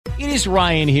It is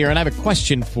Ryan here, and I have a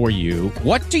question for you.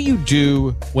 What do you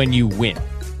do when you win?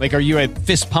 Like, are you a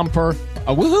fist pumper,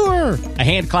 a woohooer, a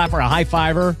hand clapper, a high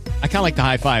fiver? I kind of like the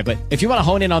high five, but if you want to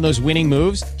hone in on those winning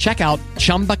moves, check out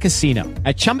Chumba Casino.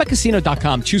 At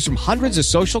ChumbaCasino.com, choose from hundreds of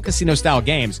social casino-style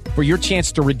games for your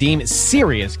chance to redeem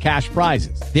serious cash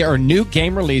prizes. There are new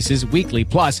game releases weekly,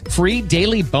 plus free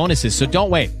daily bonuses. So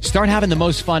don't wait. Start having the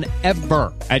most fun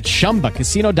ever at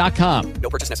ChumbaCasino.com. No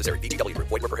purchase necessary. VGW. Void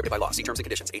where prohibited by law. See terms and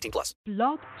conditions. 18 plus.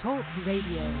 Blog Talk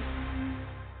Radio.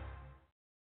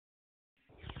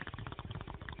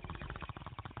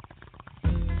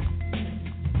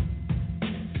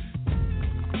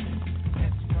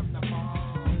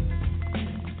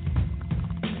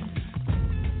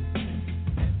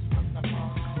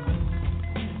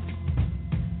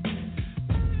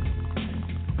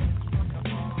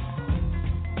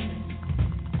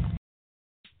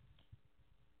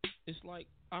 It's like,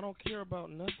 I don't care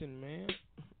about nothing, man.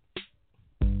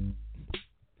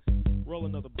 Roll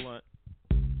another blunt.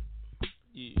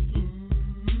 Yeah.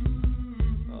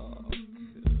 Oh,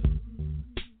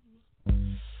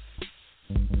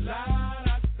 la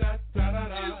da da da da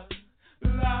da.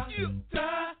 La da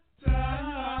da.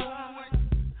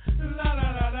 La da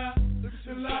da da.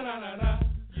 La da da da.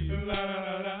 La da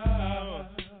da da.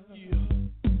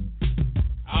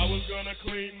 I was gonna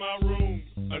clean my room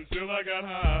until I got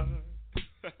high.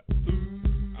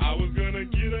 I was gonna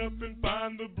get up and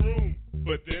find the broom,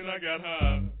 but then I got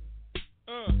high.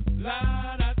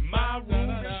 My room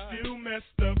is still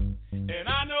messed up, and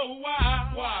I know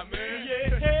why. Why, man?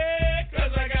 Yeah,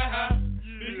 cause I got high.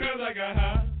 Because I got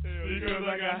high. Because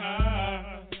I got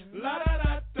high. La da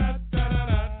da da da da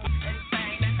da.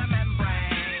 Insane in the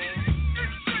membrane.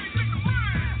 Insane in the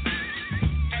membrane.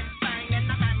 Insane in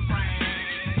the membrane.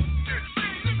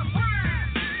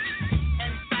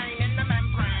 Insane in the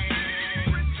membrane.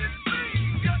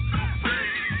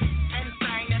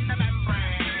 Insane in the membrane.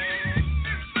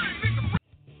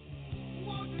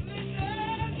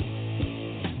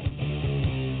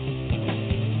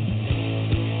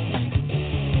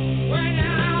 When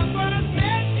I first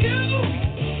met you,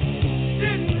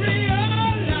 didn't realize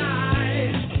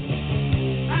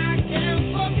I can't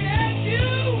forget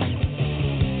you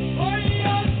for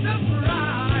your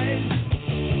surprise.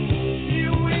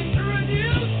 You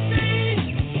introduced me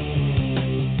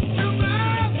to my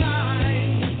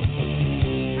mind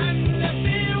and left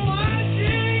me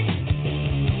watching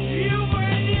you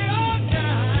in your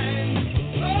time.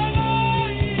 Oh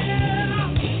yeah.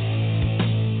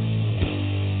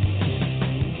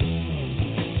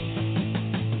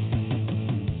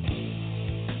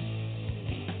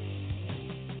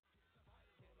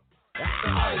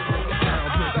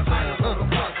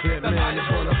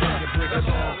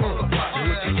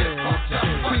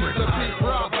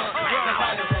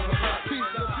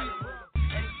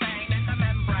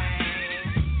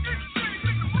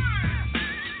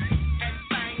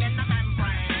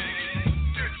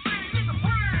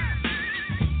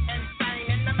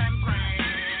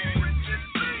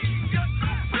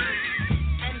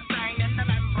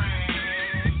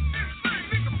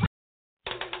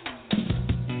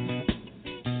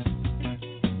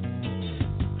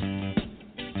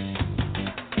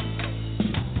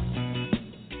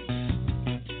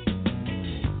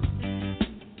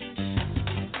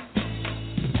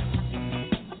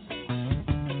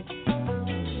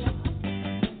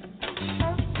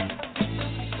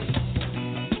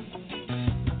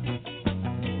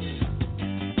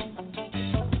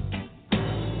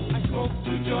 I smoke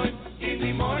 2 joints in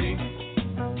the morning.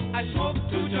 I smoke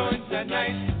 2 joints at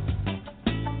night.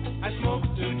 I smoke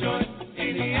 2 joints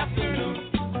in the afternoon.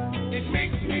 It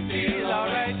makes me feel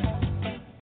alright.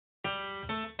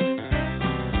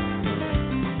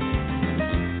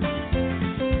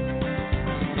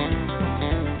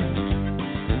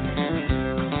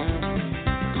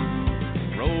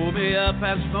 Roll me up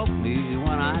and smoke me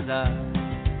when I die.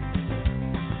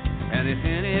 And if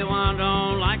anyone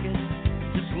don't like it,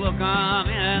 just look 'em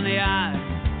in the eye.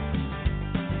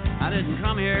 I didn't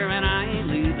come here and I ain't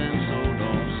leaving, so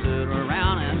don't sit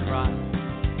around and cry.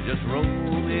 Just roll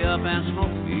me up and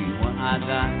smoke me when I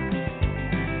die.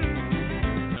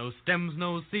 No stems,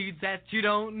 no seeds that you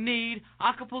don't need.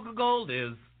 Acapulco Gold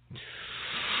is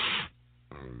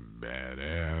Bad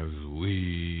as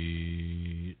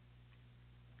weed.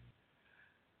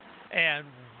 And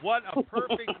what a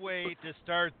perfect way to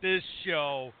start this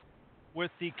show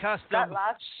with the custom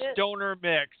stoner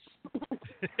mix.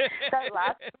 That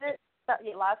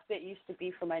last bit used to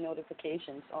be for my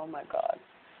notifications. Oh my God.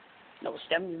 No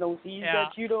stems, no seeds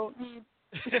that you don't need.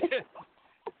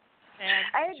 And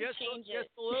I had just to change a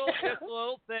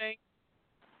little thing.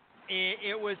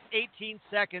 It was 18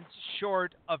 seconds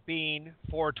short of being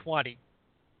 420.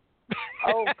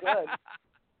 Oh, good.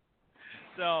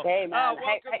 So, hey, man.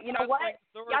 welcome you know what?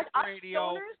 Us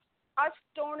Radio.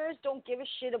 stoners don't give a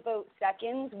shit about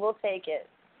seconds. We'll take it.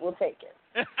 We'll take it.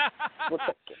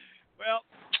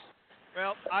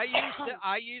 Well, I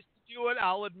used to do it.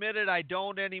 I'll admit it. I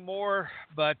don't anymore.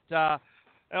 But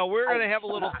we're going to have a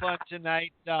little fun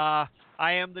tonight. I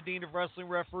am the Dean of Wrestling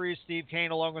Referees, Steve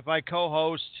Kane, along with my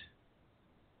co-host.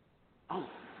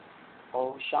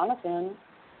 Oh, Jonathan.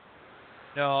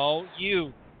 No,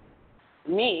 you.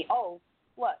 Me? Oh,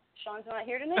 what? Sean's not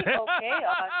here tonight? Okay.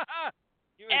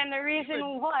 And the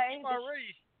reason why...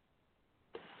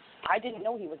 I didn't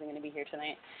know he wasn't going to be here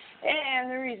tonight.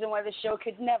 And the reason why the show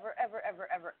could never, ever, ever,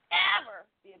 ever, ever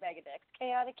be a bag of dicks,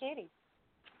 Chaotic Katie.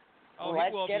 Oh, Let's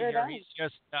he will get be her here.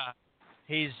 done.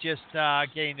 He's just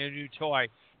getting a new toy.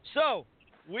 So,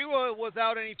 we will,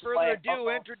 without any further ado,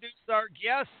 introduce our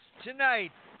guest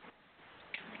tonight.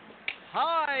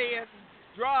 Hi and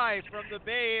dry from the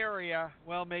Bay Area.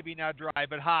 Well, maybe not dry,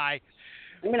 but hi.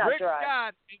 Maybe not Rick dry.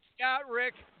 Scott and Scott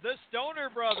Rick, the Stoner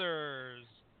Brothers.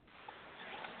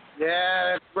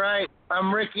 Yeah, that's right.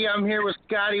 I'm Ricky. I'm here with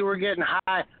Scotty. We're getting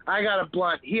high. I got a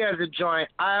blunt. He has a joint.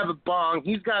 I have a bong.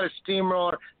 He's got a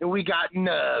steamroller, and we got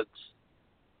nugs.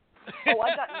 Oh,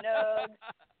 I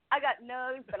got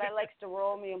nugs, but I likes to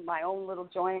roll me my own little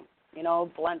joint. You know,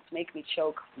 blunts make me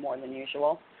choke more than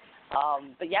usual.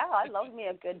 But yeah, I love me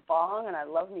a good bong, and I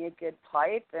love me a good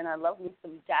pipe, and I love me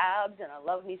some dabs, and I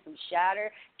love me some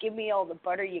shatter. Give me all the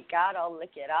butter you got. I'll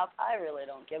lick it up. I really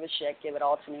don't give a shit. Give it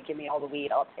all to me. Give me all the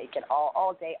weed. I'll take it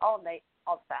all day, all night,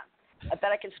 all the time. I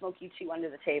bet I can smoke you two under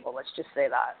the table. Let's just say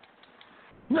that.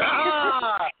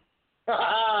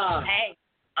 Hey,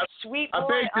 sweet boy. I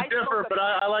beg to differ, but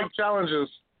I like challenges.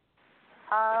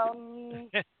 I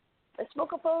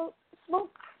smoke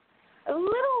a little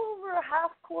over a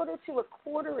half quarter to a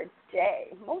quarter a day,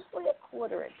 mostly a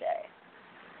quarter a day.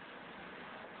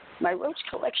 My roach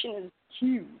collection is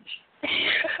huge.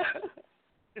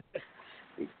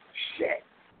 Shit.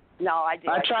 No, I do.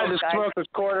 I tried to smoke a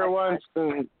quarter once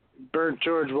and burnt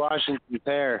George Washington's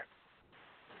hair.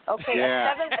 Okay,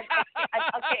 yeah.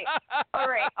 Okay, all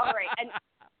right. And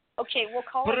okay, we'll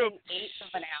call it an eighth of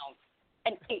an ounce.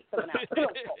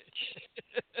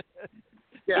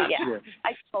 Yeah.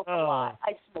 I smoke a lot.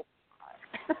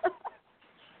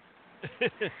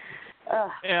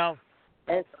 Yeah.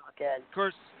 It's all good.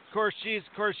 Of course,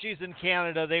 she's in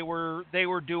Canada. They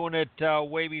were doing it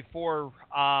way before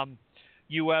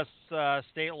U.S.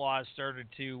 State laws started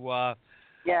to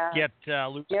get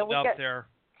loosened up there.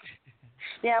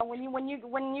 Yeah, when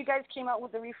you guys came out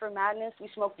with the Reefer Madness, we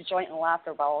smoked a joint and laughed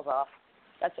our balls off.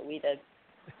 That's what we did.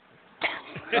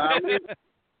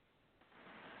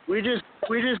 We just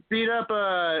beat up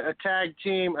a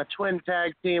twin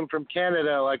tag team from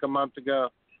Canada like a month ago.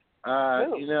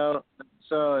 You know,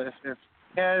 so if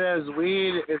Canada's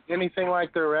weed is anything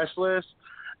like their wrestlers,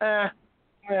 Oh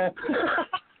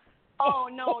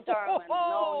no, darling,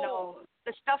 no.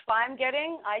 The stuff I'm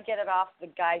getting, I get it off the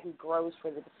guy who grows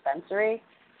for the dispensary.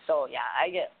 So yeah, I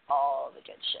get all the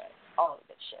good shit.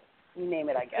 You name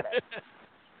it, I get it.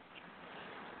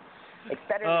 It's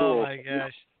better than oh my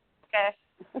gosh. Okay.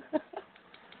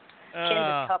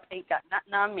 Candace Cup ain't got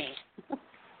nothing on me.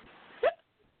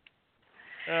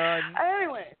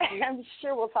 Anyway, I'm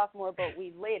sure we'll talk more about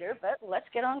weed later, but let's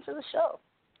get on to the show.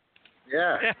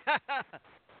 Yeah.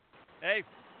 Hey,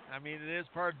 I mean, it is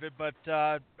part of it, but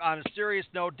on a serious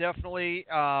note, definitely,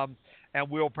 and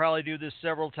we'll probably do this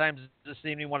several times this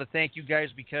evening, I want to thank you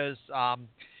guys because,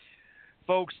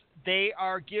 folks, they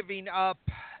are giving up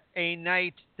a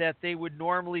night that they would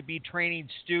normally be training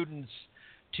students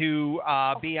to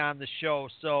be on the show.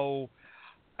 So,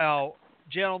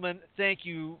 gentlemen, thank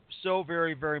you so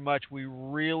very, very much. We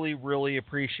really, really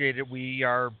appreciate it. We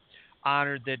are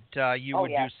honored that you would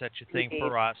do such a thing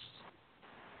for us.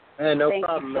 Hey, no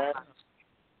problem, man.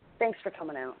 Thanks for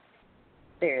coming out.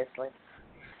 Seriously.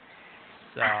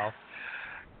 So,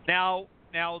 now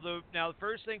the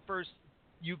first thing first,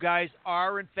 you guys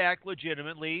are in fact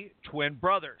legitimately twin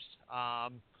brothers.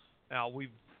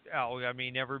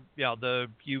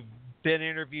 You've been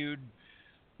interviewed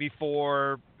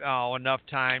before enough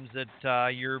times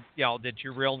that your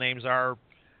real names are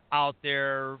out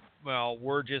there. Well,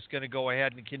 we're just going to go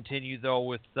ahead and continue though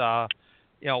with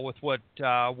what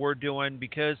we're doing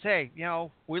because hey,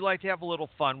 we like to have a little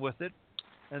fun with it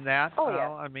and that.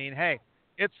 I mean, hey,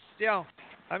 it's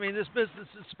this business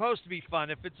is supposed to be fun.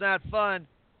 If it's not fun,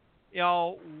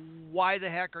 why the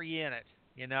heck are you in it?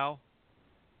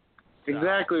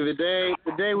 Exactly. The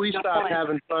day we stop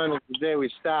having fun is the day we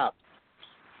stop.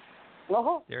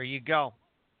 Oh. There you go.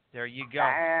 There you go.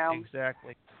 Damn.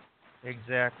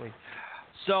 Exactly.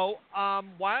 So,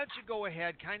 why don't you go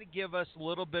ahead, kind of give us a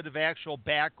little bit of actual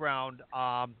background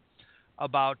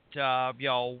about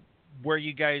where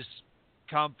you guys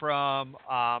come from,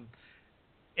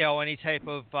 any type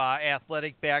of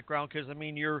athletic background, because I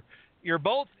mean you're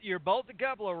both a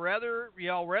couple of rather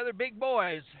big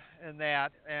boys in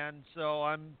that, and so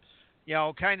I'm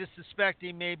kind of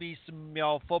suspecting maybe some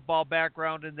football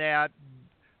background in that,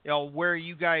 where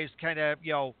you guys kind of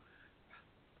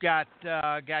got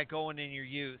going in your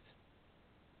youth.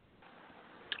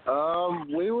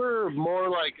 We were more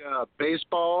like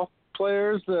baseball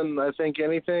players than I think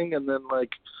anything, and then like,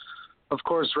 of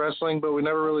course, wrestling, but we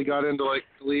never really got into like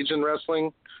Legion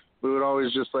wrestling. We would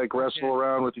always just like wrestle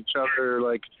around with each other,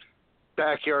 like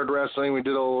backyard wrestling. We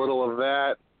did a little of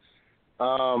that.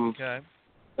 Okay.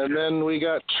 And then we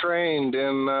got trained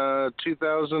in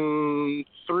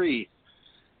 2003.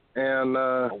 And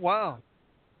oh, wow.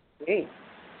 Hey.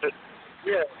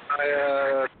 Yeah,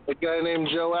 a guy named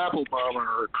Joe Applebaumer,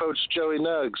 or Coach Joey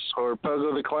Nuggs, or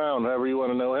Pogo the Clown, however you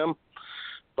want to know him.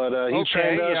 But he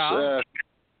trained us,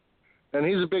 and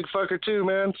he's a big fucker too,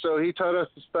 man. So he taught us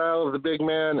the style of the big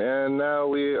man, and now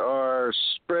we are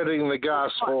spreading the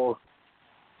gospel.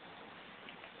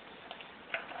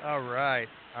 All right.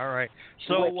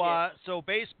 So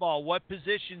baseball, what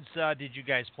positions did you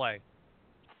guys play?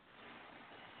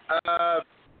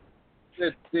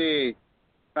 Let's see.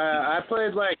 I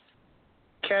played like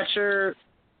catcher,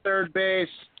 third base,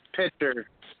 pitcher,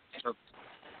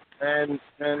 and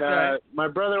my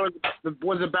brother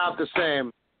was about the same.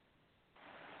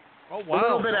 Oh wow! A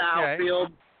little bit of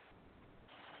outfield.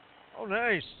 Oh,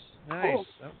 nice. Cool.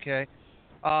 Okay.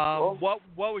 Cool.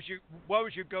 What was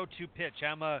your go-to pitch?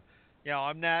 I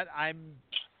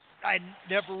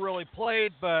never really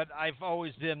played, but I've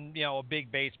always been a big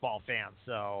baseball fan.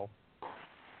 So.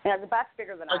 Yeah, the bat's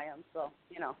bigger than I am, so,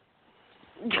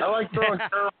 I like throwing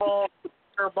curveballs.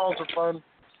 Curveballs are fun.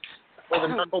 Or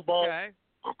the knuckleball. Okay.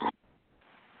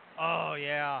 Oh,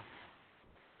 yeah.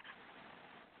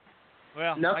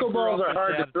 Well, knuckleballs are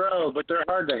hard to throw, but they're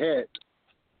hard to hit.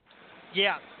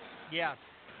 Yeah.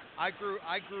 I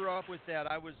grew up with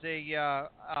that. I was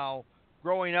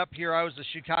growing up here, I was a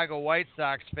Chicago White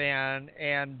Sox fan,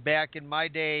 and back in my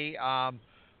day,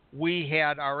 we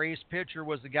had our ace pitcher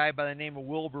was a guy by the name of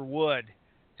Wilbur Wood,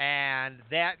 and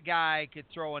that guy could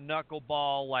throw a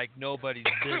knuckleball like nobody's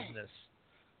business.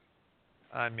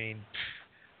 I mean,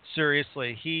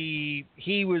 seriously, he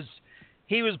was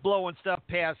blowing stuff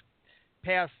past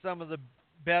some of the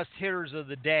best hitters of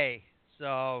the day.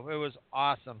 So it was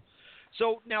awesome.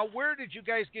 So now, where did you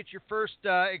guys get your first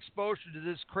exposure to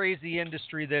this crazy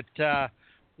industry that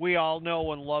we all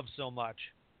know and love so much?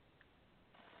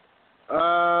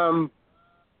 Well,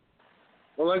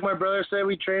 like my brother said,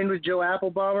 we trained with Joe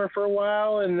Applebaumer for a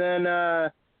while, and then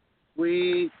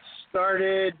we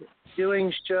started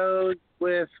doing shows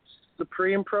with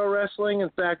Supreme Pro Wrestling in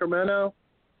Sacramento.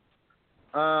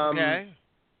 Okay.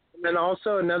 And then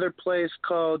also another place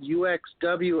called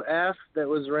UXWF that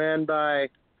was ran by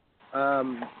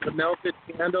the Melted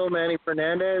Candle, Manny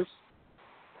Fernandez.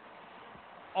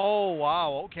 Oh,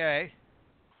 wow. Okay.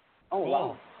 Oh, cool.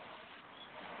 Wow.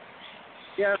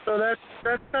 Yeah, so that's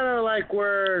kind of like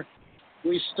where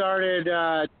we started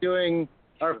doing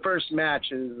our first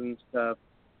matches and stuff.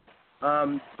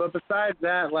 But besides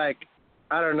that, like,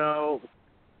 I don't know,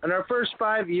 in our first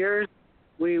 5 years,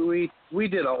 we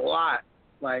did a lot.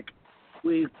 Like,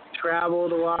 we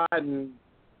traveled a lot, and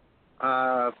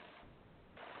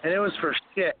it was for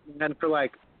shit. And for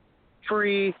like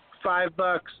free,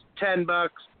 $5, $10.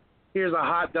 Here's a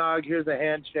hot dog. Here's a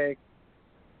handshake.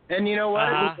 And you know what?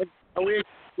 Uh-huh.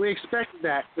 We expected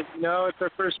that, because it's our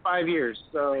first 5 years.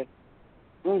 So.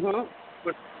 Mhm.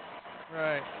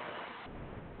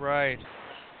 Right.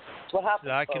 What happened?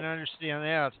 So I can understand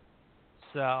that.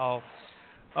 So,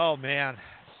 oh man.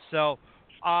 So,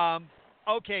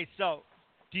 okay. So,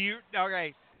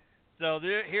 So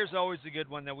here's always a good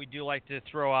one that we do like to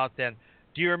throw out. Then,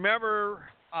 do you remember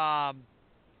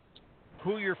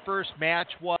who your first match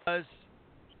was,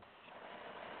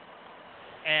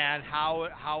 and how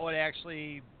it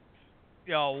actually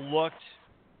looked?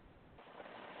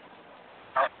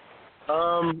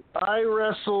 I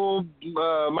wrestled.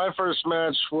 My first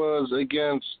match was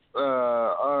against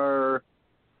our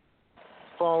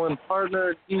fallen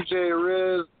partner DJ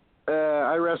Riz.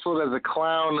 I wrestled as a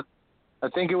clown. I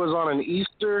think it was on an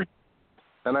Easter,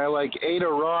 and I ate a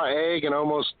raw egg and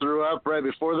almost threw up right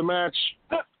before the match.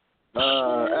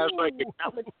 As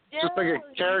just like a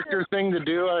character thing to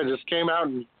do, I just came out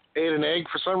and ate an egg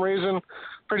for some reason.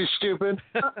 pretty stupid.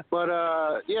 But,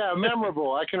 yeah,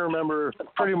 memorable. I can remember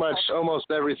pretty much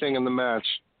almost everything in the match.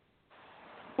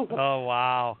 Oh,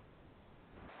 wow.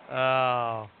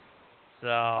 Oh. So.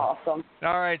 Awesome.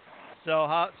 All right. So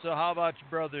how about your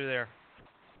brother there?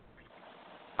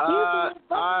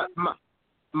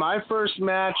 My first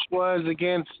match was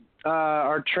against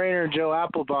our trainer, Joe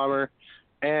Applebaumer,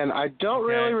 and I don't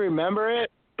really remember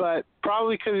it, but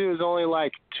probably because it was only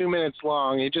like 2 minutes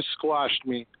long. He just squashed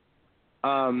me.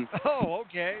 Oh,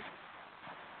 okay.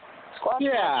 Squash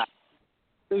Yeah. match.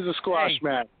 It was a squash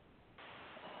match.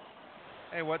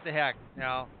 Hey, what the heck?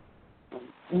 Now,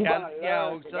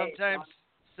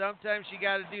 sometimes you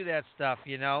got to do that stuff,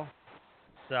 you know.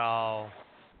 So.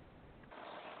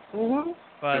 Mhm.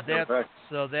 But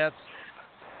that's.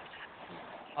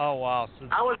 Oh wow! So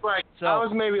I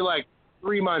was maybe like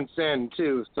 3 months in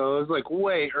too, so it was like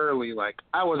way early. Like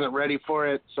I wasn't ready for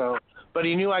it. So, but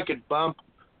he knew I could bump,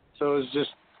 so it was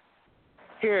just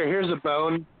here's a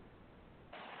bone.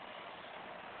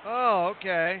 Oh,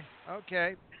 okay.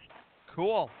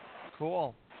 Cool.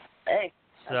 Hey.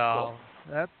 So cool.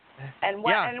 that's. And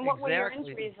what yeah, and what were your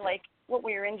exactly. injuries like? What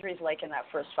were your injuries like in that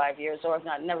first 5 years, or if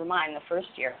not, never mind, the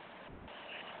first year?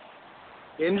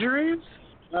 Injuries?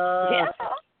 Yeah.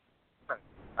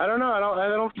 I don't know. I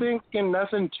don't think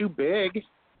nothing too big.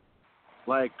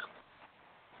 Like,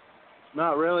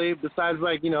 not really. Besides,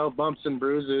 like, bumps and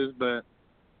bruises, but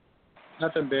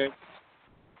nothing big.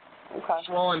 Okay.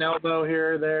 Swollen elbow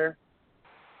here or there.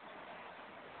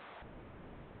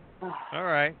 All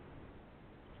right.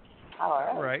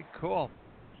 All right. Cool.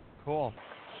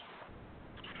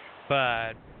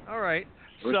 But all right.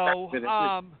 So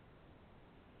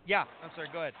yeah. I'm sorry.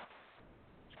 Go ahead.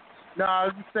 No, I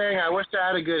was just saying I wish I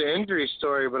had a good injury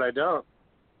story, but I don't.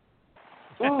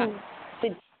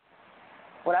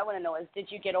 What I want to know is, did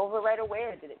you get over right away,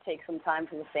 or did it take some time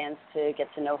for the fans to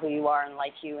get to know who you are and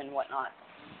like you and whatnot?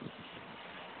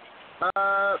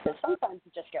 Because sometimes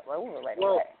you just get over right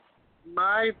away.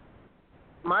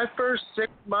 My first 6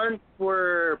 months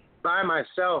were by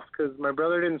myself because my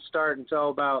brother didn't start until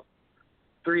about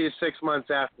 3 to 6 months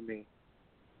after me.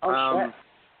 Oh, shit.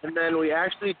 And then we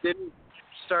actually didn't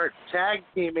start tag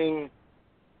teaming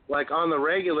like on the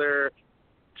regular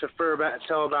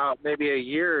till about maybe a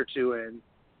year or two in.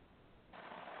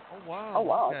 Oh wow. Oh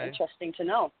wow. Okay. Interesting to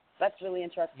know. That's really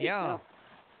interesting to know.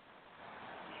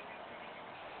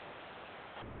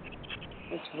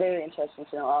 It's very interesting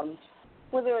to know.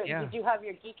 Did you have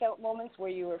your geek out moments where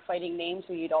you were fighting names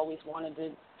who you'd always wanted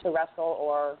to wrestle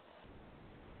or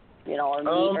meet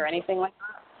or anything like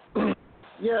that?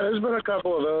 Yeah, there's been a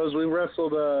couple of those. We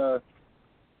wrestled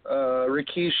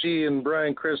Rikishi and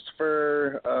Brian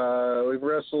Christopher. We've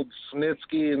wrestled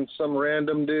Snitsky and some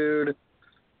random dude.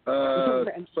 What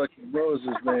was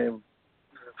his name?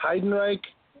 Heidenreich.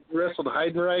 We wrestled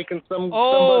Heidenreich and somebody.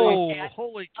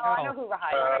 Holy cow! Oh, I know who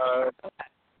Heidenreich is.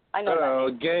 I know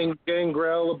that.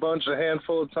 Gangrel a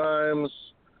handful of times.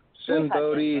 Sinn,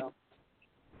 Bohdi.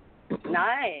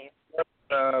 Nice.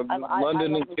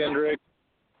 London and Kendrick.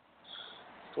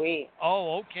 Sweet.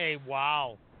 Oh, okay.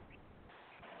 Wow.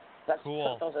 That's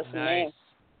cool. Those are some nice.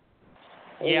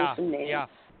 Names. Yeah.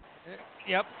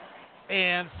 Yep.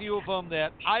 And a few of them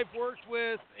that I've worked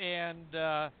with, and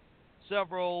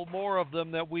several more of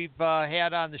them that we've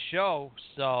had on the show.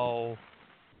 So,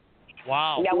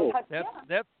 wow. Yeah, cool.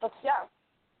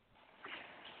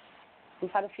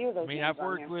 We've had a few of those. I mean, I've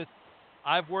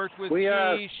worked with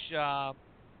Keish.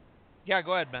 Yeah,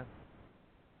 go ahead, man.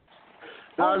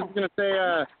 No, I was going to say,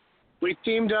 we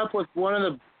teamed up with one of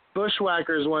the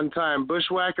Bushwhackers one time,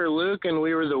 Bushwhacker Luke, and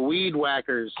we were the Weed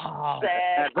Whackers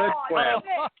at Hoodslam.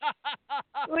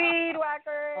 Weed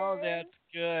Whackers. Oh, that's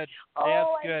good. That's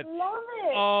good. I love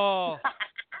it. Oh,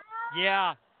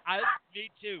 yeah. Me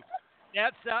too.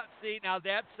 That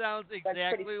sounds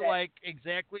exactly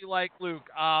like Luke.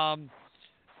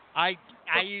 I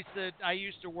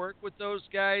used to work with those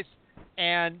guys,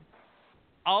 and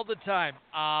all the time,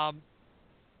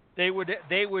 they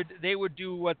would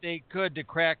do what they could to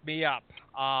crack me up.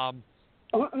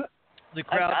 The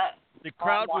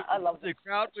crowd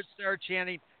would start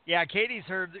chanting. Yeah, Katie's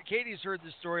heard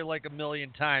the story like a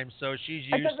million times, so she's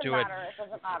used to it. It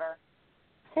doesn't matter.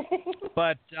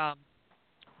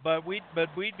 But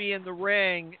we'd be in the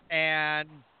ring, and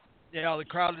the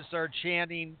crowd would start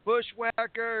chanting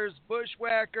Bushwhackers,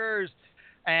 Bushwhackers,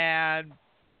 and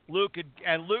Luke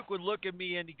would look at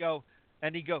me and he'd go,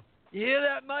 you hear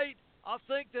that, mate? I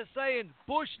think they're saying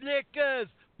Bushlickers,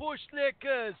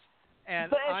 Bushlickers.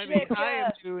 And I'm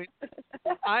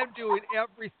doing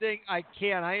everything I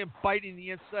can. I am biting the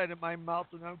inside of my mouth,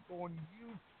 and I'm going,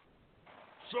 you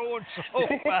so and so,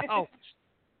 wow.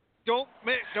 don't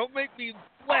make me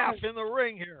laugh in the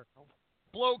ring here.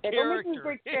 Blow character. Don't make me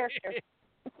break character.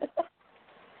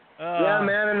 Yeah,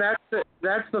 man, and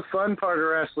that's the fun part of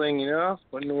wrestling, you know,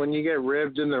 when you get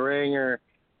ribbed in the ring, or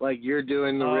like you're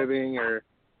doing the ribbing, or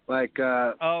like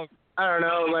I don't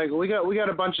know, like we got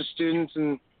a bunch of students,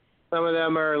 and some of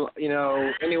them are, you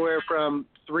know, anywhere from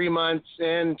 3 months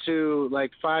into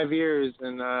like 5 years,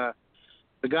 and the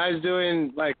guys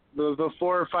doing like the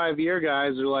 4 or 5 year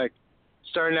guys are like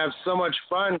starting to have so much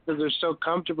fun because they're so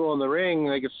comfortable in the ring,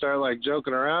 they can start like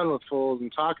joking around with fools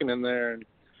and talking in there, and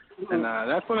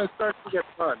that's when it starts to get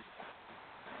fun.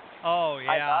 Oh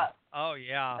yeah. Oh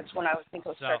yeah. That's when I would think it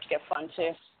would start to get fun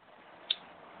too.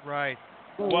 Right.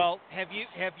 Well, have you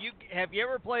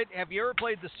ever played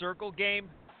the circle game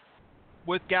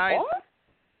with guys?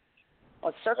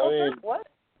 What circle? What?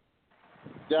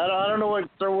 Yeah, I don't know what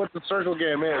the circle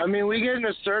game is. I mean, we get in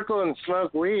a circle and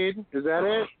smoke weed. Is that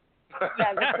it?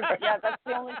 That's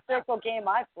the only circle game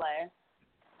I play.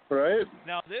 Right.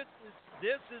 Now this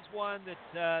is one that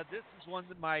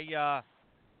my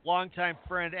longtime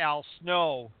friend Al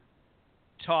Snow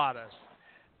taught us,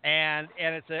 and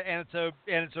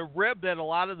it's a rib that a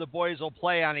lot of the boys will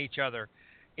play on each other.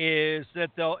 Is that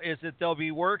they'll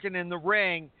be working in the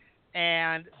ring,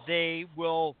 and they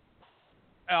will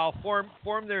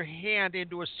form their hand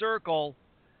into a circle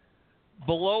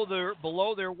below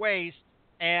their waist,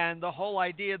 and the whole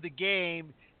idea of the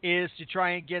game is to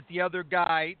try and get the other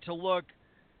guy to look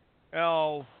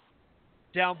down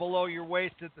below your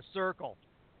waist at the circle,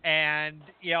 and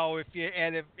if you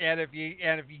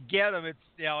get them,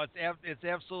 it's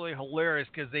absolutely hilarious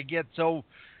because they get so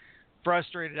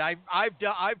frustrated. I've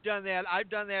done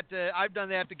that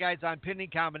to guys on pinning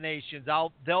combinations.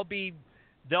 They'll be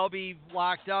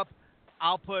locked up.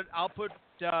 I'd put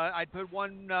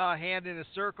one hand in a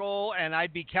circle, and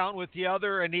I'd be counting with the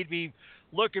other, and he'd be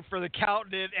looking for the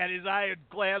count, and his eye would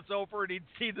glance over, and he'd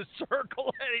see the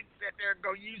circle, and he'd sit there and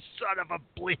go, "You son of a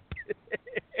bleep."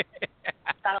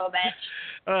 Son of a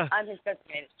bitch. I'm his best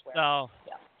man, I swear.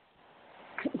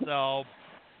 So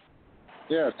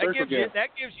yeah, that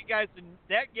gives you guys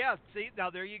see, now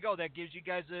there you go. That gives you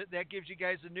guys a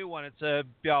new one. It's a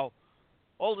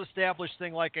old established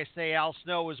thing. Like I say, Al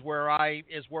Snow is where I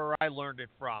learned it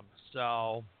from.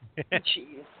 So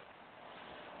jeez.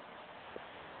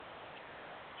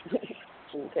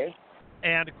 Okay.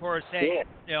 And of course, hey,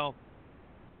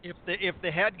 if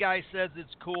the head guy says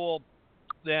it's cool,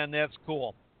 then that's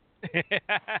cool.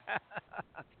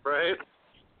 Right.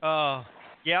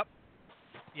 Yep.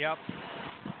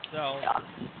 So,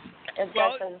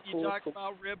 well, you talk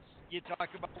about ribs. You talk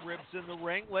about ribs in the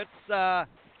ring. Let's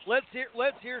hear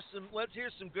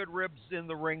some good ribs in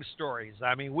the ring stories.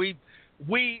 I mean, we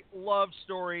love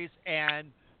stories,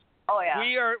 and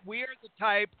we are the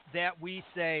type that we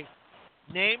say,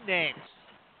 name names.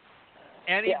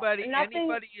 Anybody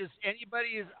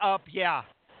is up. Yeah.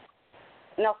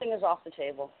 Nothing is off the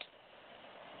table.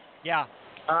 Yeah.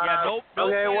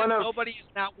 Nobody is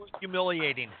not worth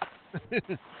humiliating.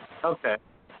 Okay.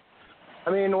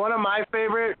 I mean, one of my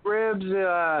favorite ribs,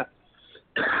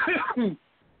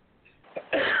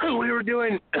 we were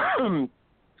doing a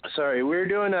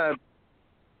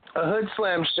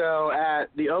Hoodslam show at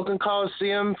the Oakland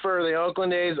Coliseum for the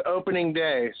Oakland A's opening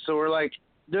day. So we're like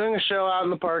doing a show out in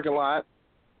the parking lot,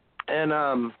 and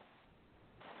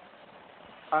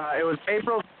it was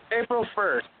April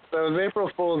 1st, so it was April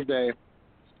Fool's Day,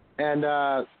 and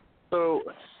so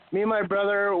me and my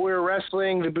brother, we were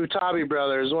wrestling the Butabi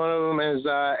brothers. One of them is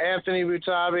Anthony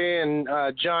Butabi and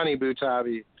Johnny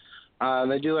Butabi.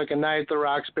 They do like a Night at the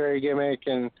Roxbury gimmick,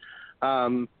 and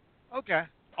okay.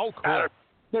 Oh, cool.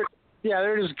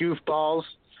 They're just goofballs,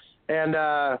 and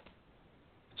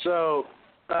so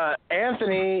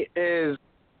Anthony is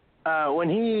when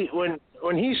he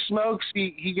smokes,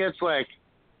 he gets like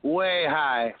way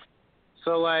high.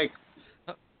 So like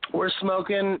we're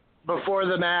smoking before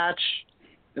the match,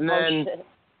 and then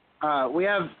we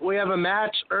have a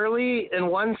match early in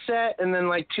one set, and then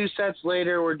like 2 sets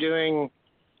later we're doing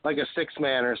like a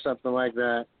 6-man or something like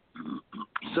that.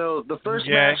 So the first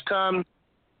match comes,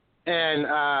 and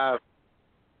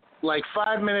like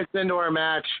 5 minutes into our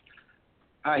match,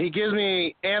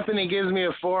 Anthony gives me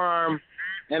a forearm,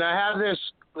 and I have this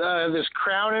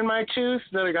crown in my tooth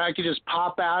that I could just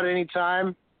pop out any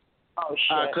time. Oh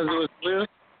shit! Because it was loose.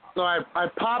 So I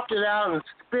popped it out and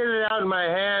spit it out in my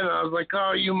hand, and I was like,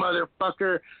 "Oh, you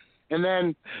motherfucker!" And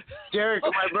then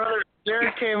my brother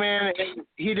Derek came in, and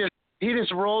he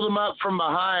just rolled him up from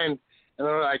behind, and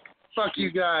they're like, "Fuck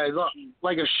you guys,"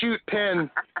 like a shoot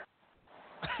pin.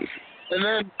 And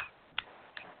then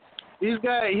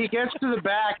he gets to the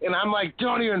back, and I'm like,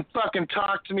 don't even fucking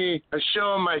talk to me. I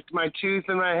show him my tooth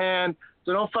in my hand,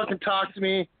 so don't fucking talk to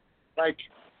me. Like,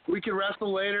 we can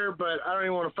wrestle later, but I don't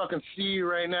even want to fucking see you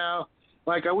right now.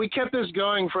 Like, we kept this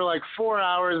going for like 4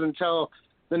 hours until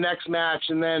the next match,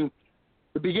 and then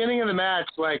the beginning of the match,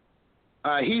 like,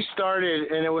 he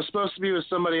started, and it was supposed to be with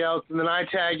somebody else, and then I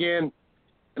tag in,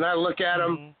 and I look at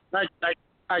him.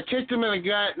 I kicked him in the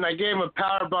gut, and I gave him a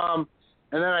power bomb,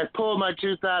 and then I pulled my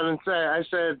tooth out and I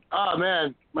said, oh,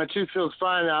 man, my tooth feels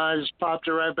fine now. I just popped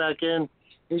it right back in.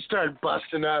 He started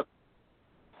busting up.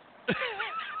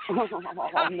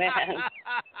 Oh, man.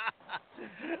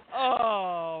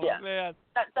 Oh, man.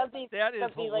 That'd be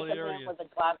like a man with a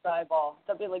glass eyeball.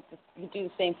 That'd be like you do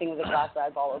the same thing with a glass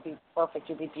eyeball. It'd be perfect.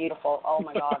 It'd be beautiful. Oh,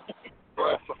 my God.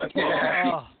 Oh.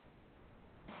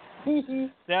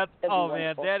 That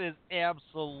wonderful. that is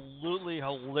absolutely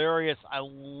hilarious. I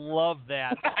love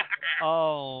that.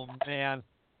 Oh, man.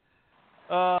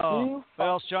 Oh,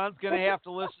 well, Sean's gonna have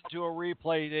to listen to a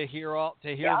replay to hear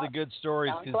the good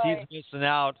stories because he's missing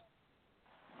out.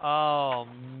 Oh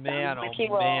man,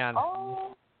 man.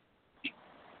 Oh.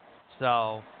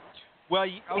 So, well,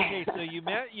 okay. So you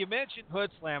mentioned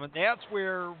Hoodslam, and that's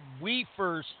where we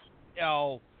first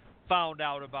found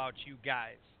out about you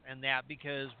guys, and that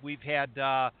because we've had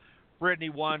Brittany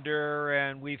Wonder,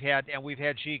 and we've had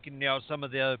Sheik and some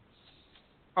of the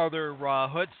other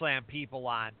Hoodslam people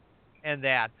on. And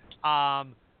that, how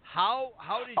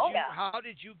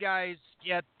did you guys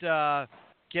get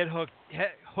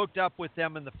hooked up with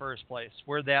them in the first place?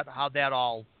 How'd that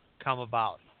all come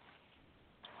about?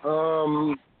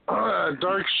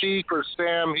 Dark Sheik or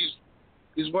Sam,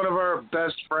 he's one of our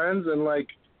best friends, and like,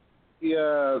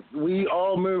 we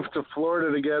all moved to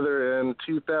Florida together in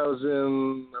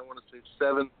 2000. I want to say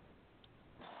 7,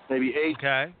 maybe 8,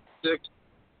 okay, 6,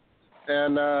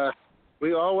 and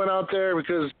we all went out there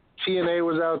because TNA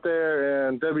was out there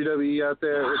and WWE was out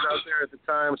there at the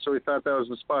time, so we thought that was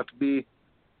the spot to be.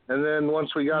 And then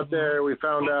once we got there, we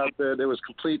found out that it was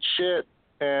complete shit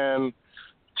and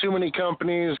too many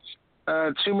companies,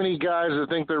 too many guys that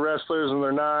think they're wrestlers and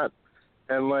they're not,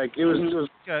 and like it was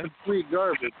complete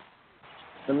garbage.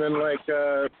 And then like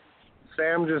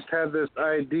Sam just had this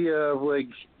idea of like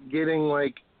getting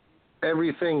like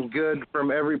everything good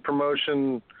from every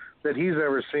promotion that he's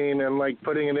ever seen and like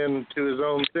putting it into his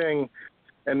own thing,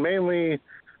 and mainly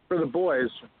for the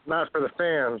boys, not for the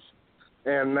fans.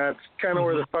 And that's kind of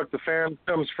where the fuck the fans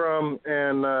comes from.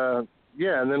 And and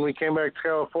then we came back to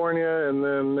California, and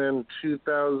then in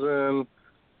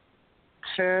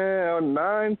 2010,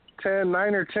 9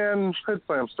 or 10,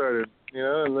 Hoodslam started,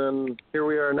 and then here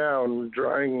we are now, and we're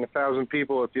drawing 1,000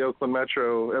 people at the Oakland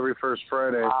Metro every first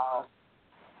Friday. Wow.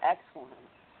 Excellent.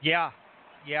 Yeah.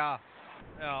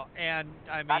 And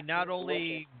I mean, not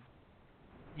only,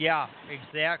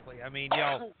 exactly. I mean,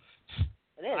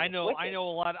 I know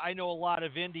a lot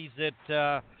of indies that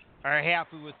are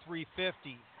happy with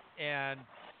 350, and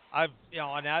I've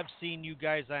seen you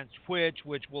guys on Twitch,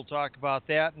 which we'll talk about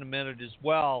that in a minute as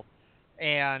well,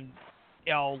 and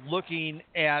looking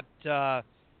at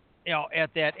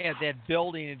at that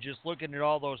building and just looking at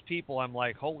all those people, I'm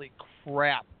like, holy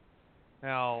crap!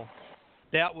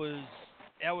 That was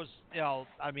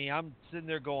I mean, I'm sitting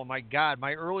there going, my God,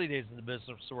 my early days in the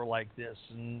business were like this,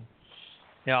 and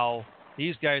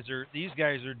these guys are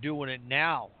doing it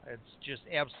now. It's just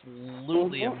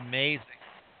absolutely amazing,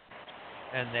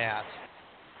 and that.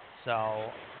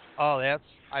 So, I'm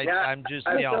just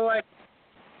I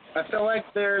feel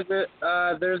like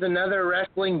there's another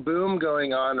wrestling boom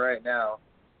going on right now.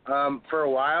 For a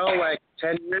while, like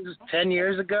 10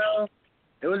 years ago,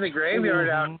 it was a graveyard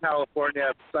out in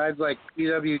California, besides like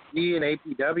PWG and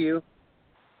APW.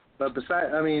 But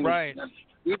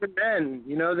even then,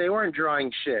 they weren't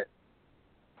drawing shit.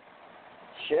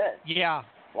 Shit. Yeah.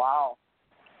 Wow.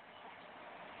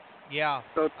 Yeah.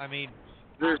 So I mean,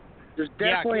 there's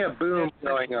definitely a boom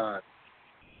going on.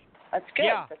 That's good.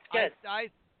 Yeah. That's good.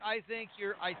 I think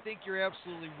you're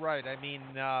absolutely right. I mean,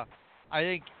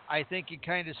 I think it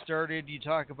kind of started. You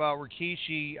talk about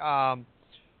Rikishi.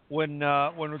 When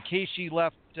Rikishi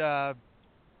left,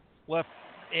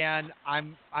 and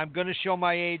I'm going to show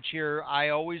my age here. I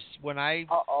always when I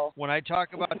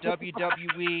talk about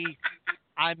WWE,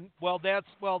 I'm that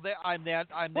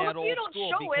old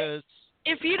school because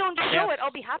if you don't show it,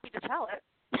 I'll be happy to tell it.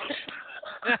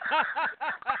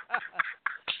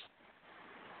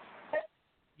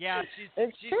 Yeah, she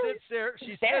sits there.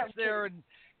 She sits there and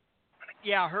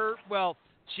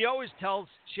she always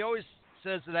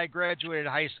says that I graduated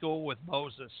high school with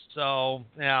Moses. So,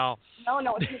 you know. No,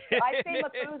 I say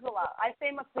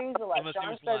Methuselah.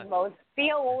 John says Moses. See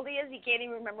how old he is? He can't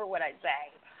even remember what I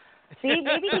say. See,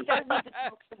 maybe he does need to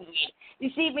smoke some weed. You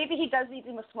see, maybe he does need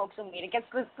to smoke some weed. It gets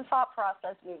the thought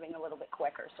process moving a little bit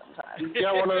quicker sometimes. You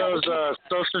got one of those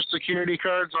Social Security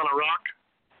cards on a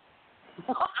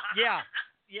rock?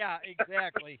 Yeah,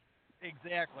 exactly.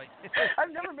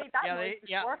 I've never made that noise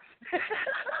before.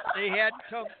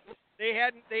 They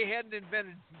hadn't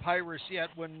invented papyrus yet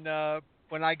when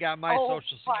I got my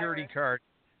Social Security card.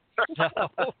 So.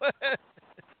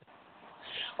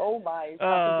 Oh my!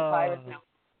 Papyrus now.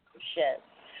 Shit.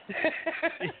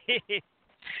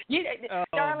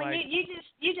 Darling,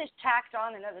 you just tacked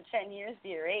on another 10 years to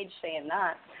your age saying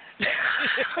that.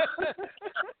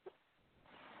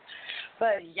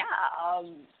 But yeah,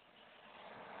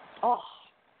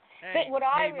 but what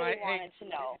I really wanted to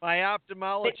know. My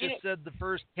ophthalmologist said the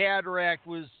first cataract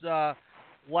was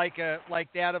like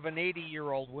that of an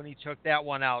 80-year-old when he took that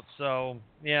one out. So,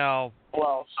 you know.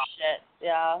 Well, shit.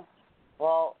 Yeah.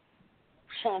 Well,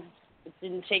 it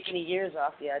didn't take any years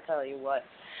off you, I tell you what.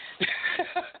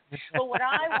 But what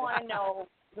I want to know,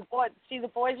 the boys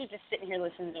are just sitting here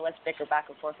listening to us bicker back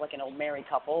and forth like an old married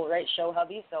couple, right? Show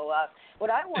hubby. So what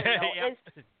I want to know is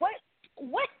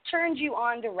what turned you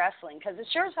on to wrestling? Because it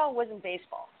sure as hell wasn't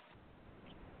baseball.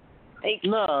 Like,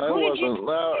 no, it wasn't.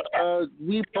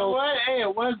 We both. Hey,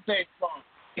 it was baseball.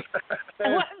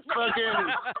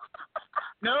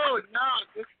 No.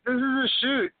 This is a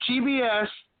shoot. TBS,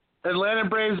 Atlanta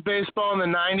Braves baseball in the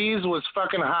 90s was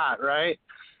fucking hot, right?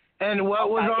 And what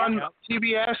was on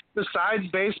TBS besides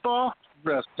baseball?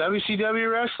 WCW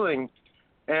wrestling.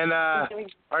 And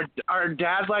our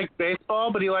dad liked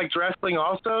baseball, but he liked wrestling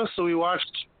also, so we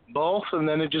watched both, and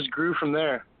then it just grew from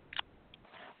there.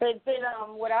 But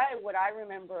what I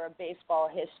remember of baseball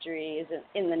history is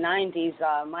in the 90s,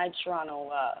 my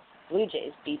Toronto Blue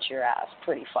Jays beat your ass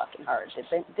pretty fucking hard.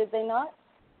 Did they not?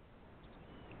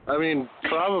 I mean,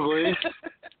 probably.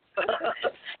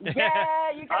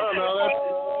 Yeah, you guys. I don't know.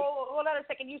 Hold on a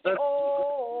second. You say,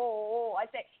 oh. I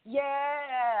say, yeah.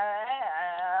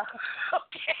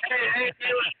 Okay.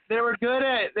 They were good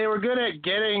at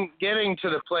getting to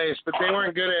the place, but they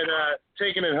weren't good at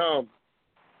taking it home.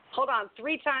 Hold on,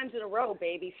 3 times in a row,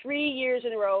 baby. 3 years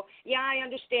in a row. Yeah, I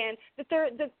understand. The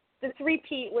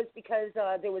three-peat was because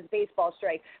there was baseball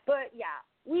strike. But yeah,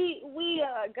 we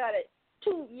got it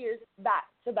 2 years back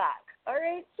to back. All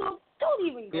right, so don't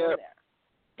even go there.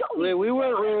 We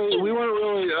weren't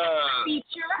really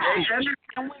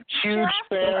huge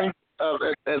fans of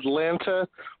Atlanta.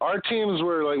 Our teams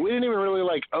were like, we didn't even really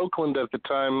like Oakland at the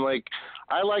time. Like,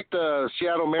 I liked the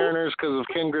Seattle Mariners because of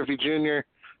Ken Griffey Jr.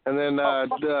 And then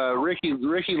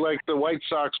Ricky liked the White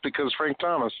Sox because Frank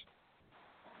Thomas.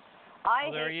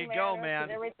 There you go, man.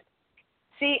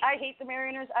 See, I hate the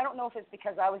Mariners. I don't know if it's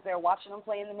because I was there watching them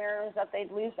play in the Mariners that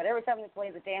they'd lose, but every time they play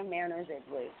the damn Mariners, they'd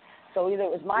lose. So either it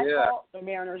was my fault or the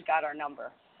Mariners got our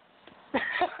number.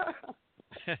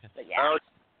 But yeah.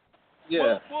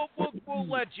 Yeah. We'll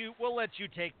let you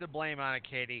take the blame on it,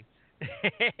 Katie.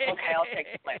 Okay, I'll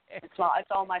take the blame. It's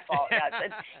all my fault.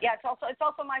 Yeah, it's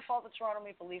also my fault. The Toronto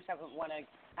Maple Leafs haven't won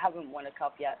a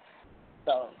cup yet.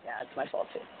 So yeah, it's my fault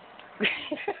too.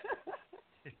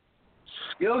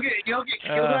 You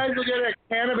guys will get a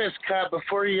cannabis cup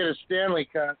before you get a Stanley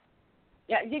Cup.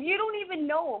 Yeah, you don't even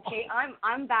know. Okay,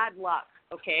 I'm bad luck.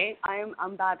 Okay,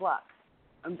 I'm bad luck.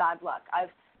 I'm bad luck.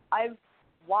 I've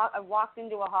walked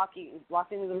into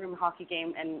the room hockey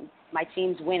game and my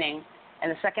team's winning,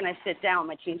 and the second I sit down,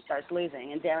 my team starts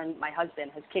losing, and Darren, my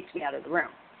husband, has kicked me out of the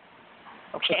room.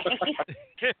 Okay,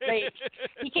 like,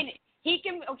 he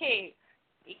can. Okay,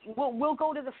 we'll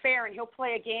go to the fair and he'll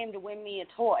play a game to win me a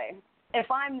toy. If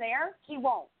I'm there, he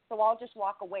won't. So I'll just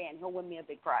walk away and he'll win me a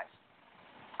big prize.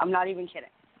 I'm not even kidding.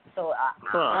 So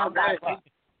I'm bad luck.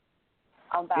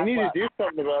 You need to do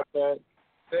something about that.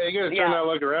 You got to turn that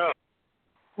luck around.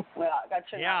 Well, I got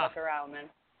to turn that luck around, man.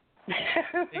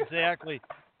 Exactly.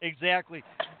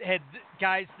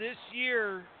 Guys, this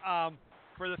year,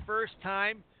 for the first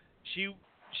time,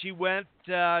 she went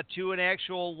to an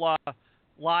actual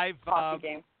live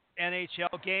game.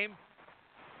 NHL game,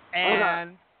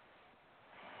 and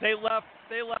they left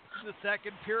in the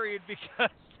second period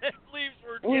because the Leafs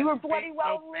were bloody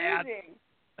well losing.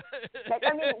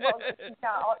 I mean,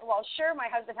 sure, my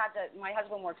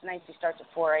husband works nights. He starts at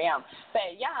 4 a.m.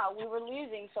 But yeah, we were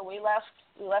losing, so we left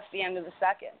the end of the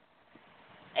second.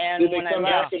 And did they come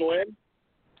back and win?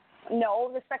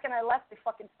 No, the second I left, they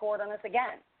fucking scored on us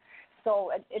again.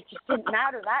 So it just didn't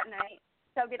matter that night.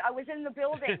 So I was in the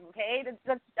building, okay?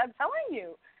 I'm telling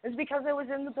you. It's because I was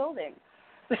in the building.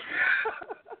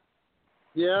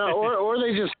 Yeah, or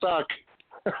they just suck.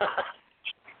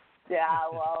 Yeah,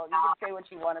 well, you can say what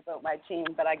you want about my team,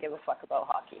 but I give a fuck about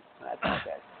hockey. That's all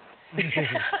good.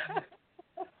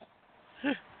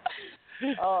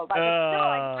 Oh, but still,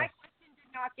 my question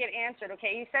did not get answered.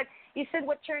 Okay, you said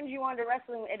what turned you on to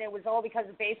wrestling, and it was all because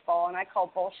of baseball, and I call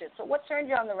bullshit. So what turned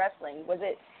you on to wrestling? Was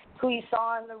it who you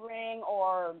saw in the ring,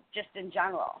 or just in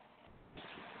general?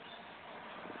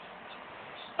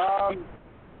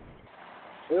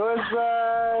 It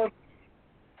was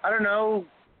I don't know.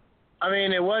 I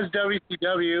mean, it was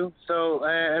WCW. So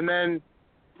and then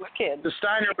the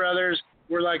Steiner brothers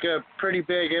were like a pretty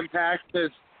big impact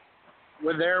because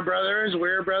with their brothers,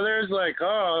 we're brothers. Like,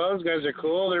 oh, those guys are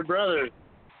cool. They're brothers.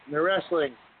 And they're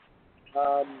wrestling.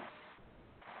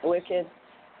 Wicked.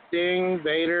 Sting,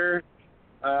 Vader,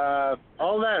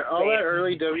 all that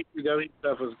early WCW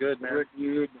stuff was good, man.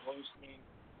 Ricky,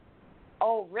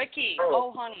 oh, Ricky.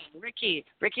 Oh, honey, Ricky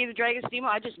the Dragon Steamer.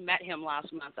 I just met him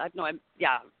last month.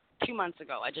 2 months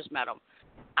ago. I just met him.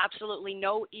 Absolutely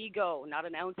no ego, not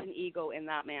an ounce of ego in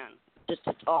that man. Just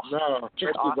awesome.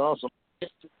 Just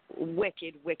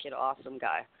wicked awesome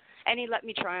guy. And he let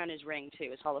me try on his ring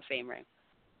too, his Hall of Fame ring.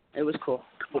 It was cool.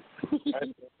 It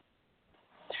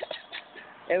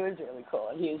was really cool,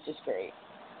 and he was just great.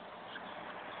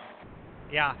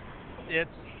 Yeah,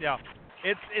 it's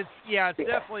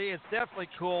definitely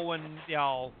cool when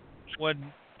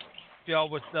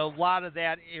with a lot of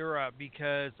that era,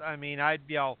 because of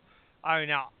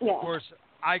course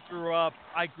I grew up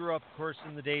of course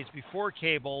in the days before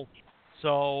cable,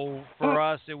 so for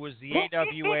us it was the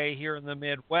AWA here in the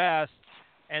Midwest,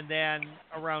 and then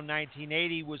around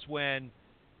 1980 was when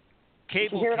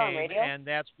cable came, and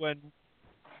that's when.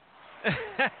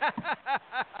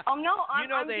 Oh no! I'm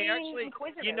they being actually.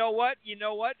 inquisitive. You know what?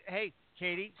 Hey,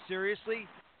 Katie, seriously,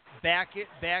 back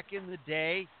in the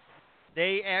day,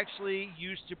 they actually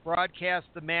used to broadcast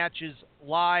the matches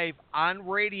live on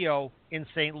radio in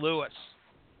St. Louis.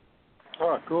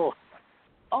 Oh, cool.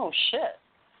 Oh shit!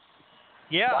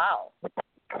 Yeah. Wow.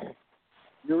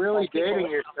 You're really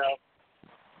dating yourself.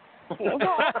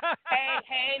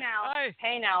 Hey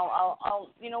now, I'll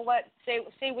you know what?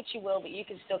 Say what you will, but you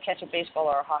can still catch a baseball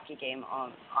or a hockey game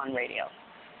on radio.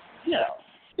 Yeah.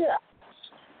 Yeah.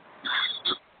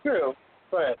 True,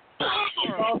 but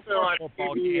also on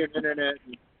TV and internet,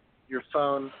 and your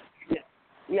phone.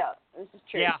 Yeah, this is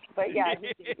true. Yeah. But yeah,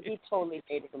 he totally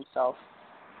dated himself.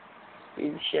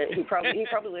 He probably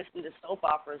listened to soap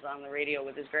operas on the radio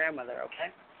with his grandmother.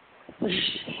 Okay.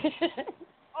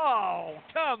 Oh,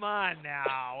 come on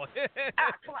now.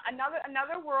 Come on.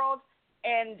 Another World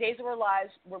and Days of Our Lives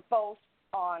were both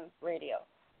on radio.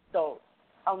 So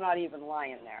I'm not even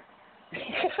lying there.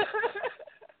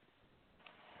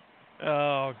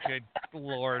 Oh, good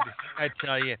Lord. I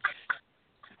tell you.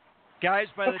 Guys,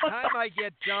 by the time I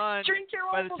get done,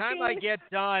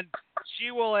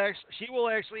 she will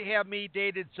actually have me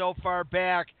dated so far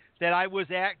back that I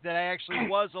actually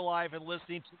was alive and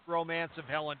listening to the Romance of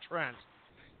Helen Trent.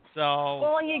 So,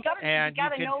 well, you gotta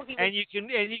know he was, and you can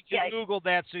Google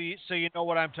that so you know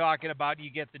what I'm talking about. You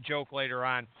get the joke later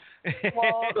on.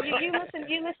 Well, you listened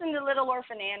to Little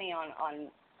Orphan Annie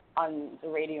on the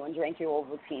radio and drank your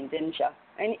Ovaltine, didn't you?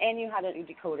 And you had a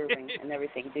decoder ring and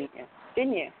everything, didn't you?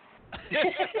 Didn't you?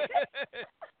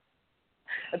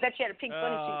 I bet you had a pink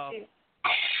bunny suit too.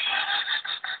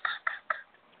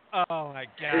 Oh my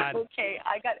God. Okay,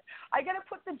 I gotta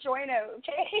put the joint out.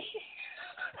 Okay.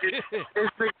 Is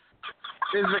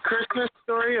the Christmas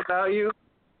story about you?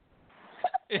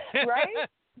 Right?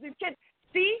 The kid.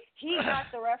 See, he got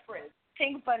the reference.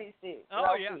 Pink bunny suit. Oh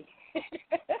Ralphie. Yeah.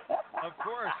 Of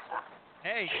course.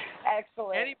 Hey.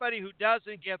 Excellent. Anybody who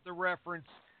doesn't get the reference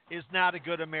is not a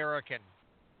good American.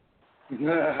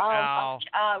 Well,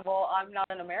 I'm not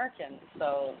an American,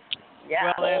 so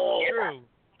yeah. Well, that's true.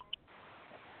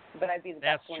 But I'd be the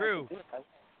best one. That's true.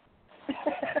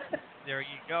 There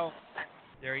you go.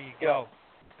 There you go.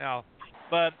 Now,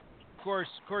 but of course,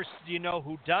 you know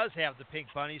who does have the pink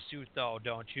bunny suit, though,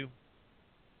 don't you?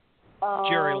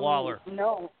 Jerry Lawler.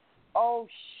 No. Oh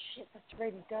shit, that's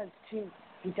right. He does too.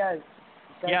 He does.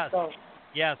 Yes. So.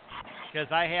 Yes. Because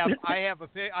I have a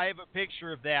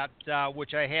picture of that,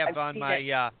 which I have on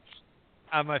my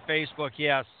Facebook.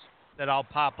 Yes, that I'll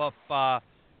pop up.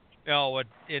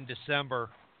 In December.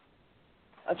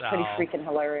 That's pretty freaking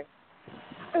hilarious.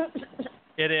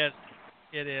 It is.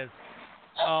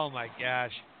 Oh my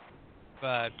gosh.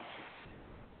 But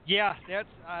yeah, that's.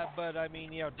 But I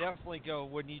mean, definitely go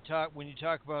when you talk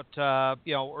about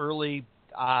early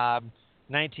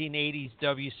 1980s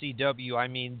WCW. I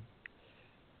mean,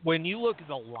 when you look at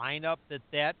the lineup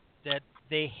that that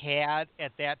they had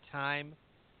at that time.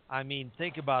 I mean,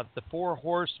 think about it. The Four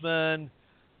Horsemen,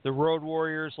 the Road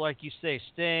Warriors, like you say,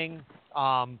 Sting,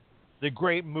 the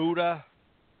Great Muta.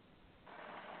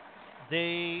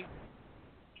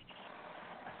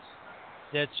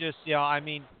 That's just, I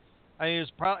mean,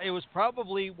 it was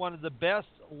probably one of the best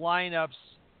lineups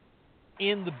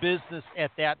in the business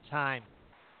at that time.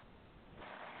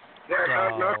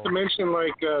 Yeah, not to mention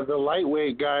like the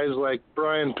lightweight guys like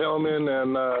Brian Pillman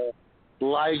and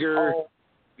Liger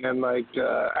and like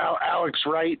Alex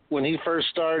Wright when he first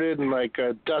started, and like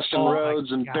Dustin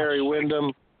Rhodes and Barry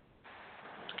Windham.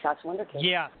 That's wonderful.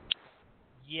 Yes,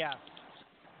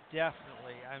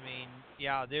 definitely. I mean,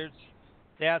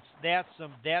 that's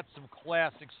some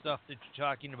classic stuff that you're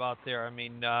talking about there. I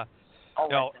mean,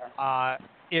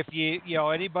 if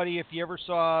if you ever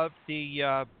saw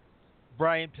the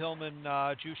Brian Pillman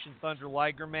Jushin Thunder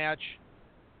Liger match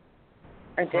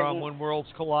from When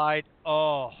Worlds Collide,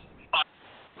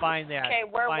 find that. Okay,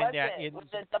 where find was that. it?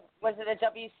 Was it a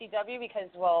WCW? Because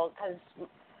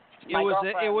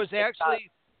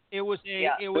it was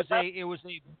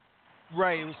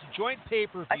a joint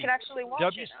pay-per-view. I can actually watch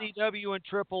WCW and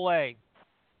AAA.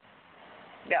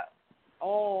 Yeah.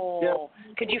 Oh. Yeah.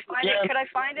 Could you find it? Could I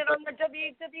find it on the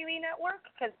WWE network?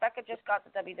 Because Becca just got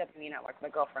the WWE network. My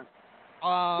girlfriend.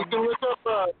 You can look up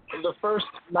the first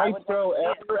Nitro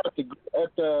ever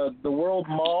at the World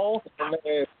Mall, and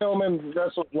they Pillman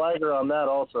wrestled Liger on that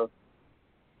also.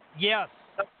 Yes.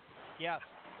 That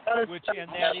is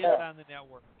on the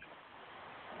network.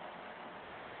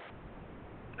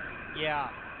 Yeah,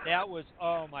 that was,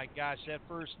 oh my gosh, that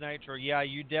first Nitro. Yeah,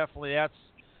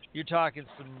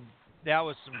 that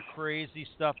was some crazy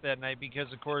stuff that night,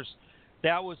 because of course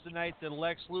that was the night that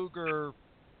Lex Luger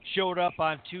showed up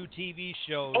on 2 TV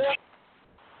shows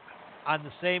on the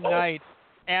same night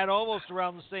at almost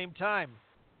around the same time.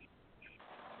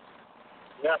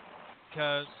 Yeah.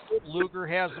 Because Luger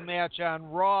has a match on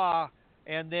Raw,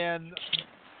 and then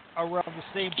around the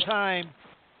same time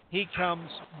he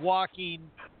comes walking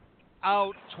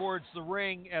out towards the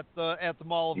ring at the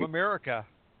Mall of America.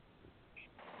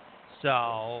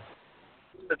 So,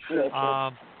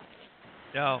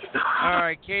 no. All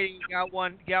right, Katie, you got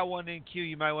one in queue.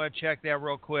 You might want to check that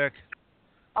real quick.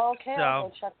 Okay, I'll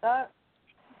go check that.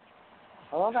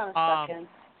 Hold on a second.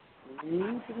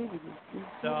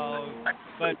 So,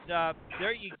 but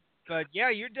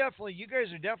you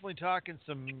guys are definitely talking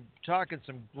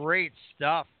some great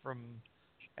stuff from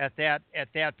at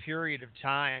that period of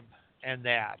time, and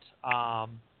that.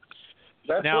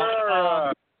 That's now,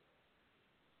 where.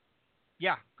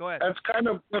 Yeah, go ahead. That's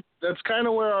kind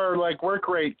of where our like work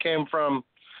rate came from.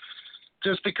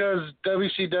 Just because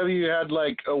WCW had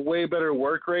like a way better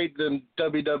work rate than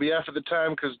WWF at the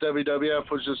time, because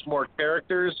WWF was just more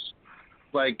characters,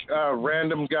 like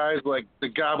random guys like the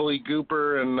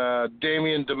Gobbledygooper and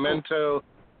Damien Demento.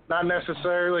 Not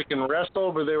necessarily can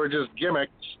wrestle, but they were just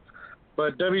gimmicks.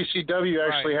 But WCW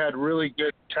actually had really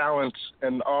good talents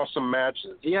and awesome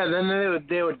matches. Yeah, then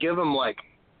they would give them like,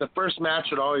 the first match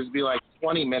would always be like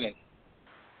 20 minutes.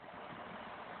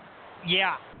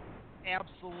 Yeah,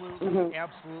 absolutely,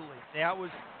 absolutely. That was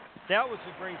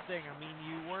a great thing. I mean,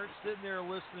 you weren't sitting there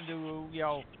listening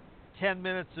to 10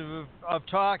 minutes of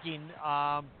talking.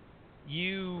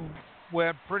 You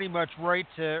went pretty much right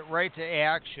to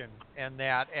action and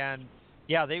that, and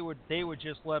yeah, they would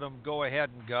just let them go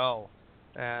ahead and go,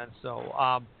 and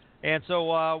so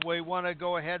we want to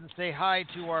go ahead and say hi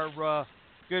to our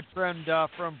good friend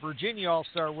from Virginia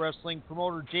All-Star Wrestling,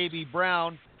 promoter JB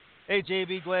Brown. Hey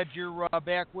JB, glad you're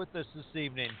back with us this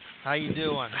evening. How you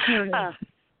doing?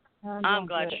 I'm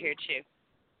glad you're here too.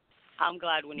 I'm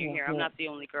glad when you're here. I'm not the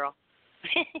only girl.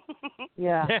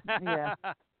 Yeah.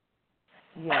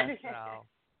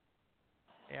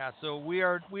 So we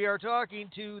are talking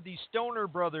to the Stoner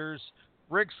brothers,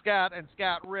 Rick Scott and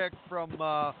Scott Rick, from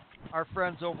our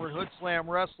friends over at Hoodslam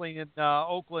Wrestling in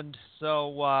Oakland.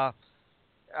 So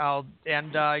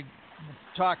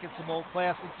talking some old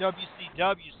classic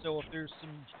WCW. So if there's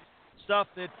some stuff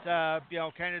that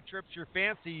kind of trips your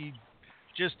fancy,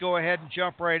 just go ahead and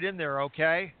jump right in there,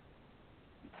 okay?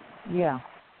 Yeah.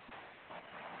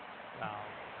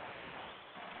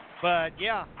 But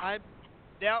yeah,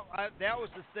 that was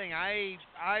the thing. I'm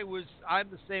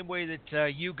the same way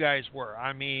that you guys were.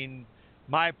 I mean,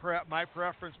 my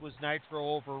preference was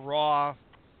Nitro over Raw,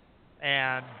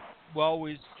 and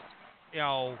always,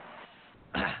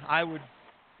 I would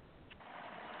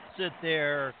sit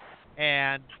there,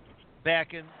 and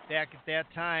back at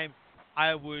that time,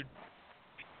 I'd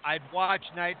watch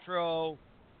Nitro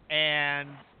and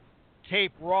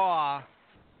tape Raw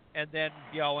and then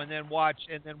watch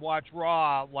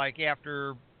Raw like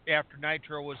after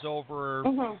Nitro was over,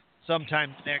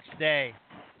 sometime the next day.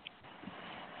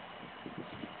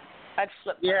 I'd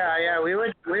flip. Yeah, we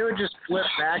would just flip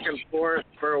back and forth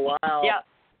for a while. Yeah.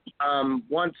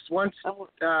 Once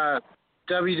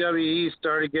WWE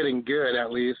started getting good,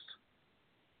 at least.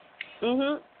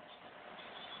 Mhm.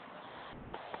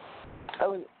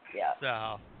 Oh yeah.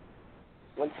 So.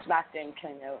 When SmackDown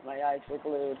came out, my eyes were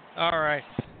glued. All right.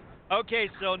 Okay,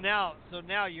 so now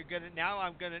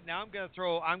I'm gonna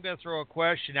throw a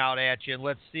question out at you, and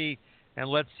let's see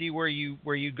where you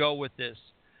go with this.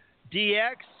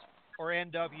 DX or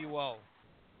NWO?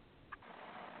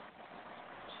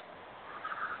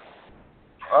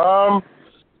 I'm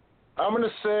gonna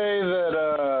say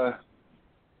that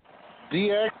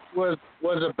DX was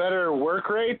a better work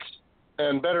rate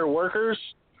and better workers,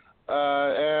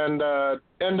 and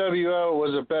NWO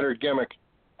was a better gimmick.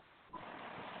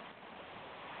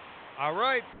 All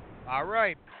right.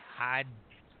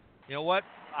 You know what?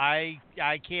 I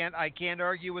can't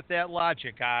argue with that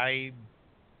logic. I'm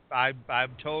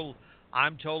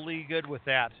totally good with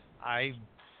that.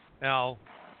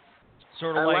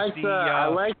 Sort of I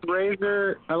liked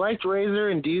Razor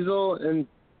and Diesel and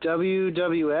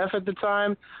WWF at the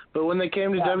time, but when they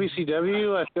came to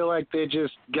WCW, I feel like they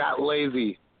just got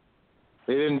lazy.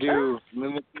 They didn't do.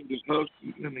 Then they teamed with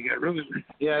Hogan, and they got really lazy.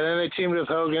 Yeah, then they teamed with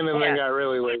Hogan, and they got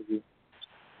really lazy.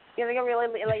 Yeah, they got really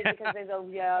lazy because they go,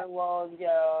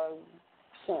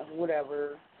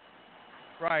 whatever.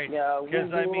 Right. Yeah,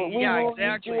 exactly. We do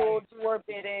our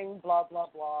bidding, blah blah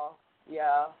blah.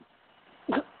 Yeah.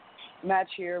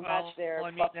 Match here, match there. Well,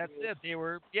 I mean, that's it. They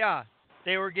were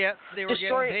getting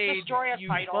paid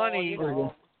huge money. You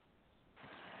know.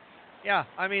 Yeah,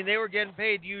 I mean, they were getting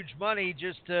paid huge money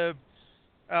just to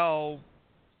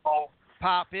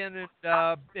pop in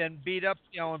and beat up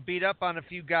on a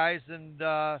few guys and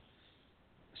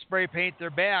spray paint their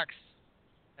backs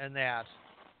and that.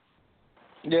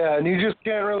 Yeah, and you just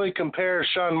can't really compare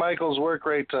Shawn Michaels' work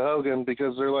rate to Hogan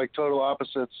because they're like total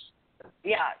opposites.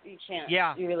 Yeah, you can't.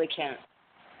 Yeah. You really can't.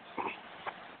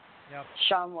 Yep.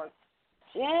 Shawn worked.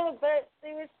 Yeah, but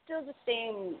they were still the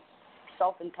same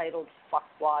self-entitled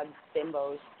fuckwad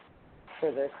bimbos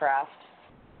for their craft,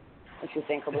 if you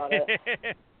think about it.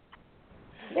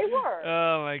 They were.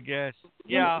 Oh, my gosh.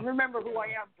 Yeah. Remember who I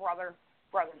am, brother.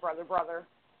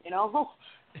 You know?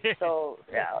 So,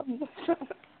 yeah.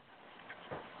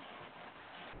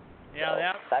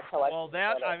 Yeah, that's how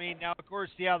I mean, now of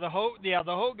course, the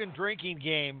Hogan drinking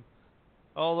game.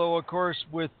 Although of course,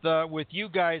 with you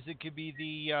guys, it could be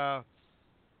the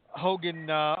Hogan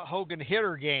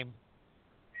hitter game.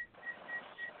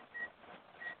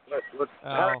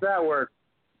 How does that work?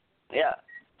 Yeah.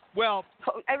 Well,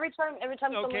 every time a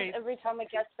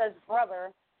guest says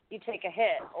brother, you take a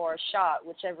hit or a shot,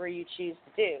 whichever you choose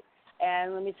to do.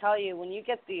 And let me tell you, when you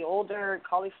get the older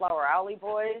Cauliflower Alley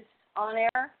boys on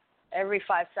air, every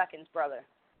 5 seconds, brother.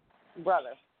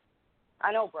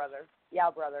 I know, brother.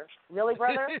 Yeah, brother. Really,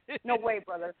 brother? No way,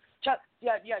 brother. No.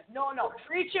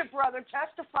 Preach it, brother.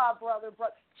 Testify, brother.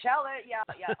 Tell it. Yeah.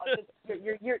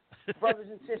 You're brothers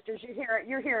and sisters.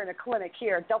 You're hearing a clinic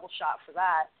here. A double shot for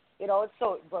that. You know, it's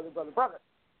so brother.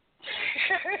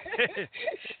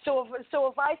 So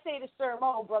if I say to Sir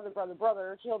Mo, brother,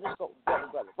 he'll just go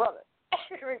brother.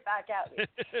 Right back at me.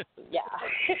 Yeah.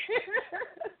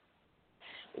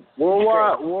 We'll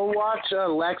watch a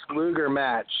Lex Luger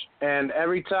match, and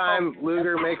every time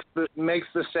Luger makes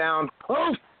the sound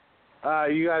poof,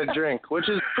 you got to drink, which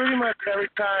is pretty much every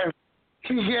time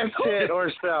he gets hit or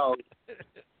sells.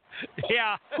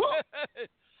 Yeah.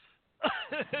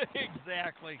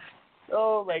 Exactly.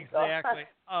 Oh my God. Exactly.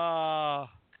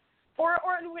 Or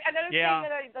another thing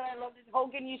that I loved is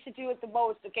Hogan used to do it the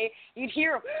most. Okay, you'd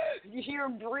hear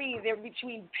him breathe in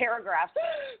between paragraphs.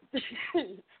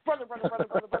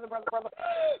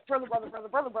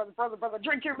 brother.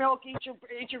 Drink your milk, eat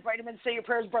your vitamins, say your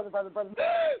prayers, brother.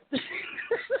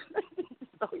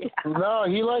 Oh yeah. No,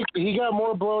 he got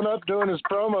more blown up doing his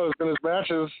promos than his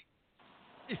matches.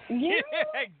 Yeah,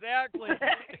 exactly.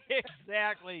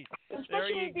 There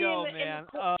you go, man.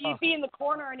 He'd be in the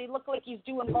corner and he'd look like he's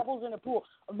doing bubbles in a pool.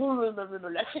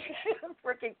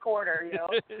 Freaking corner, you know.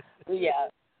 Yeah.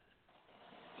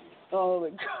 Oh my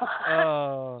God.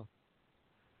 Oh.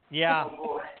 Yeah.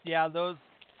 Yeah. Those.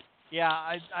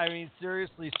 Yeah. I mean,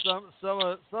 seriously, some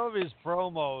of his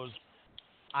promos.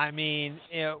 I mean,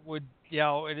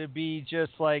 it'd be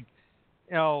just like,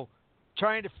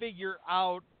 trying to figure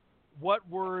out what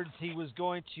words he was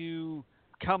going to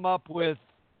come up with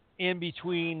in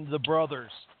between the brothers.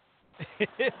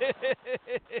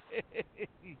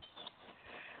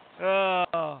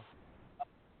 Well,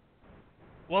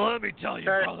 let me tell you,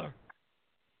 brother.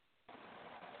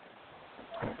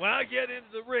 When I get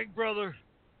into the ring, brother,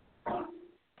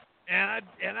 and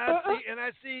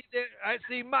I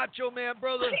see Macho Man,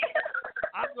 brother,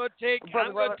 I'm gonna take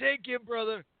him,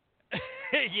 brother.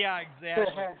 Yeah,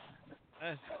 exactly.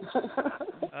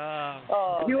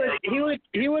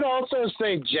 He would also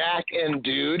say Jack and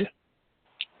Dude.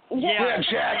 Yeah,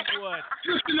 Jack. He would.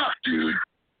 Just enough, Dude.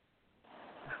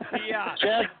 Yeah.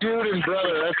 Jack, Dude, and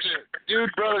Brother. That's it.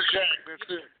 Dude, Brother, Jack. That's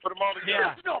it. Put them all together.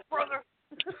 Yeah. No, brother.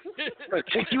 I'm gonna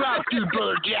take you out, Dude,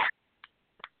 Brother, Jack.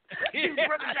 Dude,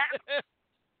 Brother, Jack.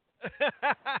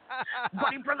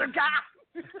 Buddy, Brother, Jack.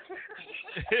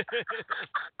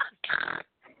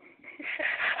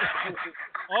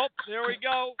 Oh, there we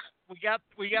go. We got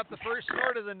the first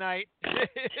snort of the night.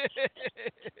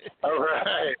 All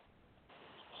right.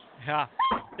 Yeah,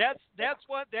 that's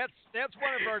one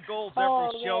of our goals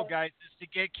every show, guys, is to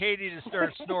get Katie to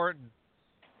start snorting.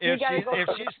 If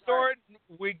she's snorting,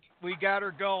 we got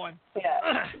her going.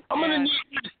 Yeah. I'm gonna need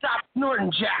you to stop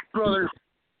snorting, Jack, brother.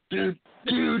 Dude.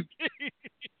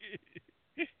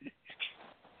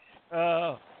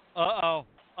 Uh-oh.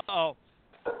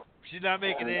 She's not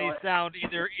making any sound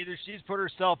either. Either she's put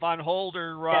herself on hold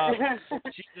or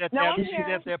she's at that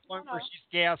point where she's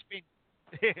gasping.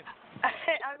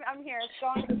 I'm here.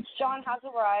 Sean has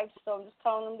arrived, so I'm just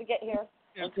telling him to get here.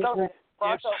 Let's go.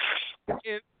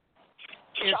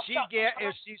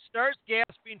 If she starts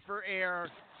gasping for air,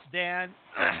 then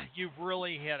you've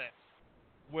really hit it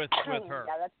with her.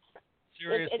 Yeah, that's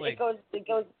seriously. It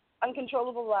goes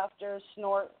uncontrollable laughter,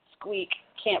 snort, squeak,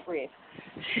 can't breathe.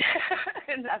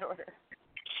 In that order.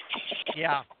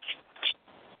 Yeah.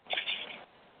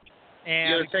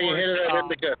 And you take a hit of that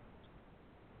indica.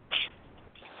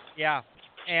 Yeah,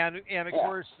 and of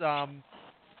course the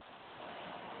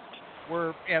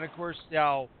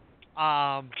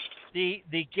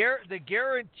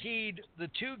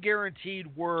two guaranteed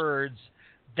words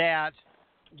that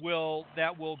will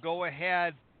go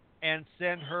ahead and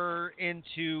send her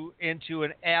into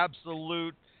an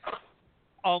absolute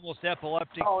almost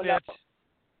epileptic fit. No.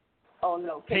 Oh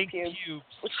no, pink pubes.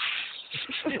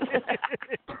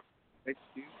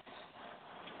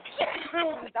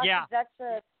 That's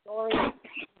a story.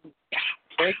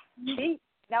 See?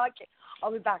 Now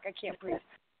I'll be back. I can't breathe.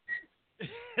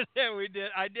 There we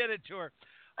did. I did it to her.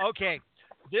 Okay.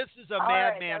 This is a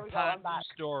Madman Pondo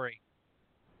story.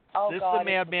 Oh, this God, is a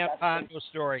Madman Pondo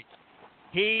story.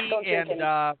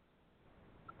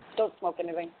 Don't smoke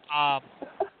anything.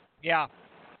 Yeah.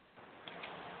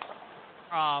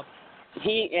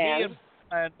 He and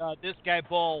this guy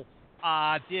Bull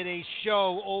did a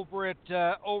show over at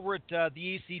the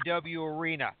ECW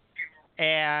arena,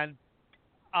 and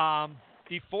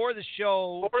before the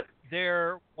show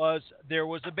there was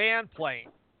a band playing,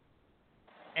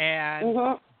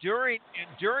 and during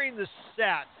the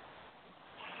set,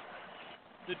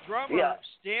 the drummer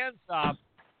stands up,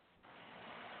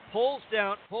 pulls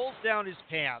down his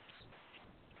pants,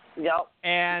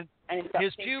 and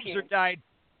his pubes are dyed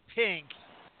pink,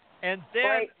 and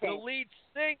then the lead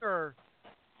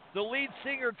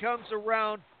singer comes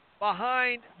around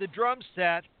behind the drum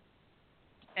set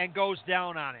and goes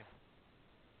down on him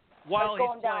while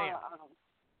he's playing.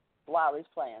 While he's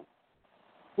playing.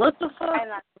 What the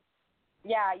fuck?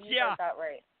 You got that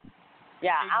right.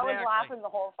 Yeah, exactly. I was laughing the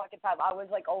whole fucking time. I was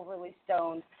like overly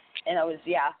stoned, and I was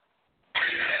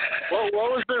What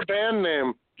was their band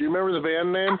name? Do you remember the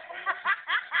band name?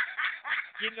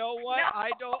 You know what?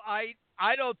 No.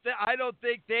 I don't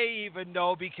think they even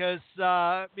know because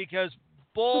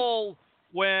Bull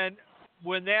when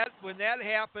that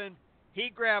happened, he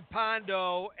grabbed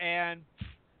Pondo and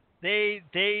they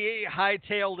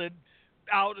hightailed it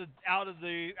out of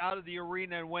the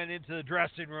arena and went into the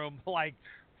dressing room like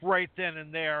right then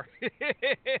and there.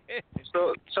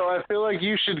 So I feel like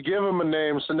you should give him a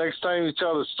name. So next time you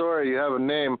tell the story, you have a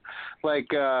name. Like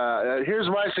here's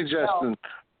my suggestion: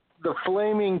 the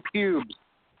Flaming Pubes.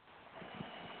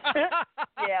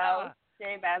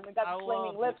 Okay, man. We got the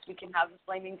flaming lips. We can have the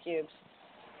flaming pubes.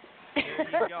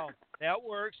 There you go. That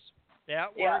works.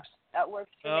 That works. That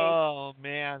works for me. Oh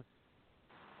man.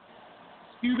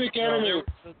 Pubic enemy.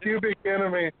 Pubic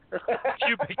enemy.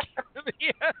 Pubic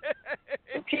enemy.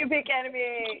 Pubic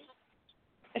enemy.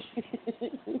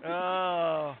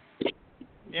 Oh.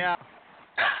 Yeah.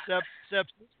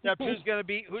 Except who's gonna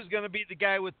be the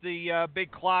guy with the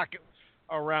big clock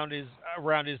around his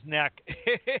neck?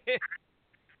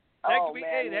 That could be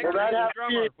that could be the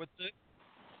drummer with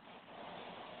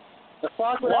the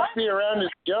clock would have to be around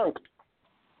his junk.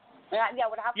 Yeah, it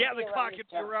would have to Yeah, be the around clock his could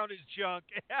be junk. around his junk.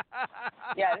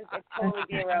 Yeah, it'd totally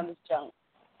be around his junk.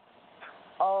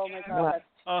 Oh my God, that's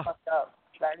too fucked up.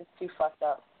 That is too fucked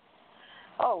up.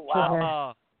 Oh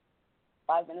wow.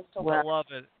 5 minutes till I love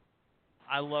it.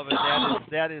 I love it.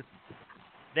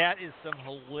 That is some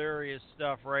hilarious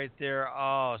stuff right there.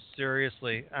 Oh,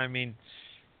 seriously. I mean,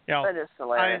 you know, that is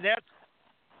hilarious. I mean, that's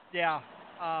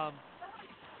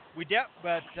we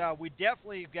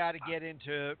definitely got to get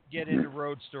into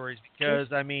road stories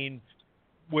because I mean,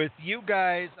 with you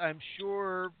guys, I'm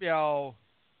sure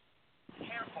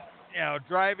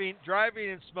driving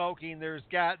and smoking. There's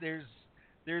got to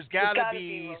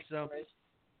be some. Stories.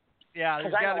 Yeah,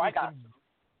 there's got to be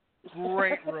some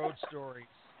great road stories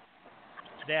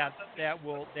that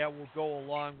will go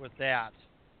along with that.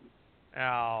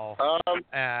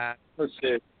 Let's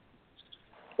see.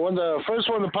 The first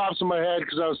one that pops in my head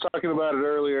because I was talking about it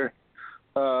earlier.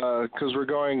 Because we're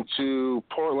going to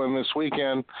Portland this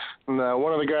weekend, and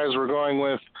one of the guys we're going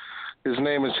with, his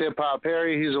name is Hip Hop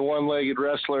Harry. He's a one-legged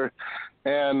wrestler,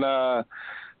 and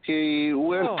he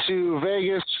went to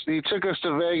Vegas. He took us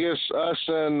to Vegas, us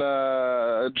and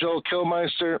Joel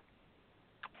Kilmeister,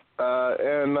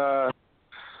 and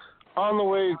on the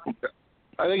way,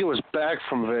 I think it was back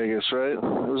from Vegas, right? It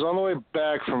was on the way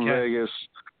back from Vegas.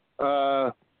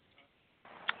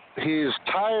 His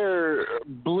tire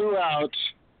blew out,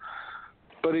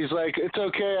 but he's like, it's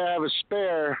okay, I have a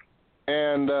spare.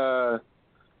 And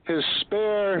his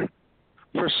spare,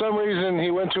 for some reason, he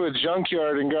went to a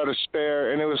junkyard and got a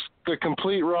spare, and it was the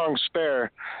complete wrong spare.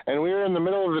 And we were in the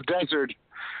middle of the desert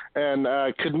and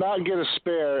could not get a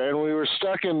spare, and we were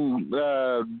stuck in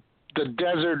the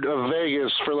desert of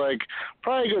Vegas for like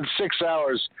probably a good 6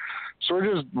 hours. So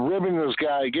we're just ribbing this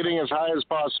guy, getting as high as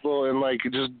possible, and like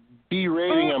just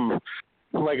berating him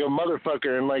like a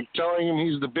motherfucker, and like telling him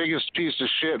he's the biggest piece of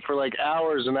shit for like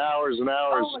hours and hours and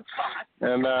hours. Oh my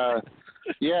God.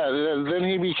 And then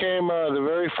he became the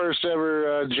very first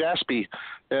ever Jaspy.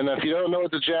 And if you don't know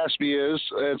what the Jaspy is,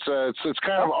 it's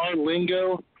kind of our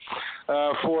lingo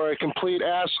for a complete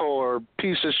asshole or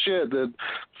piece of shit that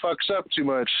fucks up too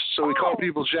much. So we call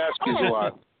people Jaspies a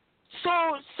lot.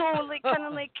 So like kind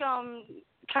of like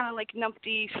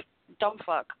numpty dumb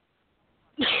fuck.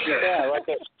 Yeah,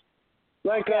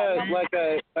 like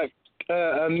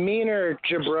a meaner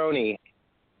jabroni.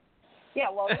 Yeah,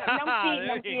 well,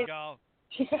 there you go.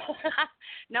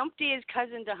 Numpty is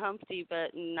cousin to Humpty,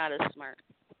 but not as smart.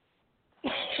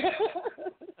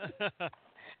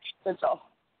 That's all.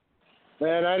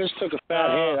 Man, I just took a fat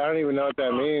hit. I don't even know what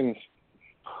that means.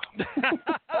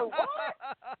 What?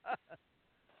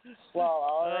 Well,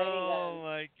 already Oh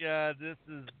my God, this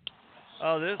is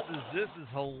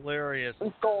hilarious.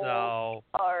 Gold. So, all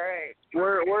right.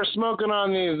 We're smoking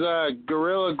on these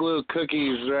Gorilla Glue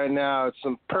cookies right now. It's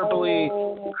some purpley,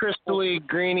 crystally,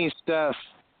 greeny stuff.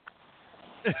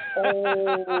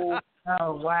 Oh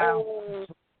wow. Oh,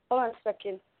 hold on a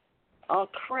second. Oh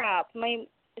crap! I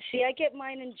get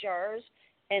mine in jars,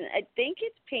 and I think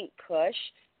it's Pink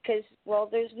Kush, because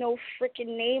there's no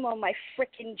frickin' name on my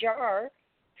frickin' jar,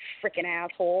 frickin'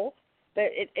 asshole. But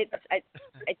I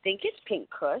think it's Pink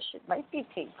Kush. It might be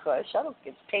Pink Kush. I don't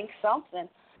think it's Pink something.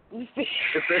 If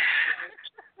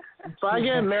I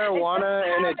get marijuana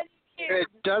and it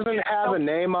doesn't have a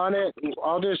name on it,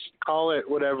 I'll just call it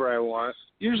whatever I want.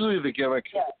 Usually the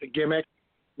gimmick. Yeah. The gimmick.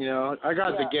 I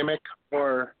got the gimmick,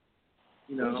 or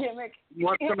gimmick. You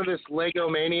want some of this Lego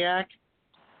Maniac?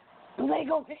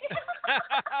 Lego.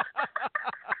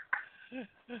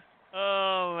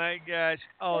 Oh my gosh!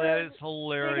 Oh, that is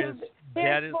hilarious.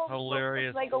 That is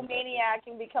hilarious. Lego Maniac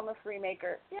and become a free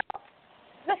maker. Yeah.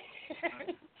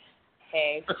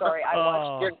 Hey, sorry, I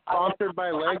watched. Get sponsored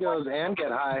by Legos and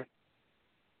get high.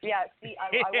 Yeah, see, I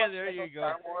watched there Lego you go.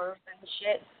 Star Wars and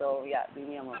shit. So yeah, leave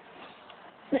me alone.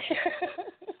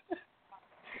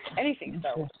 Anything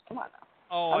Star Wars. Come on now.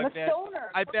 Oh, I'm a stoner.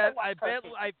 I bet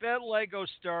Lego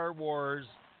Star Wars.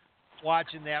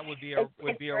 Watching that would be a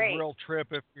real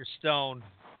trip if you're stoned.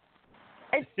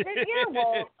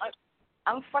 Well,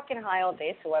 I'm fucking high all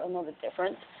day, so I don't know the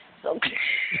difference. So,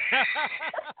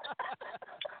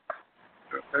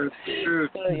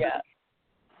 yeah.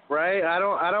 Right? I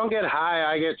don't get high.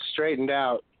 I get straightened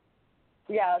out.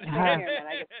 Yeah, I'm here, man.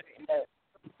 I get straightened out.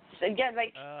 So again,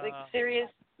 like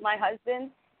serious. My husband,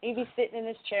 he'd be sitting in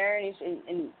his chair and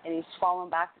he's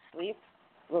falling back to sleep.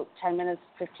 About 10 minutes,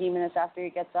 15 minutes after he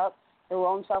gets up, he'll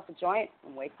roll himself a joint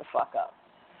and wake the fuck up.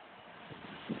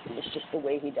 It's just the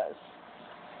way he does.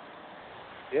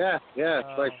 Yeah.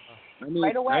 It's like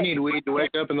right away. I need weed to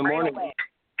wake up in the morning. Away.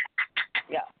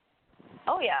 Yeah.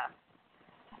 Oh yeah.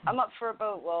 I'm up for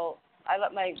about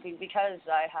because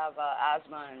I have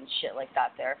asthma and shit like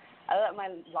that there, I let my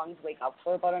lungs wake up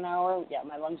for about an hour. Yeah,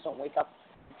 my lungs don't wake up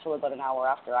until about an hour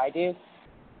after I do.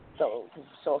 So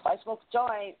if I smoke a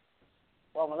joint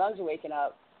while my lungs are waking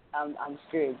up, I'm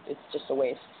screwed. It's just a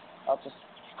waste. I'll just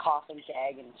cough and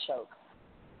gag and choke.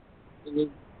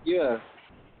 Yeah.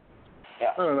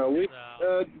 I don't know.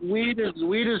 Weed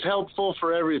is helpful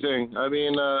for everything. I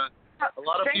mean, a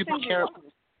lot of people can't.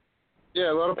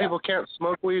 Yeah, a lot of people can't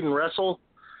smoke weed and wrestle,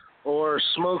 or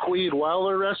smoke weed while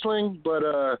they're wrestling. But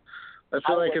I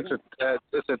feel like it's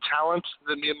a talent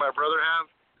that me and my brother have,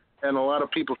 and a lot of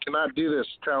people cannot do this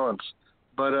talent.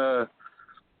 But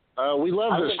we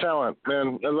love this talent,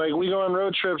 man. Like, we go on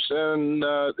road trips, and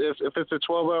if it's a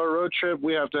 12-hour road trip,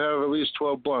 we have to have at least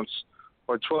 12 blunts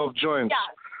or 12 joints.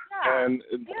 And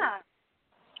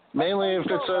mainly if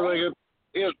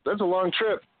it's that's a long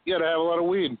trip. You got to have a lot of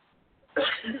weed.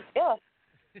 Yeah.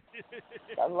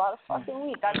 A lot of fucking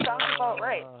weed. That sounds about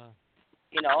right.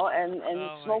 You know, and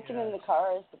smoking in the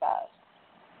car is the best.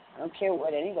 I don't care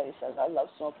what anybody says. I love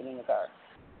smoking in the car.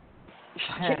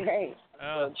 Fucking great.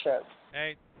 Road trip.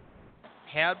 Hey,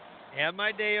 had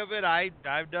my day of it.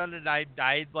 I've done it. I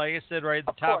like I said right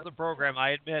at the top of the program,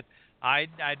 I admit I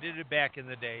did it back in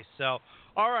the day. So,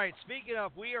 all right. Speaking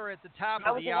of, we are at the top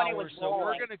of the hour, so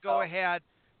we're going to go ahead,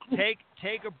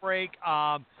 take a break.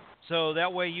 So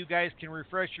that way you guys can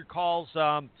refresh your calls.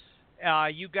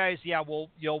 You guys,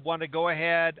 you'll want to go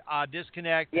ahead,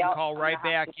 disconnect, and call right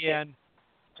back in,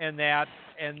 and that,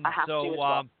 and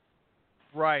so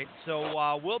right.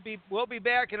 So we'll be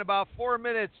back in about 4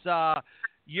 minutes.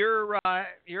 You're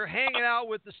hanging out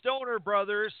with the Stoner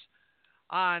Brothers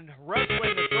on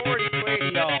Wrestling Authority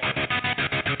Radio.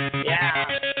 Yeah.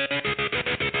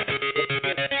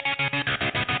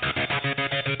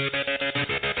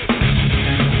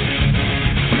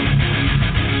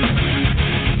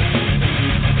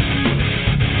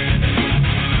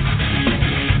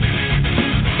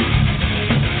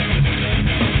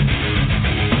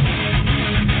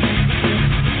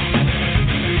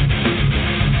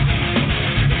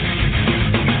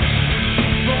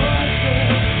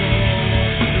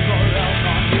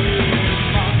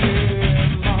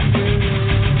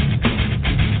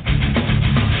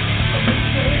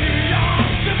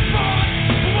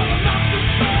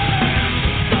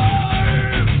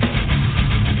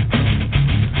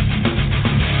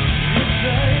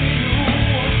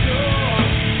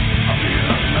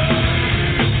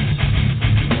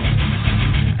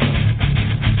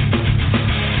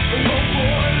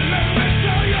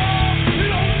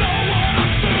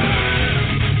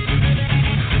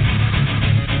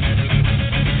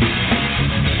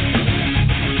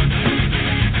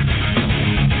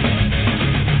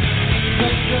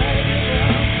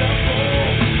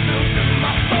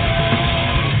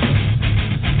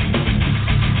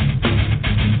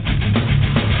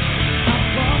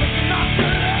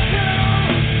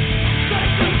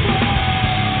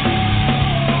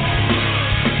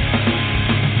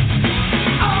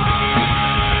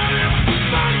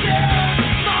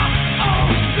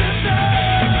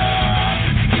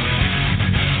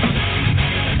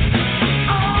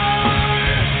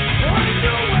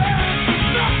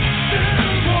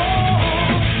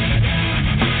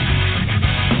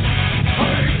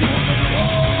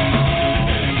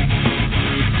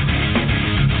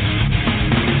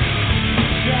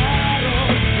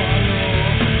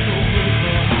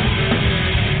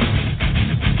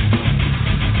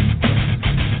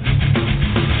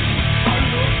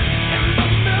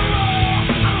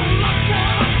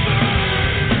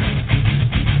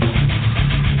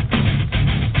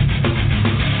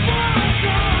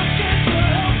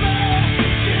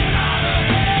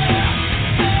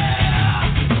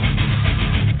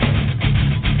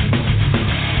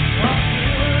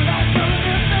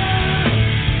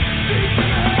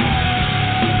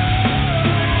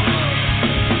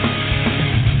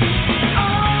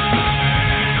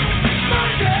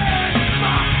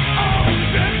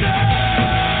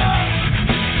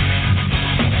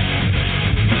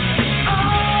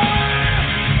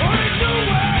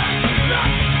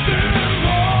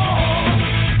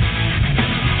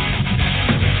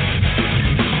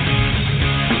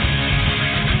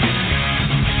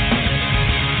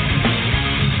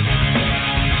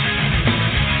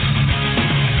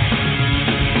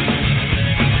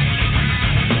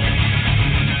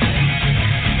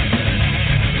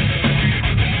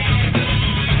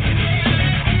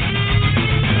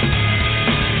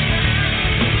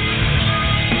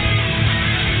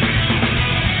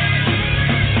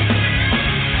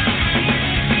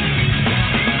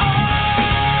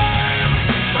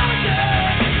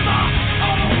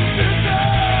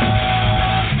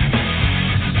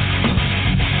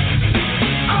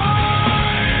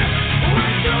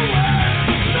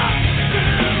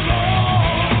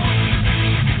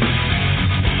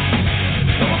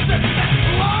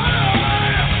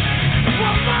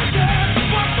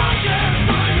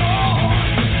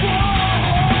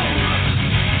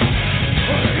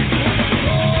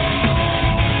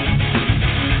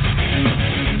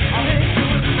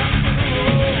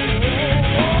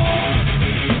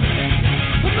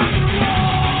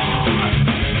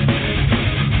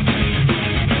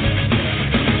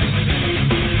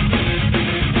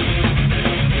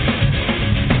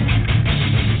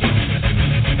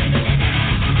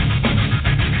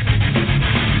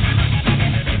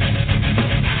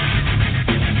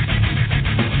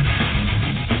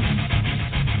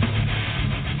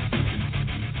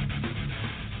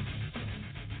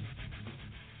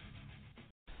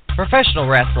 Professional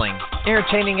wrestling,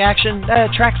 entertaining action that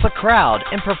attracts a crowd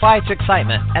and provides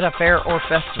excitement at a fair or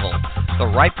festival. The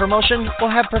right promotion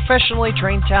will have professionally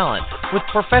trained talent with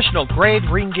professional grade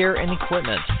ring gear and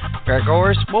equipment.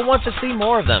 Fairgoers will want to see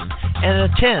more of them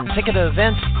and attend ticketed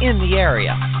events in the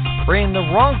area. Bringing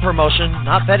the wrong promotion,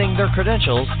 not vetting their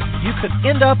credentials, you could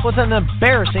end up with an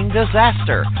embarrassing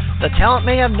disaster. The talent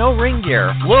may have no ring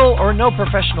gear, little or no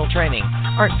professional training,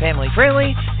 aren't family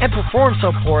friendly, and perform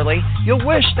so poorly you'll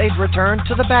wish they'd return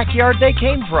to the backyard they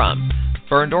came from.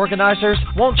 Burned organizers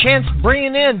won't chance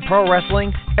bringing in pro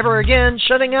wrestling ever again,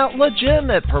 shutting out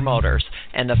legitimate promoters.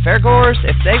 And the fairgoers,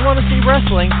 if they want to see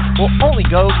wrestling, will only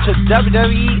go to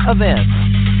WWE events.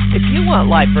 If you want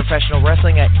live professional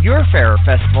wrestling at your fair or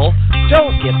festival,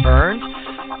 don't get burned.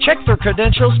 Check their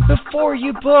credentials before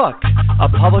you book. A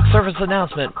public service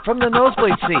announcement from the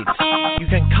nosebleed seats. You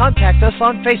can contact us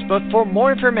on Facebook for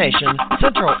more information.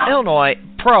 Central Illinois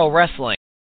Pro Wrestling.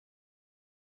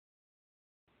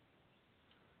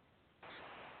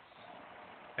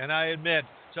 And I admit,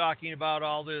 talking about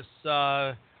all this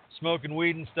smoking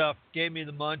weed and stuff gave me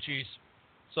the munchies.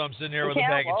 So I'm sitting here with a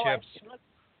bag of chips.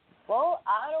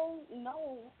 I don't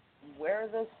know where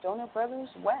the Stoner Brothers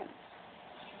went.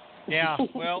 Yeah,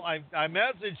 well, I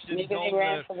messaged and told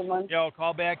them to,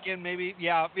 call back in. Maybe,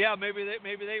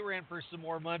 maybe they ran for some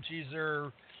more munchies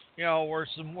or, or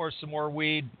some more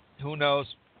weed. Who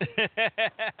knows?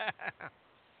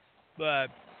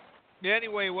 But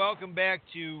anyway, welcome back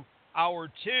to Hour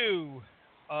 2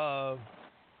 of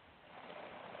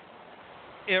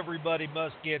Everybody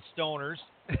Must Get Stoners.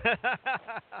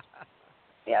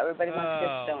 Yeah, everybody must get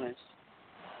stoners.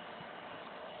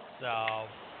 So,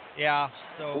 yeah.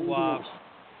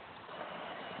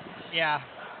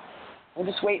 We're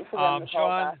just waiting for them to call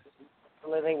back.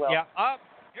 Hopefully they will. Yeah.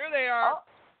 Here they are.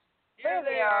 Here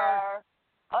they are.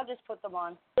 I'll just put them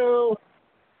on. Hello.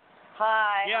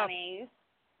 Hi, honeys.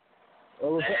 Hey,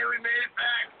 we made it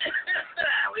back.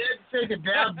 We had to take a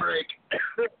dab break.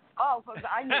 Oh,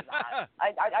 I knew that.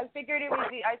 I figured it was.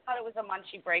 I thought it was a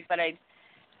munchie break, but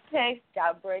hey,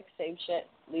 dab break, same shit,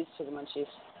 leads to the munchies.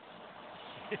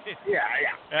 Yeah.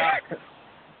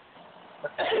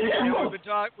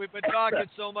 We've been talking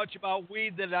so much about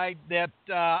weed that I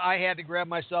had to grab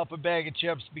myself a bag of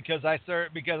chips because I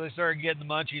started getting the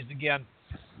munchies again.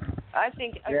 I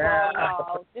think. Well,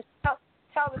 no, just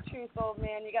tell the truth, old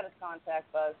man. You got to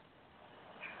contact Buzz.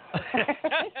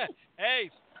 Hey,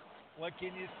 what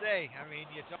can you say? I mean,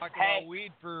 you talk about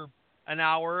weed for an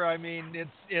hour. I mean,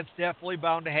 it's definitely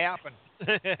bound to happen.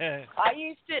 I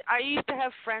used to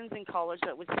have friends in college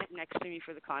that would sit next to me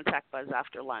for the contact Buzz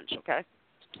after lunch. Okay.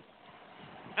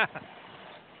 I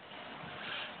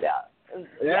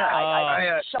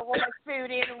shovel my food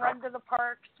in, run to the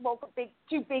park, smoke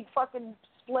two big fucking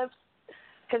spliffs,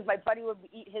 because my buddy would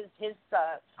eat his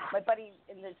my buddy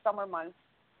in the summer months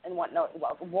and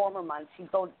warmer months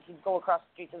he'd go across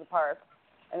the street to the park,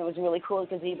 and it was really cool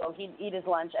because he'd eat his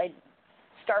lunch. I'd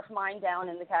scarf mine down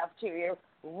in the cafeteria,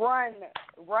 run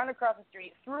across the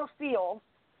street through a field,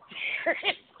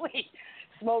 seriously,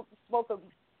 smoke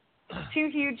two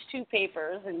huge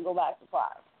papers and go back to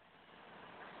class.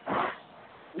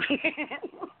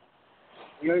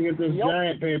 You gotta get those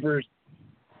giant papers.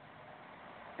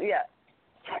 Yeah,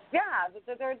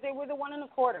 they were the 1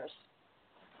 1/4.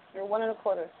 They're 1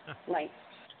 1/4 length.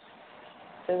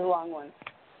 They're the long ones.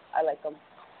 I like them.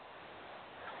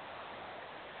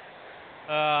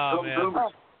 Oh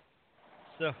man.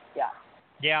 So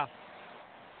yeah.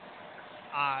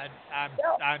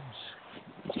 I'm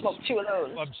smoke 2 of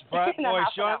those. I'm surprised. Boy,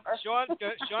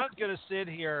 Sean's gonna sit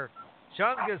here.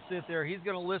 Sean's gonna sit there. He's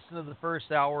gonna listen to the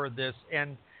first hour of this,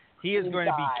 and he is going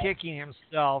to be kicking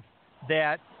himself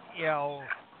that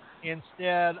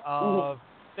instead of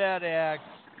FedEx,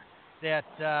 that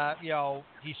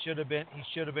he should have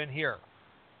been here.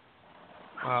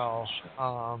 Well,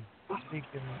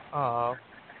 speaking of.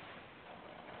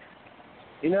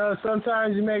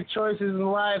 Sometimes you make choices in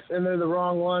life and they're the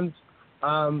wrong ones.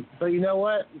 But you know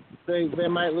what? They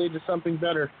might lead to something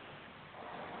better.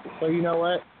 But you know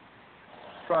what?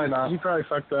 Probably not. You probably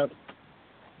fucked up.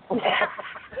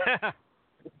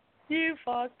 You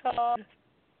fucked up.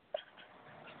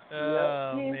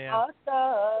 Oh, you man. fucked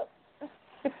up.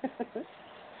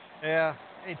 Yeah.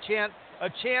 A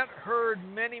chant heard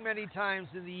many, many times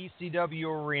in the ECW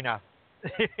arena.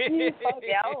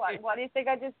 Why do you think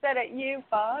I just said it? You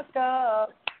fucked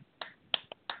up.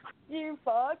 You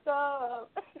fucked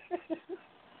up.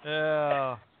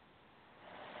 Oh.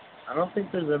 I don't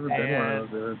think there's ever been one of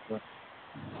those.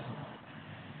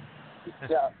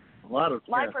 Yeah. A lot of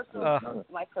my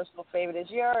personal favorite is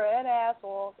 "You're an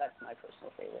asshole." That's my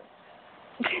personal favorite.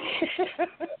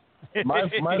 My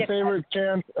favorite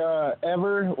chant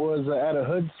ever was at a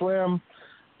Hoodslam,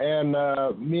 and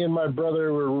me and my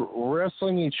brother were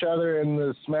wrestling each other in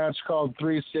this match called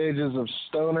 3 Stages of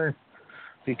Stoner,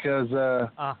 because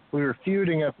we were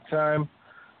feuding at the time.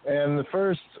 And the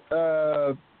first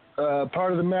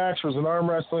part of the match was an arm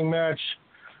wrestling match,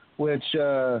 which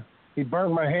he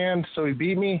burnt my hand, so he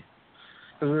beat me,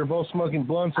 because we were both smoking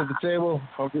blunts at the table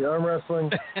of the arm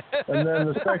wrestling. And then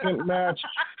the second match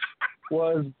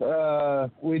was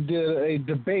we did a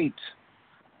debate,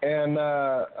 and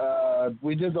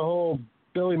we did the whole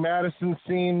Billy Madison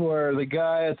scene where the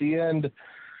guy at the end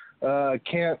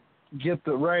can't get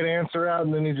the right answer out,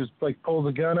 and then he just like pulls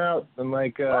a gun out and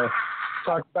like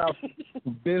talked about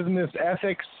business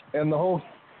ethics, and the whole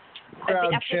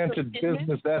crowd chanted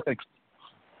business ethics.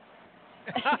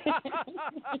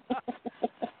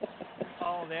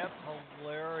 Oh, that's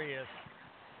hilarious.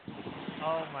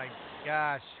 Oh my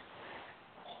gosh.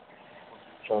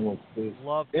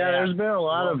 Love that. Yeah, there's been a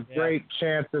lot of great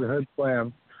chants at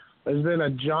Hoodslam. There's been a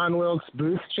John Wilkes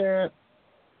Booth chant.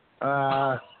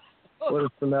 What is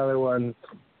another one?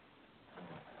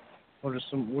 What are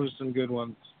some good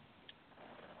ones?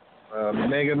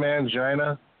 Mega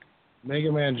Mangina. Mega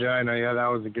Mangina, yeah, that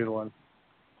was a good one.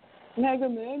 Mega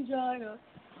Mangina.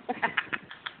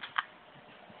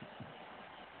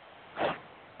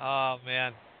 Oh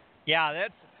man, yeah,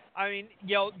 that's. I mean,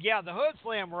 the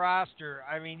Hoodslam roster.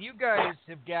 I mean, you guys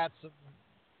have got some.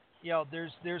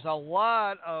 There's a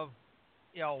lot of,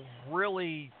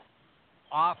 really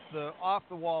off the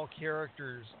wall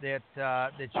characters that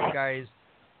you guys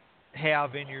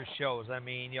have in your shows. I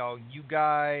mean, you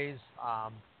guys,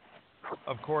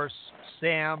 of course,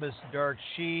 Sam is Dark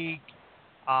Sheik,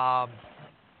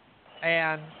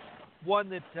 and one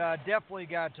that definitely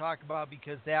got to talk about,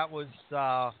 because that was,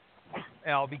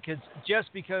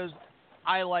 because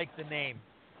I like the name,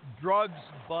 Drugs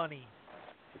Bunny.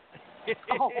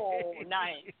 Oh,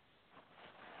 nice.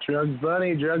 Drugs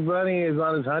Bunny is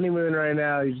on his honeymoon right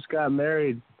now. He just got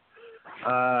married.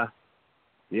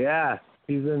 Yeah,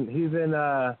 he's in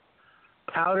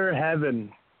powder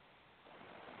heaven.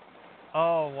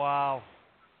 Oh wow.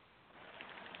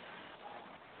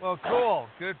 Well, cool.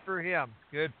 Good for him.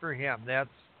 That's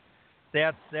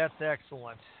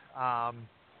excellent.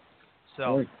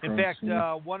 So, in fact,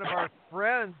 one of our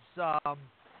friends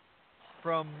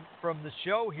from the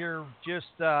show here just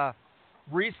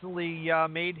recently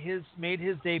made his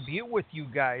debut with you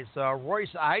guys.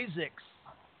 Royce Isaacs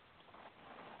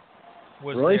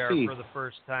was there for the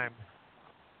first time.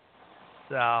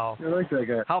 So, I like that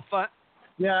guy. How fun?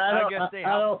 Yeah,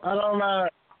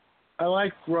 I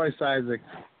like Royce Isaacs.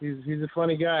 He's a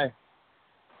funny guy.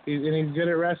 He's good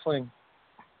at wrestling.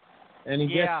 And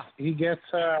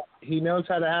he knows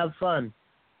how to have fun.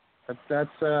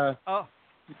 That's a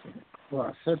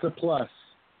plus. That's a plus.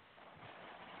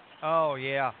 Oh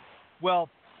yeah. Well,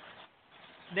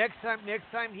 next time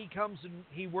he comes and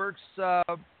he works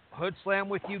Hoodslam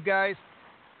with you guys,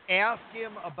 ask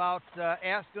him about the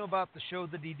show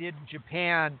that he did in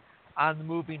Japan on the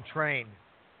moving train.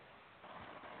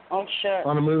 Oh shit.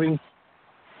 On a moving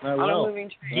On a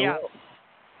moving train. Yeah.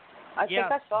 I think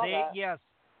I saw that. Yes.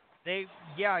 You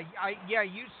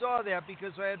saw that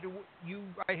because I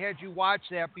had you watch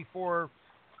that before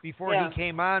he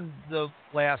came on the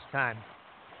last time.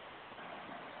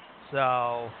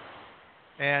 So,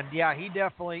 and yeah, he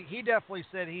definitely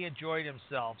said he enjoyed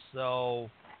himself. So,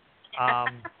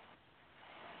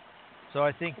 so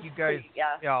I think you guys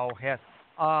had.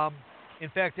 In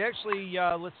fact, actually,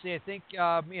 let's see. I think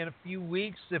in a few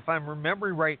weeks, if I'm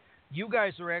remembering right, you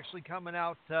guys are actually coming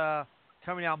out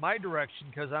my direction,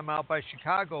 because I'm out by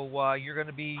Chicago. You're going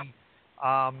to be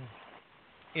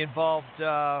involved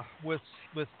with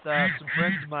some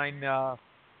friends of mine,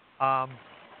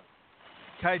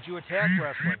 Kaiju Attack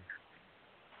Wrestling.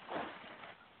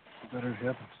 Better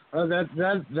happen. Oh,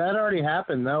 that already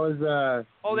happened. That was that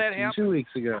happened 2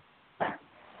 weeks ago.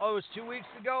 Oh, it was 2 weeks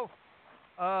ago.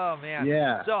 Oh man.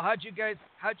 Yeah. So how'd you guys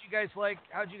like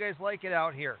it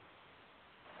out here?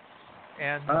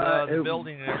 And the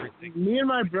building and everything. Me and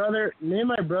my brother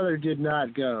did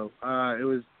not go. It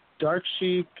was Dark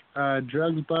Sheik,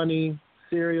 Drugs Bunny,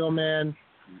 Serial Man,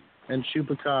 and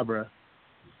Chupacabra.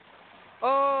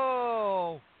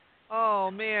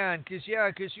 Oh man, because you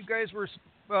guys were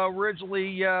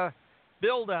originally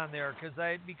billed on there,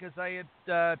 because I had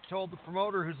told the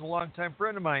promoter, who's a longtime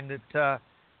friend of mine, that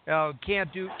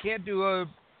can't do a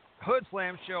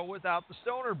Hoodslam show without the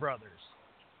Stoner Brothers.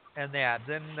 And that,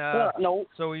 then no.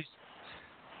 So he's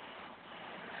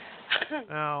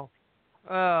well,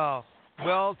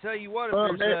 I'll tell you what,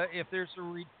 if there's a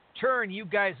return, you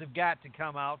guys have got to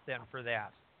come out then for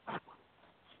that.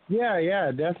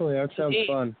 Yeah, definitely. That sounds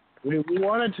fun. We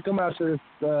wanted to come out to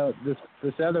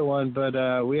this other one,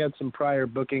 but we had some prior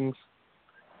bookings.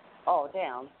 Oh,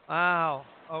 damn. Oh,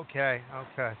 okay.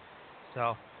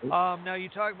 So, now you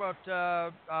talk about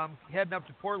heading up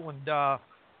to Portland.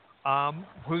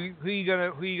 Who you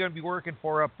gonna be working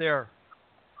for up there?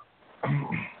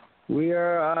 We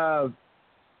are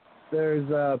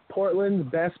there's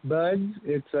Portland's Best Buds.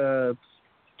 It's a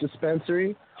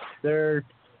dispensary. They're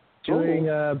doing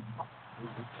a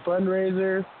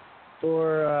fundraiser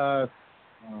for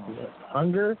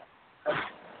hunger.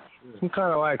 Some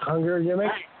kind of like hunger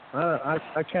gimmick.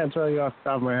 I can't tell you off the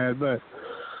top of my head, but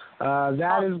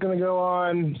that is going to go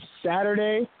on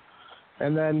Saturday,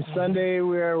 and then Sunday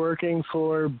we are working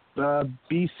for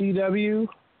BCW,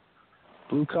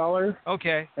 Blue Collar.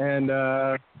 Okay. And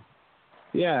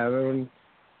yeah. Blue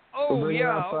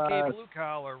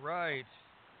Collar, right.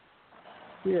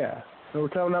 Yeah. So we're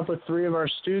coming up with 3 of our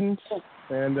students,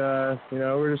 and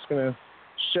we're just going to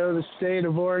show the state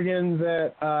of Oregon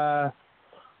that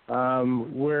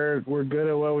we're good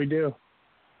at what we do.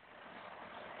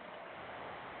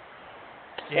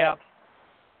 Yeah.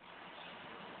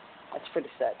 That's pretty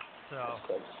sick. So,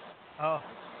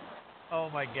 oh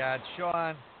my God,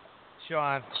 Sean,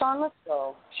 let's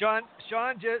go. Sean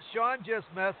just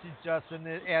messaged us,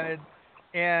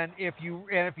 and if you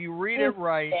read it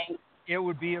right, it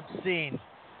would be obscene.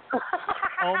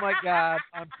 Oh my God,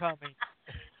 I'm coming.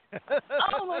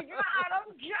 Oh my God, I'm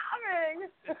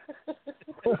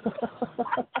coming.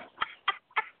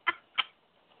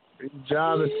 Good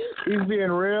job. He's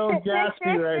being real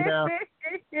gaspy right now.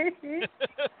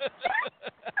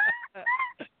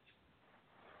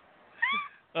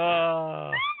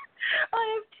 I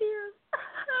have tears.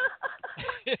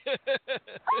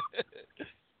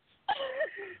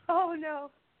 Oh no.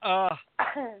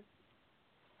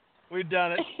 We've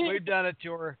done it. We've done it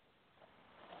to her.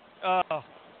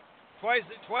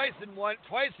 Twice in one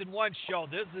show.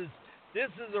 This is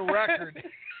a record.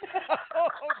 Oh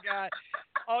God.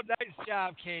 Oh, nice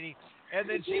job, Katie. And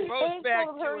then she posts back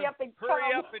to hurry up and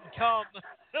come.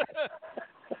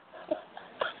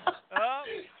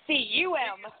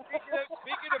 C-U-M.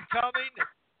 Speaking of coming,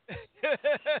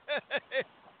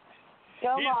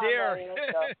 He's here.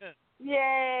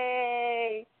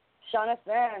 Yay,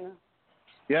 Jonathan.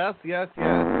 Yes. You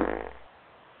asshole.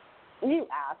 You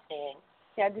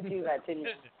had to do that, didn't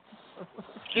you?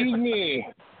 Excuse me.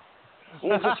 It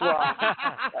was just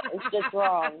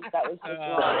wrong. That was just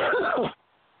wrong.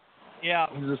 Yeah.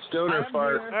 It was a stoner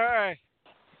fart. All right.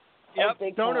 Yep.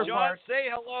 Stoner John, fart. say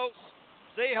hello.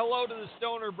 Say hello to the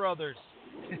Stoner Brothers.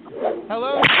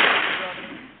 Hello.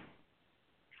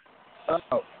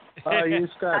 You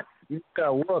just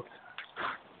got whooped.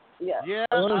 Yeah.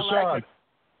 Hello, Sean.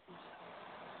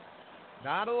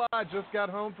 Not a lot. Just got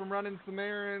home from running some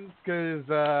errands because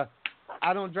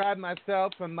I don't drive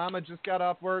myself, and Mama just got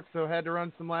off work, so had to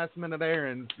run some last-minute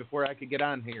errands before I could get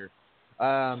on here.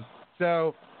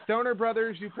 So, Stoner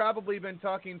Brothers, you've probably been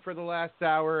talking for the last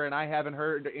hour, and I haven't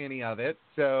heard any of it.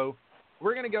 So,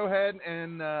 we're going to go ahead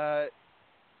and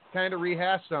kind of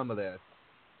rehash some of this.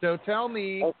 So, tell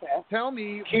me.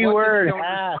 Keyword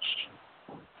hash.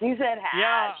 He said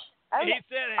hash. Yeah, he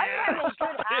said hash. I haven't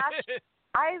good hash.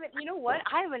 You know what?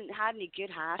 I haven't had any good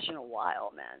hash in a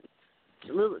while, man. It's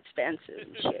a little expensive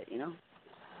and shit, you know?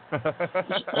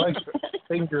 I like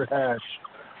finger hash.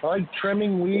 I like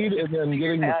trimming weed and then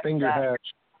getting the finger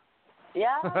hash.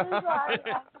 Yeah, that's right.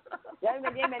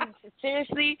 Yeah, man,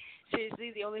 seriously,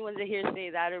 the only ones that hear say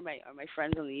that are my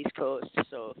friends on the East Coast,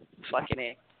 so fucking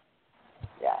A.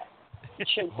 Yeah.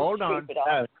 Hold on.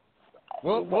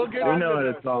 We'll get into know what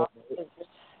it's all about.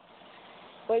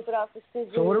 Wipe it off the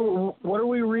scissors. So what are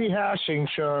we rehashing,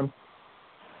 Sean?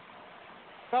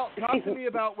 Well, talk to me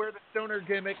about where the stoner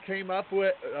gimmick came up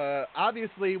with.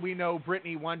 Obviously, we know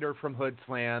Brittany Wonder from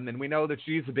Hoodslam, and we know that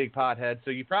she's a big pothead,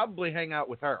 so you probably hang out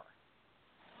with her.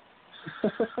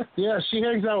 Yeah, she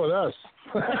hangs out with us.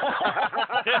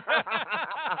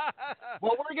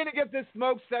 Well, we're going to get this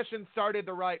smoke session started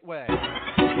the right way.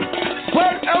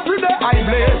 Well, every day I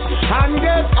blaze and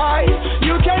get high.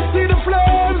 You can see the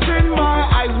flames in my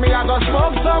eyes. Me, I go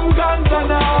smoke some ganja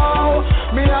now.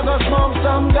 Me, I go smoke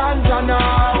some ganja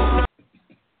now.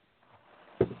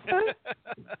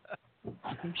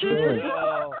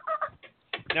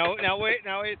 Now wait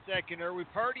a second. Are we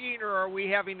partying or are we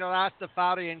having the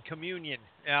Rastafarian communion?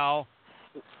 Now.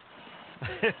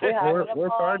 We're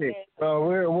partying.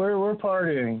 We're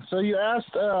partying. So you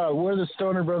asked where the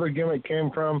Stoner Brother gimmick came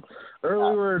from.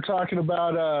 Earlier we were talking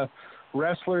about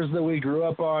wrestlers that we grew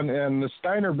up on, and the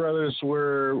Steiner brothers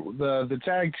were the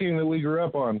tag team that we grew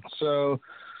up on. So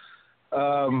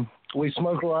we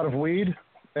smoke a lot of weed,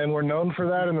 and we're known for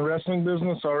that in the wrestling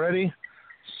business already.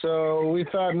 So we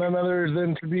thought none other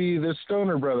than to be the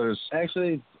Stoner brothers.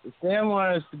 Actually, Sam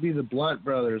wanted us to be the Blunt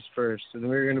brothers first, and we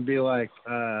were going to be like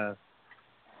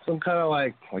some kind of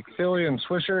like Philly and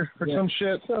Swisher or some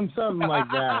shit. Something like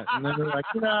that. And then we're like,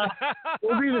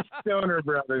 we'll be the Stoner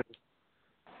brothers.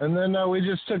 And then we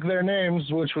just took their names,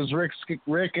 which was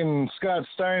Rick and Scott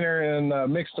Steiner,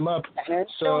 and mixed them up.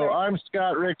 So I'm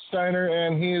Scott Rick Steiner,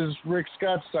 and he is Rick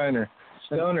Scott Steiner.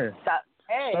 Stoner.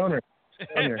 Stoner.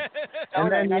 Stoner.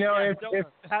 And then,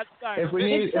 if we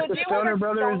need, if the Stoner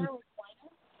brothers...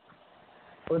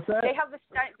 What's that? They have the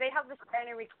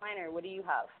Steiner recliner. What do you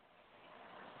have?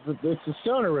 It's a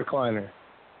Stoner recliner.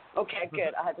 Okay,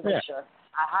 good. I had to be sure.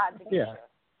 Sure.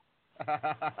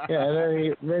 Yeah,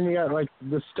 and then you got like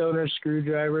the Stoner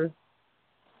screwdriver.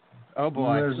 Oh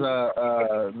boy. And there's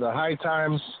the High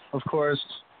Times, of course.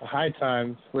 The High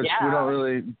Times, which we don't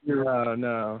really do.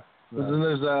 No. Then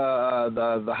there's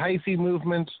the hyphy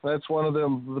movement. That's one of the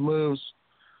moves.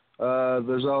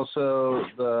 There's also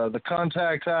the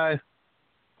contact high.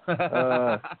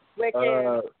 And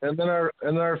then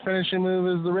our finishing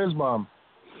move is the Riz Bomb.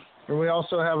 And we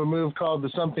also have a move called the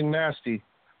Something Nasty,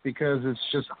 because it's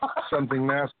just something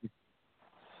nasty.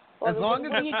 As long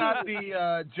as it's not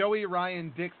the Joey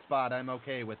Ryan dick spot, I'm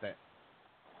okay with it.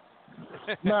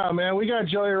 No, man, we got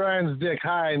Joey Ryan's dick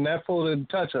high, and that fool didn't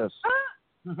touch us.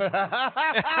 You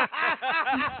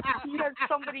had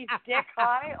somebody's dick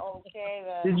high? Okay,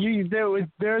 then.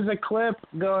 There's a clip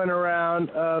going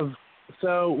around of,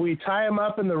 so we tie him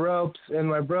up in the ropes, and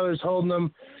my brother's holding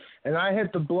him, and I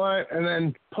hit the blunt and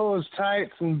then pull his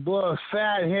tights and blow a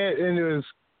fat hit into his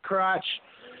crotch,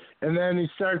 and then he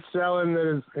starts selling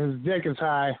that his dick is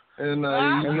high, and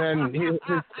then his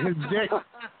dick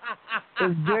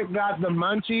got the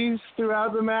munchies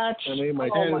throughout the match, and ate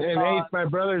my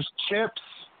brother's chips.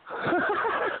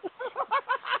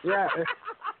 Yeah,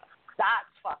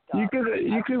 that's fucked up.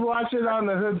 You could watch it on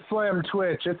the Hoodslam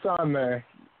Twitch. It's on there.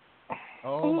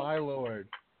 Oh my Lord.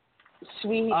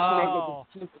 Sweet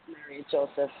Mary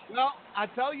Joseph. Well, I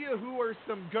tell you who are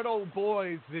some good old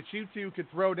boys that you two could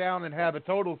throw down and have a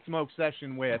total smoke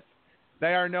session with.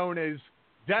 They are known as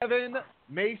Devin,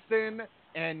 Mason,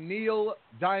 and Neil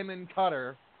Diamond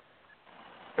Cutter.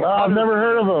 Well, I've never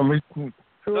heard of them.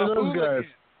 Who are those guys?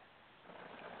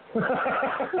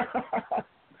 I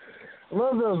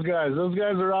love those guys. Those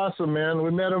guys are awesome, man.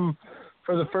 We met them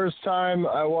for the first time,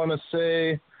 I want to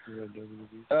say,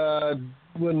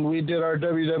 when we did our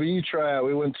WWE tryout.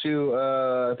 We went to,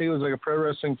 I think it was like a Pro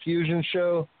Wrestling Fusion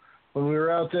show when we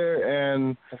were out there,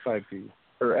 and FIP,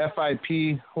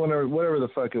 whatever the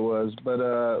fuck it was. But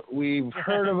we've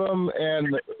heard of them,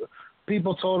 and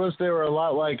people told us they were a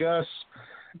lot like us,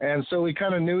 and so we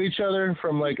kind of knew each other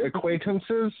from like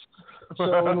acquaintances.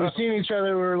 So when we seen each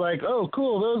other, we were like, oh,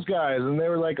 cool, those guys. And they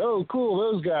were like, oh, cool,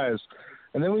 those guys.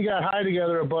 And then we got high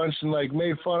together a bunch and, like,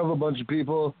 made fun of a bunch of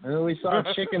people. And then we saw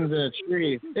chickens in a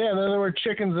tree. Yeah, and then there were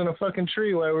chickens in a fucking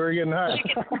tree while we were getting high.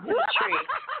 Chickens in a tree.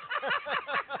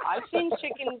 I've seen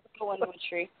chickens go into a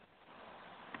tree.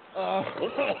 Oh,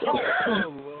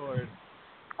 Lord.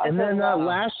 And then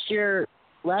last year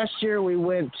we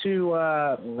went to,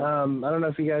 I don't know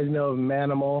if you guys know of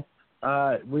Manimal.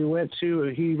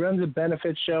 He runs a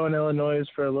benefit show in Illinois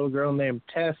for a little girl named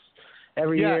Tess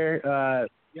every year. I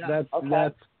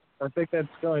think that's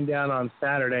going down on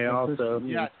Saturday also.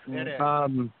 Yes, it is.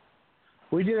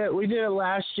 We did it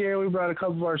last year. We brought a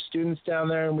couple of our students down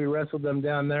there and we wrestled them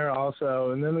down there also.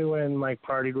 And then we went and like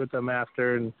partied with them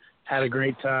after and had a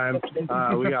great time.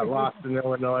 We got lost in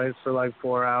Illinois for like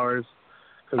 4 hours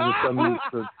because of some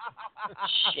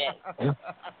shit.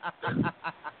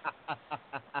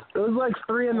 It was like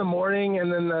 3 a.m,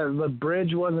 and then the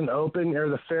bridge wasn't open, or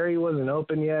the ferry wasn't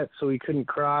open yet, so we couldn't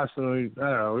cross, and we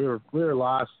were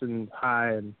lost and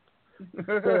high, and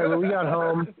whatever. We got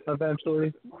home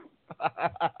eventually.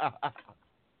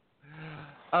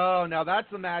 Oh, now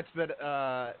that's a match that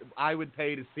I would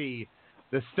pay to see: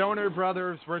 the Stoner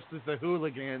Brothers versus the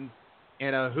Hooligans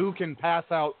in a who can pass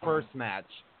out first match.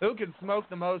 Who can smoke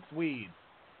the most weed?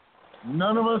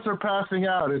 None of us are passing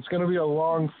out. It's going to be a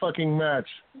long fucking match.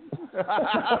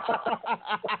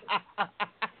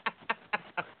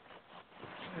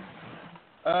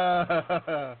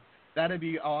 That'd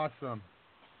be awesome.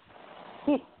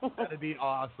 That'd be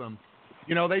awesome.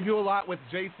 You know, they do a lot with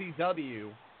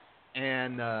JCW,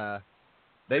 and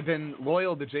they've been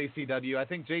loyal to JCW. I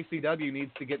think JCW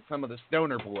needs to get some of the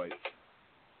Stoner boys.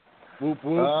 Whoop,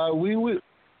 whoop.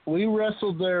 We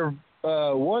wrestled there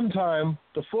one time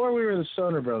before we were the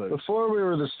Stoner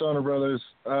Brothers.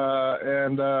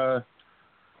 And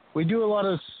we do a lot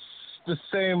of the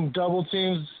same double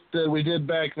teams that we did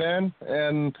back then,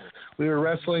 and we were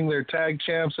wrestling their tag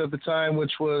champs at the time,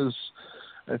 which was,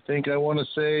 I want to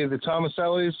say, the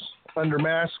Tomasellis under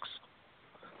masks.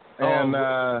 And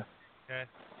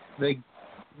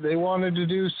they wanted to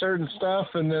do certain stuff,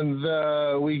 and then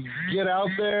we get out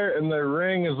there, and the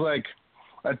ring is like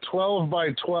a 12 by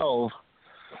 12,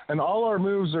 and all our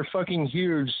moves are fucking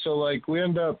huge. So like we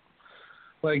end up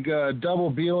like double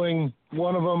beeling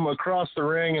one of them across the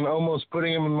ring and almost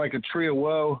putting him in like a tree of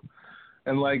woe,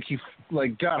 and like he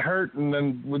like got hurt, and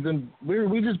then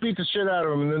we just beat the shit out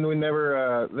of him, and then they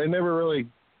never really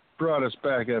brought us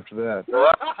back after that.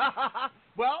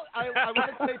 Well, I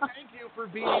want to say thank you for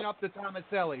beating up the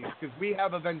Tomasellis, because we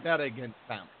have a vendetta against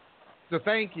them. So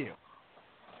thank you.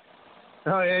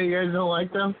 Oh, yeah, you guys don't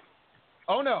like them?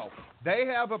 Oh, no. They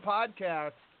have a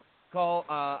podcast called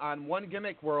on One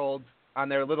Gimmick World on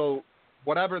their little,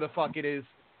 whatever the fuck it is,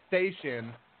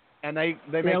 station, and they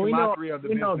make a mockery of the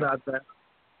business. We know about that.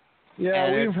 Yeah,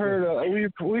 and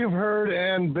we've heard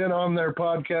and been on their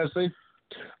podcast.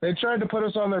 They tried to put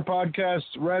us on their podcast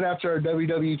right after our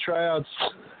WWE tryouts,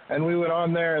 and we went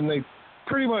on there, and they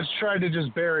pretty much tried to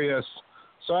just bury us.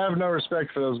 So I have no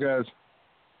respect for those guys.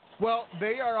 Well,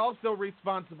 they are also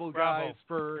responsible, guys,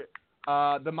 for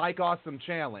the Mike Awesome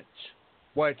Challenge,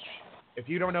 which, if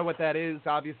you don't know what that is,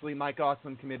 obviously Mike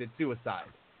Awesome committed suicide.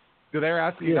 So they're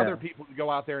asking other people to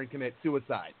go out there and commit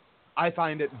suicide. I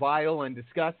find it vile and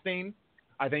disgusting.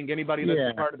 I think anybody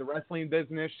that's a part of the wrestling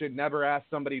business should never ask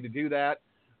somebody to do that.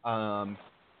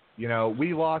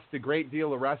 We lost a great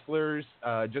deal of wrestlers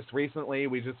just recently.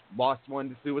 We just lost one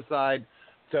to suicide.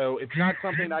 So it's not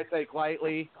something I take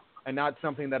lightly and not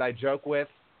something that I joke with.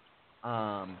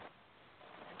 And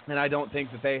I don't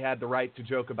think that they had the right to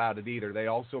joke about it either. They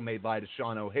also made light of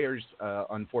Sean O'Hare's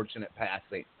unfortunate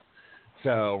passing.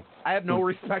 So I have no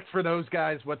respect for those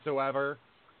guys whatsoever.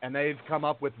 And they've come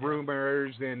up with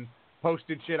rumors and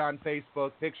posted shit on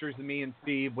Facebook, pictures of me and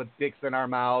Steve with dicks in our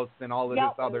mouths and all of this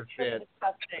other shit.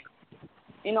 Disgusting.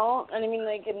 And I mean,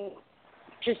 like,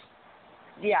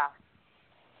 Yeah,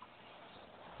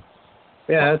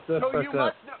 that's fucked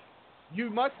up.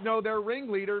 You must know their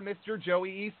ringleader, Mr.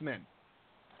 Joey Eastman.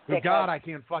 Who, God, I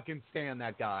can't fucking stand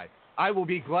that guy. I will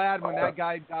be glad when that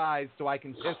guy dies so I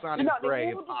can piss on his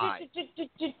grave. We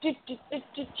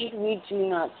do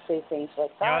not say things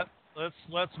like that. Yep.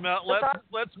 Let's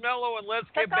mellow and let's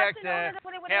get back to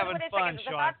having fun,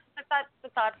 Sean. The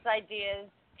thoughts, ideas,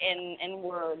 and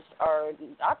words are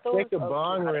not those. Take a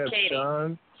bong rip,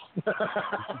 Sean.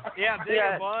 Yeah, take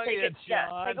a bong rip,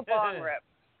 Sean. Take a bong rip.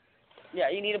 Yeah,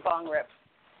 you need a bong rip.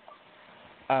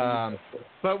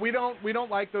 But we don't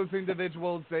like those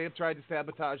individuals. They have tried to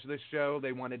sabotage this show.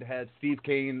 They wanted to have Steve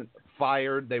Kane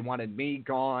fired. They wanted me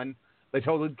gone. They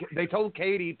told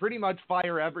Katie pretty much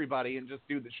fire everybody and just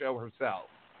do the show herself.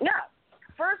 Yeah.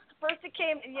 First it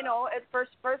came, at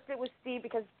first it was Steve,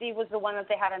 because Steve was the one that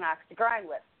they had an axe to grind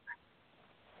with.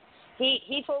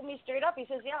 He told me straight up. He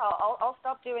says, "Yeah, I'll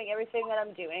stop doing everything that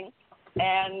I'm doing,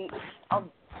 and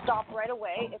I'll stop right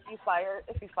away if you fire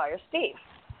Steve."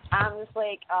 I'm just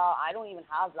like, I don't even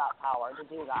have that power to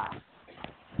do that.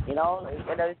 And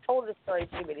I've told this story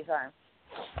too many times.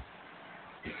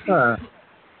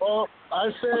 Well,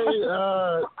 I say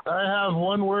I have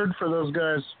one word for those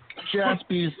guys: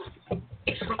 Jaspies.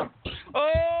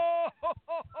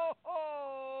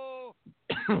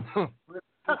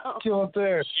 Kill it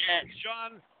there.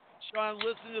 Sean,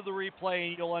 listen to the replay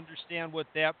and you'll understand what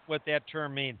that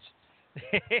term means.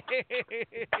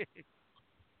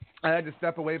 I had to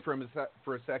step away for a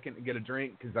second to get a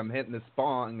drink because I'm hitting this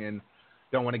bong and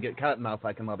don't want to get cut mouth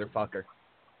like a motherfucker.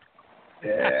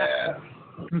 Yeah.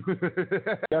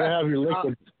 Gotta have your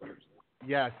liquids.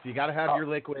 Yes, you gotta have your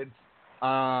liquids.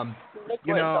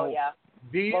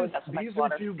 These are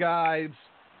two guys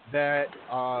that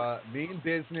mean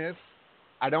business.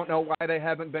 I don't know why they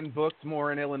haven't been booked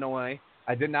more in Illinois.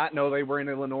 I did not know they were in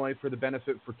Illinois for the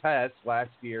Benefit for Tests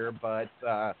last year, but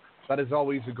that is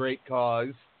always a great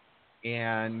cause.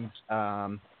 And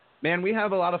man, we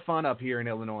have a lot of fun up here in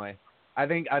Illinois. I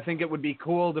think it would be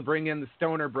cool to bring in the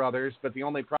Stoner Brothers, but the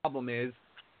only problem is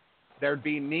there'd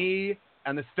be me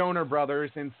and the Stoner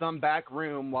Brothers in some back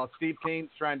room while Steve Kane's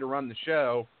trying to run the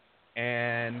show,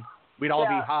 and we'd all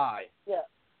be high. Yeah.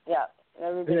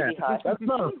 Everybody be high. That's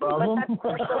not a problem. That's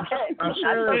okay. I'm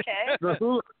sure that's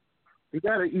okay.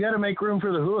 you gotta make room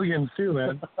for the hooligans too,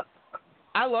 man.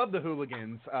 I love the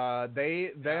Hooligans.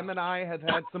 Them and I have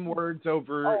had some words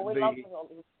over we love the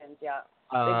Hooligans, yeah.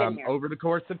 They've been here. over the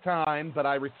course of time, but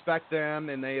I respect them,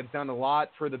 and they have done a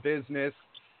lot for the business.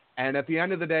 And at the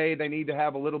end of the day, they need to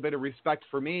have a little bit of respect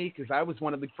for me because I was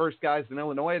one of the first guys in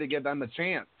Illinois to give them a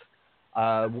chance.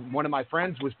 One of my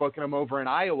friends was booking them over in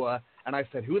Iowa, and I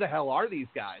said, who the hell are these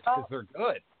guys? Because they're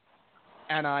good.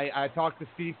 And I talked to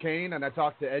Steve Kane, and I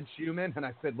talked to Ed Schumann, and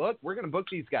I said, look, we're going to book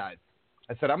these guys.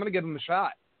 I said, I'm going to give them a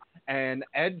shot. And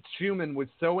Ed Schumann was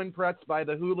so impressed by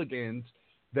the Hooligans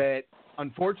that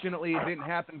unfortunately it didn't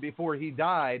happen before he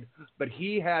died, but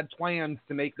he had plans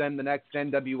to make them the next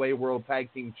NWA World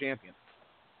Tag Team Champions.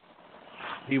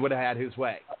 He would have had his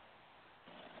way.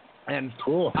 And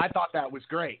cool. I thought that was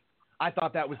great. I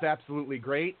thought that was absolutely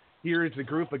great. Here is a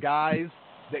group of guys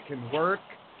that can work.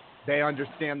 They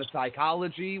understand the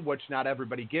psychology, which not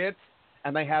everybody gets,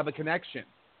 and they have a connection,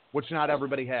 which not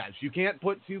everybody has. You can't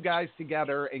put two guys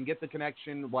together and get the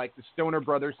connection like the Stoner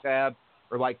Brothers have,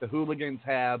 or like the Hooligans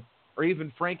have, or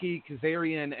even Frankie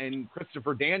Kazarian and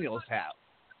Christopher Daniels have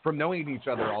from knowing each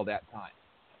other all that time.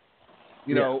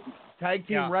 You know, tag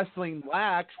team wrestling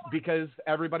lacks because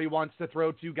everybody wants to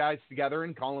throw two guys together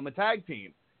and call them a tag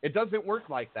team. It doesn't work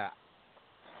like that.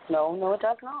 No, it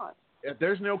does not. If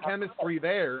there's no chemistry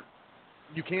there,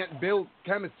 you can't build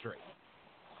chemistry.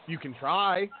 You can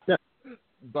try,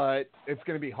 but it's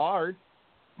going to be hard.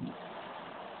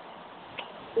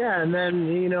 Yeah, and then,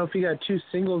 if you got two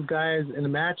singles guys in the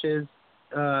matches,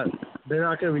 they're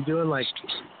not going to be doing, like,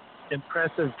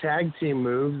 impressive tag team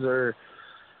moves or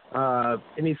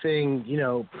anything,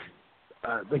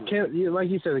 like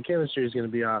you said, the chemistry is going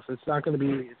to be off. It's not going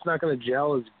to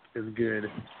gel as good.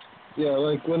 Yeah,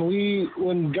 like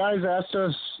when guys asked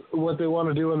us what they want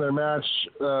to do in their match,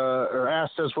 or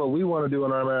asked us what we want to do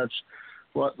in our match,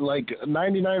 99%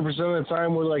 of the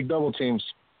time we're like double teams.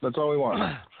 That's all we want.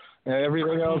 And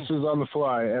everything else is on the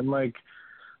fly. And like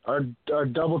our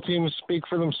double teams speak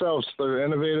for themselves. They're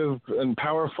innovative and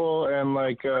powerful, and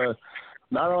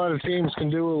not a lot of teams can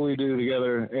do what we do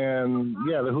together. And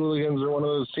yeah, the Hooligans are one of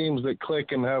those teams that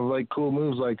click and have like cool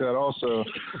moves like that also.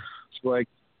 So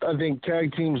I think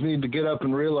tag teams need to get up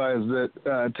and realize that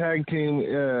tag team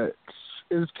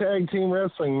is tag team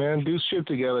wrestling, man. Do shit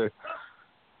together.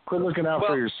 Quit looking out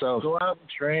for yourself. Go out and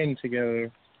train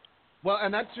together. Well,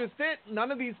 and that's just it.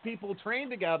 None of these people train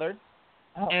together.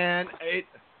 And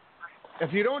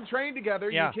if you don't train together,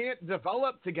 you can't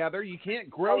develop together. You can't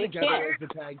grow together as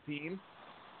a tag team.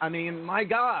 I mean, my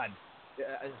God.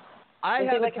 I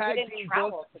had a tag team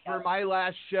booked for my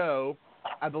last show.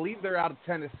 I believe they're out of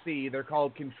Tennessee. They're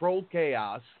called Controlled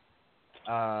Chaos.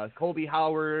 Colby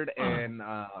Howard and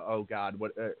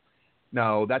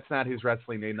no, that's not his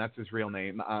wrestling name. That's his real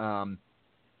name.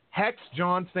 Hex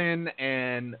Johnson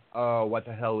and what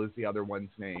the hell is the other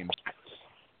one's name?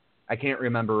 I can't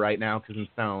remember right now because I'm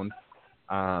stoned.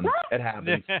 It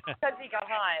happens. Because he got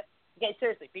high. Okay,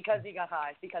 seriously, because he got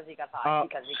high.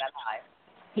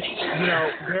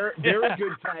 They're a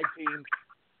good tag team.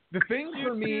 The thing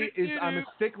for me is I'm a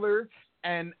stickler,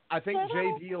 and I think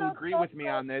JD will agree with me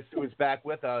on this, who is back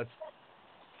with us.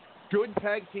 Good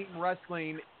tag team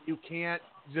wrestling, you can't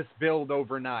just build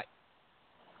overnight.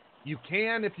 You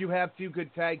can if you have two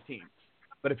good tag teams.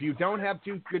 But if you don't have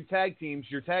two good tag teams,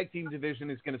 your tag team division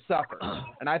is going to suffer.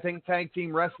 And I think tag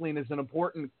team wrestling is an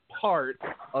important part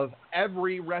of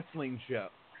every wrestling show.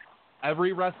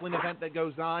 Every wrestling event that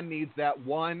goes on needs that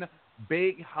one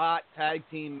big, hot tag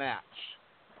team match.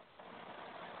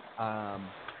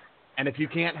 And if you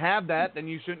can't have that, then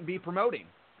you shouldn't be promoting,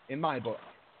 in my book.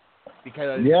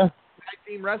 Because tag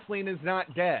team wrestling is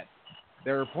not dead.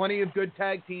 There are plenty of good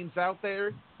tag teams out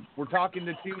there. We're talking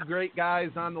to two great guys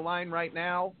on the line right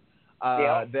now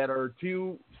that are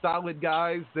two solid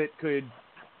guys that could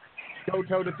go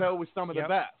toe-to-toe with some of the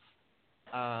best.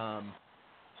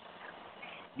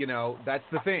 That's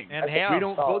the thing. And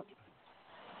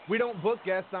we don't book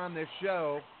guests on this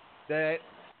show that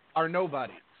are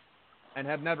nobodies and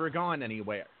have never gone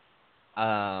anywhere.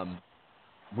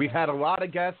 We've had a lot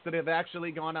of guests that have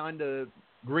actually gone on to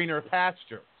greener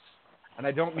pastures. And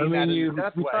I don't mean that in the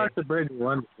best way. You talked to Brittany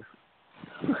Wonder.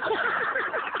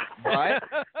 What?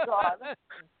 God.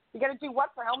 You got to do what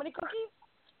for how many cookies?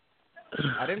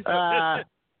 I didn't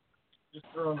just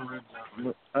throw the ribs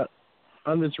out.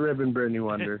 I'm just ribbing Brittany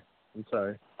Wonder. I'm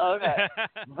sorry. Okay.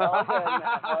 All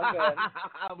good.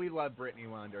 We love Brittany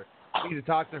Wonder. We need to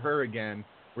talk to her again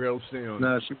real soon.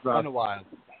 No, she's not. In a while.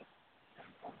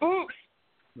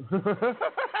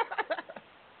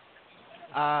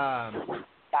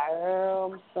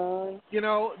 Damn, son.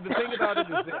 The thing about it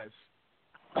is this.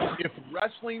 if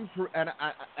wrestling,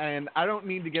 and I don't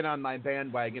mean to get on my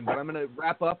bandwagon, but I'm going to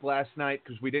wrap up last night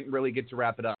because we didn't really get to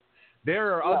wrap it up.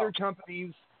 There are other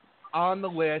companies on the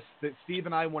list that Steve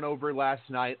and I went over last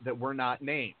night that were not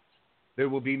named. They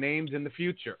will be named in the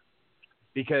future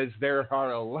because there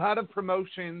are a lot of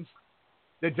promotions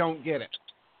that don't get it.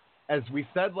 As we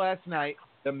said last night,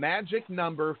 the magic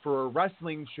number for a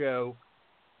wrestling show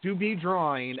to be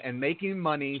drawing and making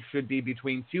money should be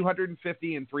between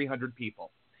 250 and 300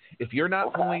 people. If you're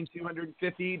not pulling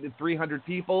 250 to 300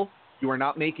 people, you are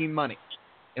not making money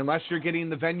unless you're getting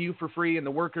the venue for free and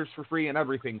the workers for free and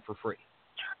everything for free.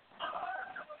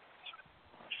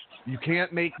 You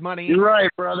can't make money. You're right,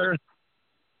 brother.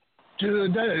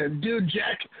 Dude,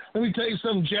 Jack, let me tell you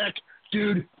something, Jack.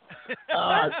 Dude,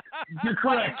 you're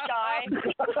correct.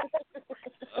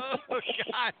 Oh,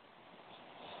 God.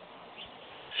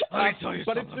 Let me tell you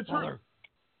but something, it's the truth.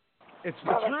 It's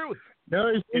the truth.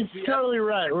 No, he's totally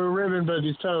right. We're ribbing, but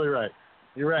he's totally right.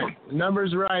 You're right. The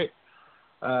number's right.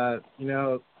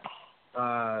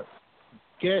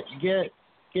 Get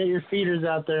your feeders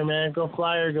out there, man. Go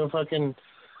flyer. Go fucking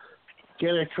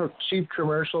get a cheap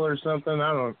commercial or something.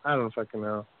 I don't fucking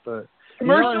know. But you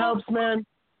know what helps, man?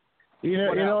 You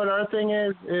know what our thing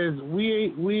is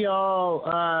we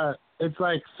all it's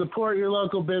like support your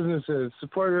local businesses,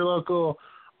 support your local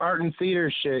art and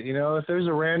theater shit. You know, if there's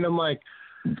a random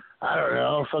I don't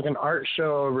know, fucking art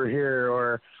show over here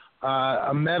or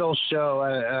a metal show,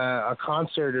 a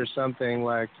concert or something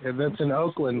that's in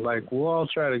Oakland, we'll all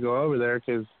try to go over there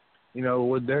because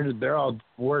they're all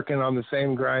working on the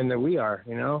same grind that we are.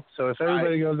 You know, so if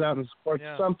everybody goes out and supports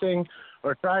something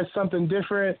or tries something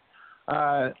different,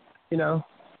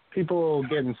 people will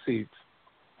get in seats.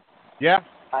 Yeah.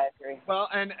 I agree. Well,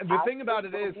 and the thing about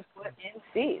it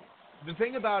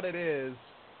is,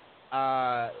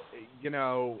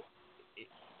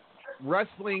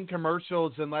 wrestling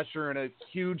commercials, unless you're in a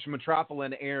huge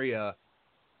metropolitan area,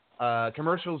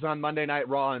 commercials on Monday Night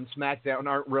Raw and SmackDown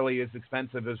aren't really as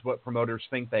expensive as what promoters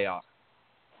think they are.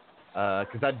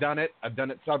 Because I've done it. I've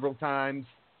done it several times.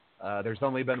 There's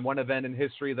only been one event in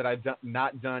history that I've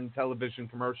not done television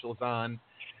commercials on,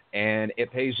 and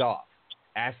it pays off.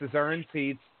 Asses are in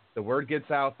seats. The word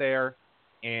gets out there,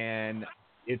 and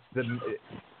it's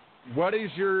what is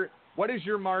your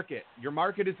market? Your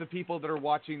market is the people that are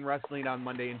watching wrestling on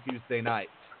Monday and Tuesday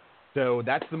nights. So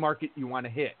that's the market you want to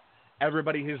hit.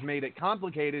 Everybody has made it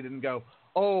complicated and go,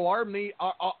 oh,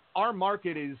 our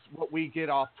market is what we get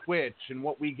off Twitch and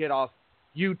what we get off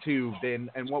YouTube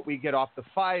and what we get off the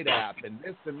Fight app and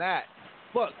this and that.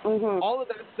 Look, all of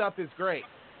that stuff is great.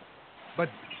 But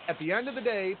at the end of the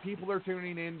day, people are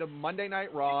tuning into Monday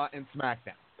Night Raw and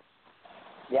SmackDown.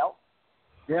 Yep.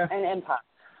 Yeah. And Impact.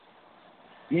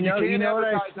 You know what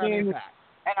I've seen?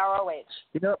 And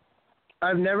ROH.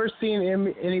 I've never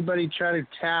seen anybody try to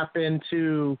tap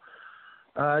into,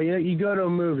 you go to a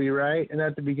movie, right? And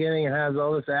at the beginning it has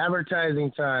all this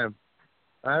advertising time.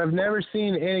 I've never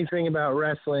seen anything about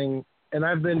wrestling, and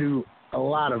I've been to a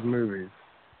lot of movies.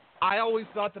 I always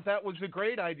thought that was a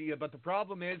great idea, but the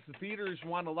problem is the theaters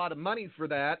want a lot of money for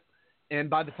that, and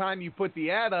by the time you put the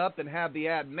ad up and have the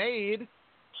ad made,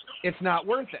 it's not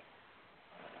worth it.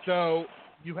 So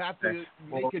you have to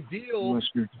make a deal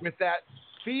with that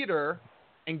theater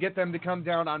and get them to come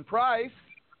down on price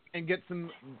and get some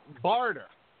barter.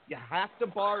 You have to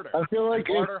barter. I feel like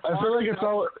it's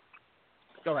all.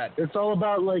 Go ahead. It's all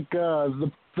about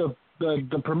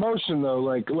the promotion though.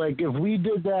 Like if we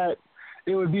did that,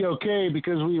 it would be okay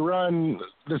because we run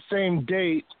the same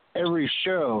date every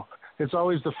show. It's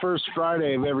always the first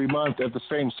Friday of every month at the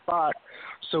same spot,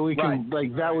 so we can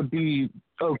that would be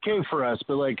okay for us.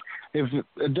 But if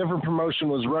a different promotion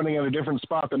was running at a different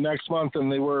spot the next month than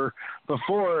they were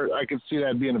before, I could see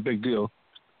that being a big deal.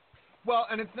 Well,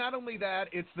 and it's not only that;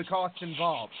 it's the cost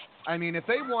involved. I mean, if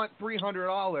they want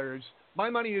 $300, my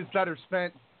money is better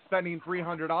spending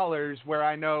 $300 where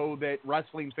I know that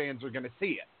wrestling fans are going to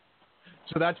see it.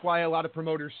 So that's why a lot of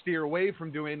promoters steer away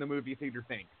from doing the movie theater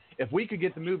thing. If we could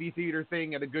get the movie theater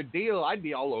thing at a good deal, I'd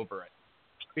be all over it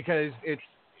because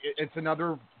it's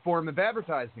another form of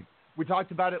advertising. We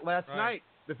talked about it last night.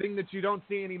 The thing that you don't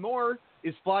see anymore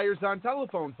is flyers on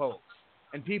telephone poles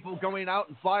and people going out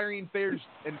and flyering fairs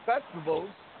and festivals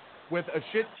with a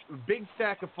big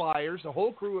stack of flyers, a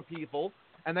whole crew of people,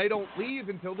 and they don't leave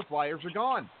until the flyers are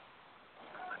gone.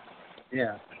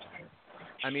 Yeah.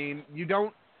 I mean, you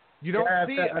don't see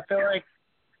it. I feel like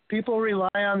people rely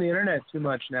on the internet too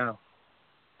much now.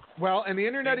 Well, and the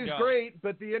internet is great,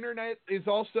 but the internet is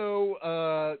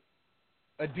also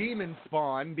a demon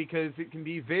spawn because it can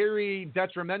be very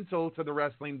detrimental to the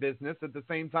wrestling business at the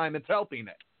same time it's helping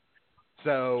it.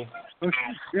 So,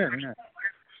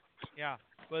 yeah,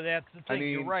 but that's the thing.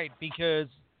 You're right, because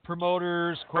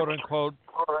promoters, quote unquote,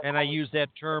 and I use that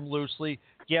term loosely,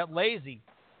 get lazy.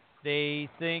 They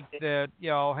think that,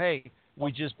 hey,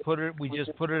 we just put it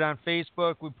on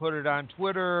Facebook, we put it on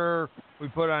Twitter, we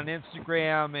put it on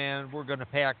Instagram, and we're going to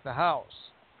pack the house.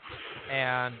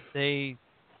 And they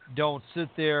don't sit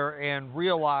there and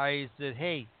realize that,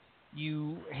 hey,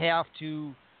 you have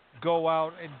to go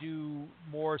out and do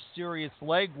more serious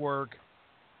legwork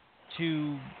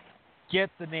to get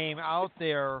the name out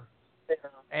there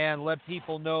and let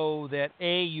people know that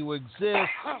A, you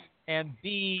exist, and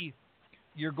B,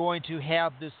 you're going to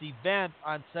have this event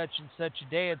on such and such a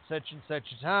day at such and such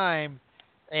a time,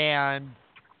 and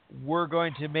we're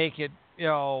going to make it,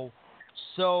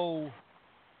 so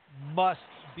must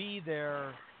be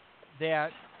there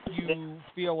that you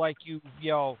feel like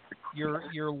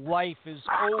your life is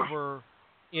over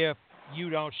if you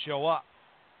don't show up.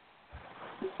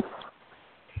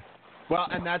 Well,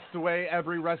 and that's the way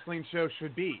every wrestling show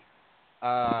should be.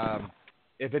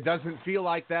 If it doesn't feel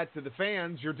like that to the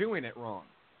fans, you're doing it wrong.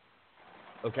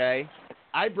 Okay?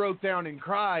 I broke down and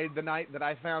cried the night that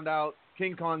I found out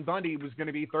King Kong Bundy was going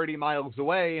to be 30 miles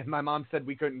away, and my mom said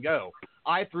we couldn't go.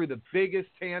 I threw the biggest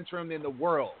tantrum in the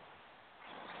world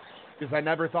because I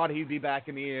never thought he'd be back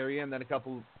in the area, and then a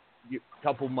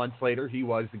couple months later he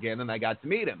was again, and I got to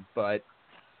meet him. But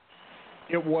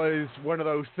it was one of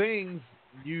those things,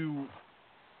 you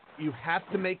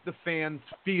have to make the fans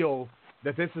feel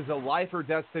that this is a life or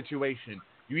death situation.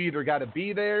 You either got to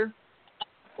be there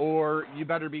or you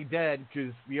better be dead,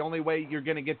 because the only way you're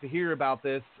going to get to hear about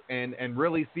this and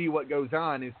really see what goes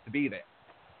on is to be there.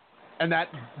 And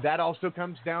that also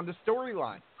comes down to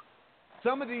storylines.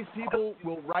 Some of these people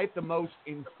will write the most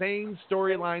insane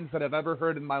storylines that I've ever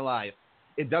heard in my life.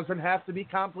 It doesn't have to be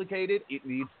complicated. It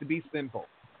needs to be simple.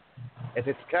 If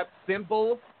it's kept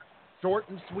simple, short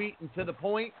and sweet and to the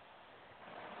point,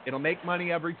 it'll make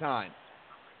money every time.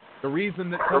 The reason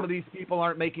that some of these people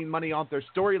aren't making money off their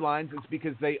storylines is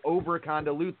because they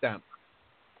over-convolute them.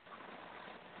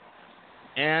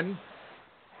 And,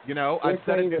 I've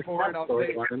said it before and I'll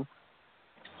say it.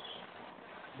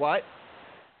 What?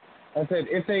 I said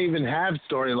if they even have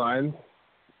storylines.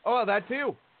 Oh, that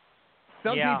too.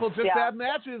 Some people just have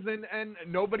matches and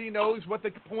nobody knows what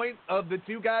the point of the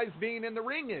two guys being in the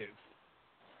ring is.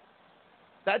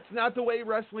 That's not the way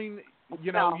wrestling,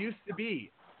 used to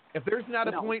be. If there's not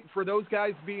a point for those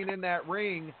guys being in that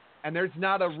ring and there's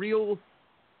not a real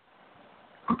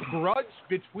grudge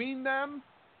between them,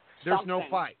 there's no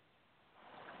fight.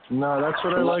 No, that's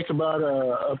what I like about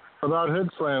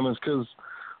Hoodslam is because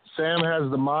Sam has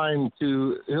the mind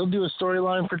he'll do a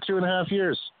storyline for 2.5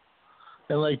 years.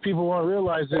 And, people won't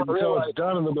realize it until it's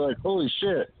done, and they'll be like, holy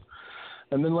shit.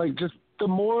 And then, just the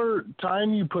more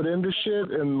time you put into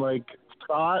shit and,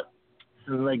 thought,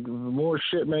 and, the more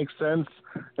shit makes sense,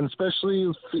 and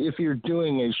especially if you're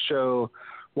doing a show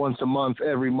once a month,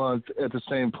 every month at the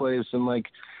same place, and,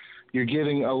 you're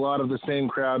getting a lot of the same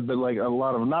crowd, but, a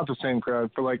lot of not the same crowd.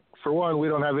 For one, we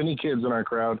don't have any kids in our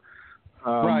crowd.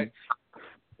 Right.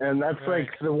 And that's,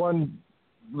 the one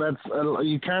that's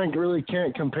you kind of really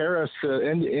can't compare us to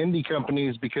indie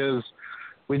companies because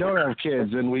we don't have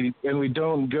kids and we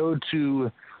don't go to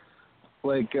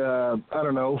I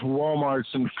don't know,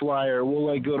 Walmart's and Flyer.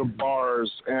 We'll go to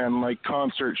bars and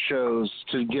concert shows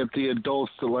to get the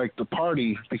adults to like the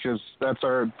party because that's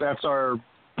our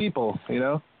people,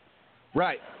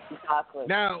 Right. Exactly.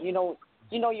 Now you know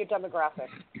your demographic.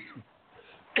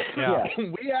 Yeah.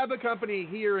 We have a company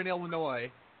here in Illinois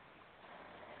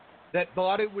that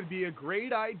thought it would be a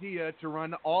great idea to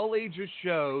run all ages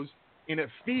shows in a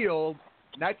field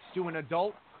next to an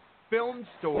adult film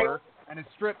store and a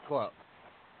strip club.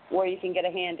 Where you can get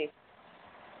a handy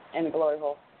and a glory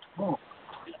hole. Oh.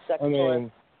 Second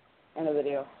floor and a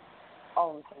video.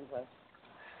 All in the same place.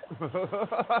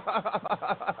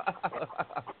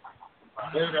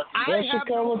 That should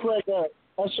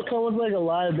come with a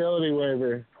liability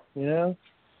waiver, Yeah,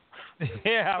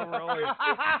 really.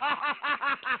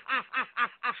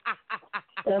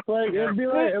 That's it'd be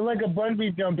like a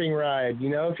bungee jumping ride,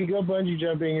 If you go bungee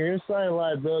jumping, you're gonna sign a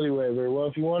liability waiver. Well,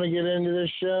 if you want to get into this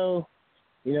show,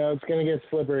 it's gonna get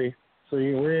slippery. So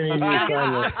we're gonna need you to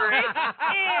sign this.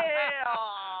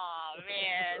 Oh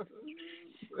man!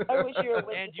 I wish you were with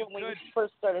me when we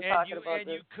first started talking about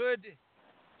this.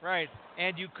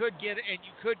 And you could get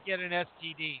an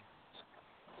STD.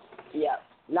 Yeah,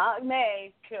 not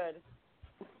may, could.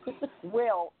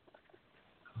 Will.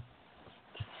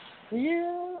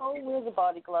 Yeah, we're the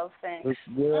body glove thing.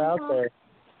 We're out there.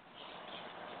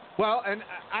 Well, and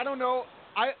I don't know.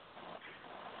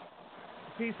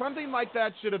 See, something like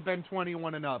that should have been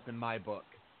 21 and up in my book.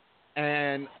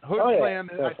 And Hoodslam,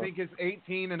 I think, is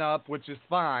 18 and up, which is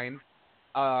fine.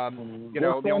 We're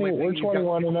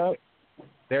 21 and up.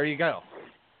 There you go.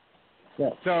 Yeah.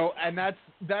 So, and that's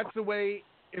the way.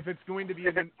 If it's going to be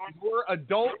a more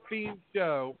adult-themed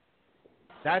show,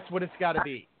 that's what it's got to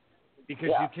be, because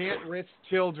you can't risk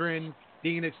children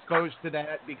being exposed to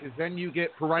that, because then you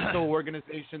get parental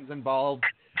organizations involved,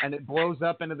 and it blows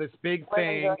up into this big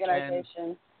thing,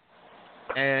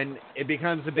 and it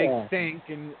becomes a big stink,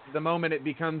 and the moment it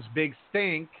becomes big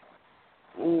stink,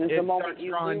 it starts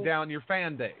drawing down your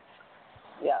fan base.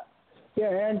 Yeah.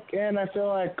 Yeah, and I feel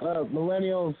like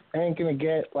millennials ain't going to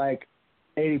get, like,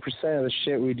 80% of the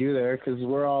shit we do there, because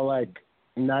we're all, like,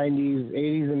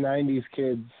 80s and 90s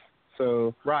kids.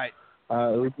 So right.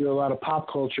 We do a lot of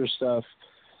pop culture stuff.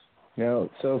 You know,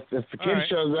 so if the kid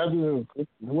shows up,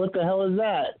 what the hell is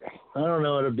that? I don't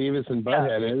know what a Beavis and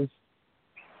Butthead is.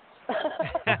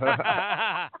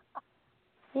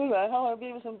 Who the hell are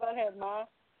Beavis and Butthead, Ma?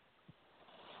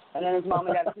 And then his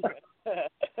mama got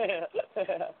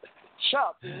shut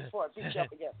up, Beavis for it. Beat you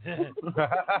up again.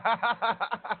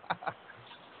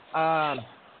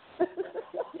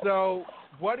 So,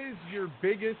 what is your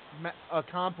biggest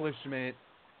accomplishment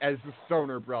as the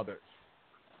Stoner Brothers?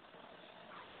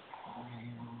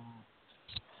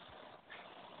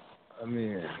 I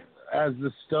mean, as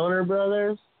the Stoner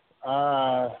Brothers,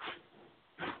 I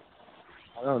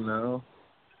don't know.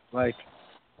 Like,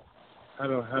 how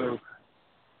do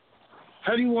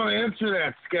you want to answer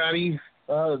that, Scotty?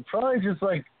 Probably just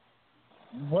like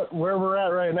where we're at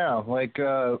right now. Like,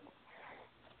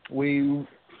 we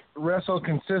wrestle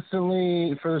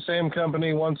consistently for the same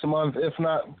company once a month, if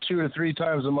not 2 or 3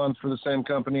 times a month for the same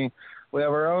company. We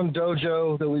have our own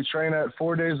dojo that we train at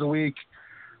 4 days a week.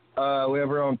 We have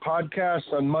our own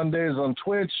podcast on Mondays on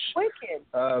Twitch. Wicked.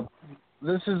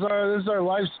 This is our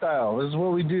lifestyle. This is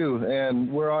what we do,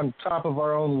 and we're on top of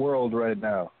our own world right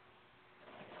now.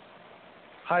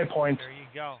 High point. There you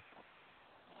go.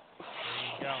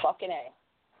 Fucking A.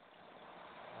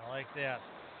 I like that.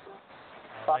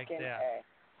 Fucking A.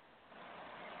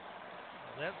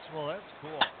 That's cool. I mean,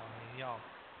 you know,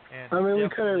 and I mean,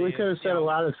 we could have said a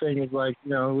lot of things, like,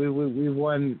 you know, we've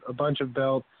won a bunch of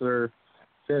belts or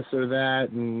this or that,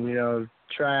 and, you know,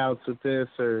 tryouts with this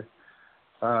or,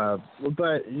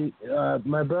 but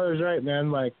my brother's right,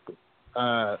 man. Like,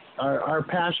 our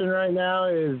passion right now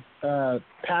is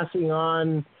passing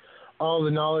on all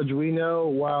the knowledge we know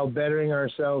while bettering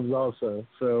ourselves also.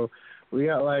 So we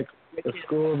got like a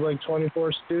school of like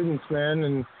 24 students, man,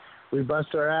 and we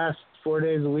bust our ass 4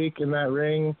 days a week in that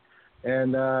ring,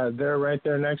 and they're right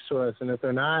there next to us. And if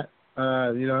they're not,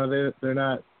 you know, they're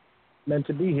not meant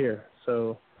to be here.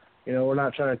 So, you know, we're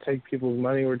not trying to take people's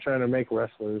money. We're trying to make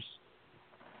wrestlers.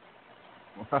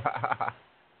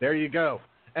 There you go.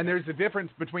 And there's a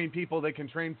difference between people that can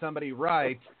train somebody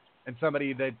right and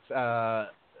somebody that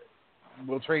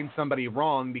will train somebody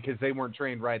wrong because they weren't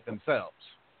trained right themselves.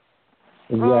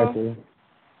 Exactly.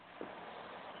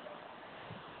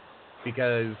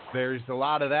 Because there's a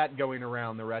lot of that going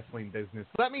around the wrestling business.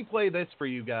 Let me play this for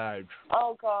you guys.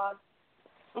 Oh, God.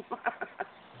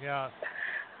 Yeah.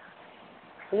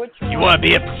 You want to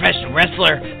be a professional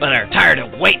wrestler, but are tired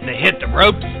of waiting to hit the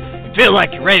ropes? You feel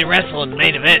like you're ready to wrestle in the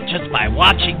main event just by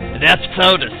watching an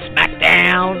episode of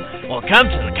SmackDown? Well, come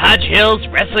to the Cottage Hills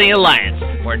Wrestling Alliance,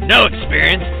 where no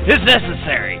experience is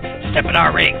necessary. Step in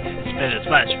our ring, spend as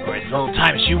much or as little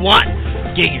time as you want,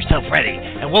 getting yourself ready,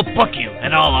 and we'll book you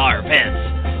in all our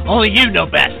events. Only you know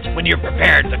best when you're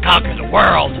prepared to conquer the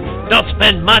world. Don't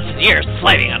spend months and years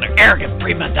slaving under arrogant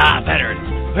prima donna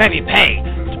veterans who have you pay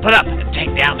to put up and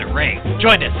take down the ring.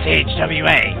 Join us,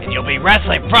 CHWA, and you'll be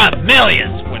wrestling in front of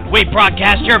millions when we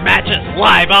broadcast your matches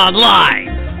live online.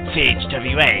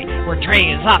 CHWA, where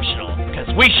training is optional because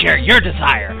we share your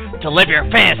desire to live your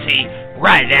fantasy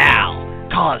right now.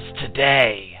 Call us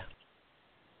today.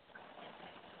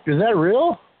 Is that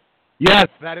real? Yes,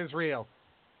 that is real.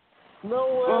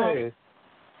 No way.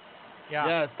 Yeah.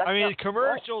 Yes. I mean, the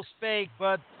commercial's fake,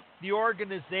 but the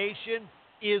organization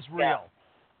is real.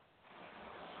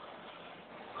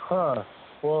 Huh.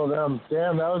 Well,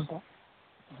 damn, that was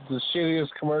the shittiest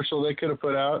commercial they could have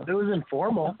put out. It was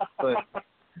informal, but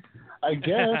I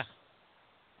guess.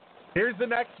 Here's the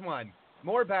next one.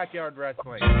 More backyard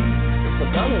wrestling.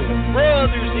 Brothers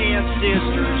and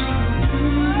sisters,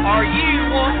 are you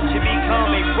wanting to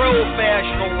become a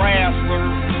professional wrestler?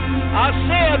 I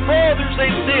said, brothers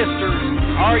and sisters,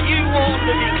 are you wanting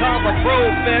to become a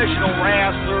professional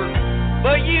wrestler,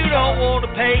 but you don't want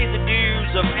to pay the dues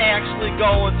of actually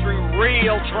going through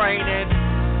real training?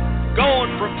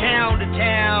 going from town to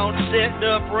town, setting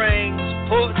up rings,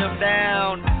 putting them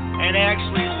down, and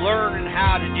actually learning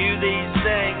how to do these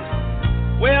things.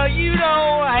 Well, you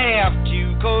don't have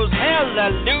to, 'cause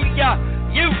hallelujah,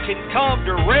 you can come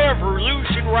to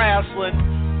Revolution Wrestling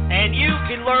and you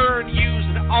can learn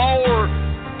using our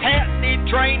patented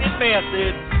training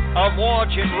method of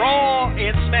watching Raw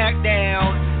and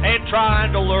SmackDown and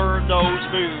trying to learn those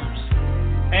moves.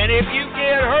 And if you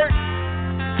get hurt,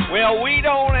 well, we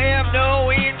don't have no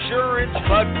insurance,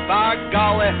 but by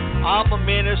golly, I'm a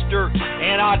minister,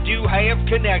 and I do have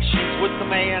connections with the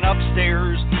man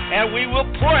upstairs, and we will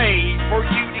pray for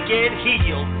you to get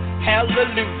healed.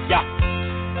 Hallelujah.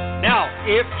 Now,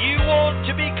 if you want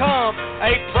to become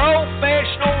a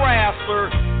professional wrestler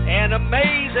and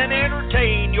amaze and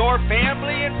entertain your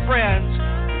family and friends,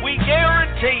 we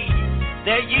guarantee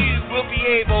that you will be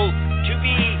able to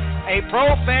be a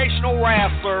professional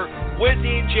wrestler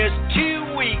within just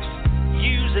 2 weeks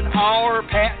using our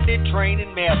patented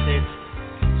training methods.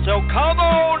 So come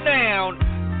on down,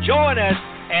 join us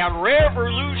at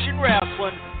Revolution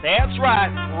Wrestling. That's right,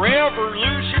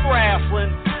 Revolution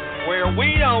Wrestling, where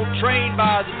we don't train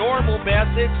by the normal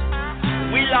methods.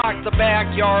 We like the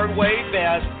backyard way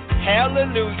best.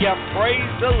 Hallelujah,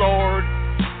 praise the Lord,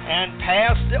 and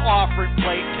pass the offering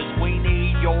plate because we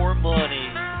need your money.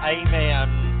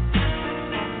 Amen.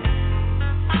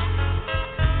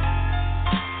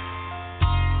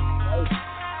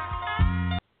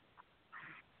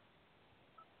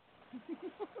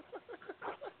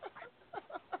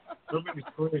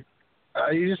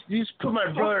 You just put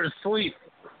my brother to sleep.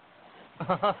 Wake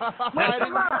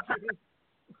him up.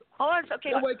 Hold on,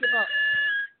 okay. We'll wake him up.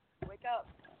 Wake up.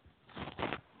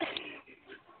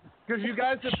 Because you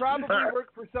guys have probably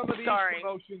worked for some of these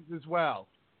promotions as well.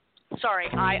 Sorry,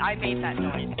 I made that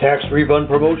noise. Tax Refund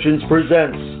Promotions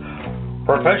presents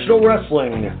Professional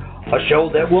Wrestling, a show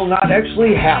that will not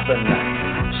actually happen.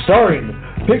 Starring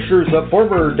pictures of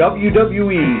former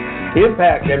WWE,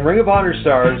 Impact, and Ring of Honor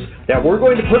stars that we're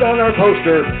going to put on our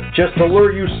poster just to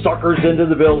lure you suckers into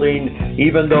the building,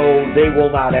 even though they will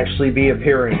not actually be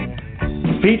appearing.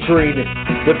 Featuring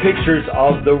the pictures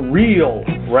of the real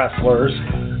wrestlers,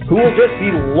 who will just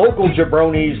be local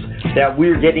jabronis that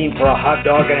we're getting for a hot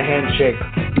dog and a handshake.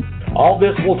 All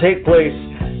this will take place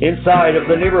inside of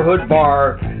the neighborhood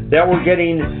bar that we're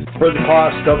getting for the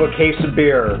cost of a case of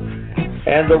beer.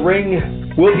 And the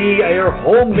ring will be a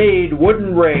homemade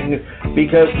wooden ring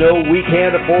because, no, we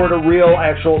can't afford a real,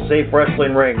 actual, safe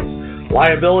wrestling ring.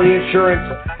 Liability insurance,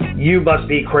 you must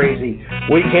be crazy.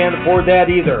 We can't afford that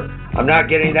either. I'm not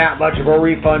getting that much of a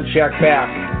refund check back.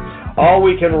 All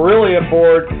we can really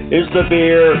afford is the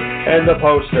beer and the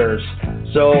posters.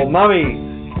 So,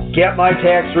 Mommy, get my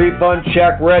tax refund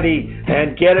check ready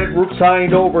and get it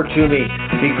signed over to me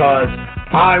because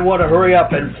I want to hurry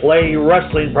up and play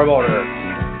wrestling promoter.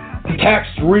 Tax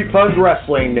Refund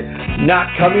Wrestling,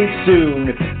 not coming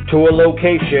soon to a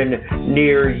location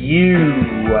near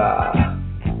you.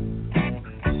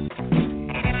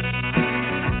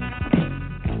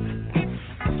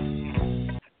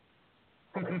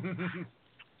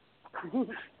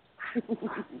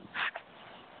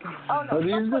 Oh, no, Are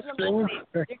these the things?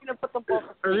 You're gonna put them both.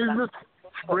 Are these the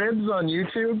spreads on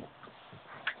YouTube?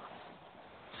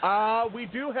 We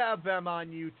do have them on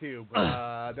YouTube.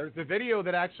 There's a video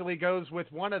that actually goes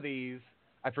with one of these.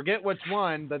 I forget which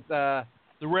one, but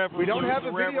we don't have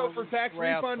a video for Tax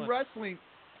Refund Wrestling.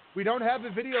 We don't have a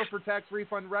video for Tax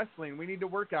Refund Wrestling. We need to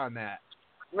work on that.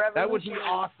 That would be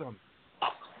awesome.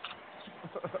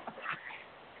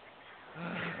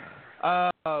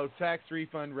 Oh, Tax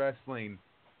Refund Wrestling.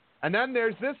 And then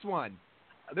there's this one.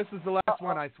 This is the last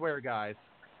one, I swear, guys.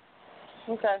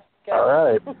 Okay. All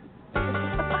right.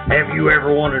 Have you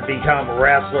ever wanted to become a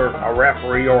wrestler, a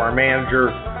referee, or a manager?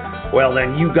 Well,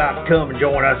 then you got to come and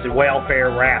join us at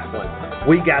Welfare Wrestling.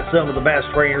 We got some of the best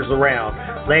trainers around.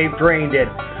 They've trained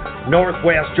at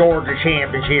Northwest Georgia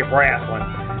Championship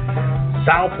Wrestling,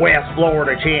 Southwest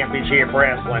Florida Championship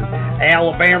Wrestling,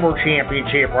 Alabama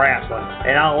Championship Wrestling,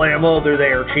 and all them other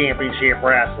there Championship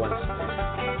Wrestlings.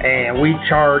 And we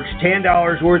charge $10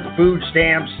 worth of food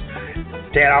stamps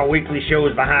at our weekly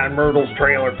shows behind Myrtle's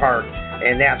Trailer Park.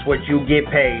 And that's what you get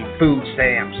paid, food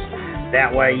stamps.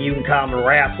 That way you can come and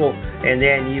wrestle, and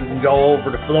then you can go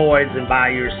over to Floyd's and buy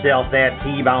yourself that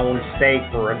T-bone steak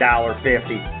for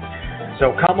 $1.50.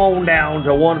 So come on down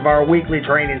to one of our weekly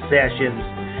training sessions,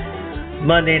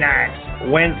 Monday nights,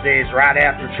 Wednesdays right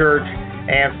after church,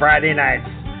 and Friday nights.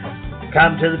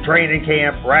 Come to the training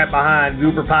camp right behind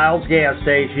Goober Piles gas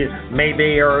station,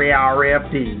 Mayberry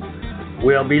RFD.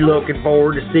 We'll be looking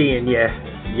forward to seeing you.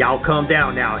 Y'all come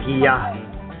down now, here.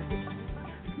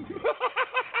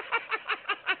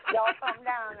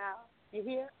 down now. You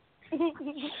hear?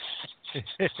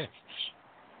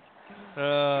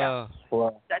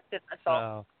 That's it. That's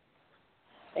all.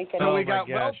 So we got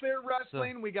welfare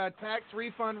wrestling, we got tax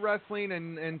refund wrestling,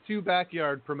 and 2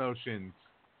 backyard promotions.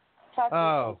 Tax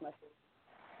refund's my favorite.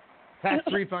 Tax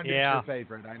refund is your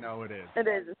favorite. I know it is. It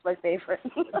is. It's my favorite. I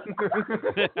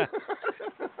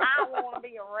want to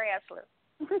be a wrestler.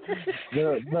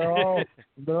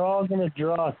 they're all gonna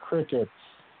draw crickets.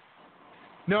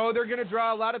 No, they're gonna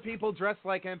draw a lot of people dressed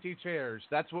like empty chairs.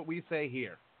 That's what we say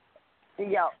here.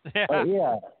 Yeah.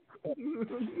 Yeah. The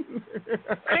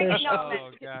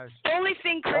only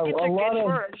thing crickets are good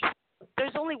for.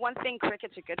 There's only one thing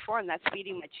crickets are good for, and that's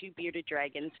feeding my 2 bearded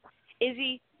dragons,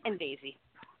 Izzy and Daisy.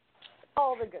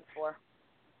 All they're good for.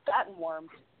 That and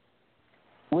worms.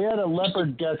 We had a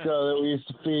leopard gecko that we used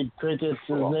to feed crickets.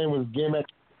 His name was Gimmick.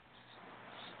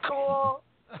 Cool.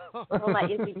 Oh, my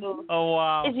Izzy Boo. Oh,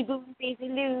 wow. Izzy Boo, Daisy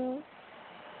Lou.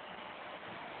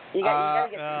 You gotta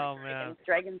get dragons. Man.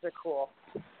 Dragons are cool.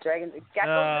 Geckos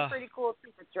are pretty cool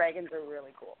too, but dragons are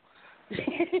really cool. Gosh.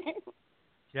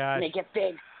 And they get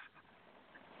big.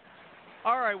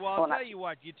 All right, well, I'll tell you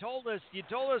what. You told us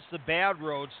the bad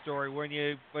road story when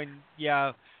you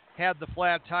had the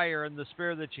flat tire and the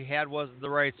spare that you had wasn't the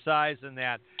right size and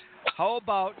that. How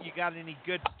about you got any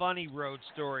good funny road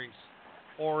stories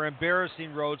or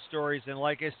embarrassing road stories? And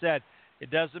like I said, it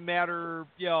doesn't matter,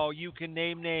 you can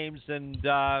name names and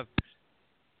go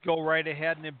right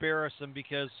ahead and embarrass them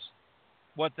because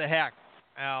what the heck,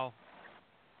 Al?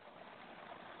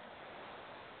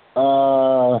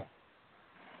 I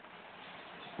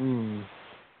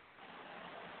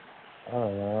don't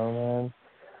know,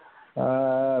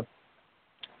 man.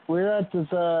 We were at this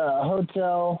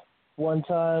hotel one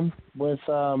time with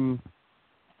who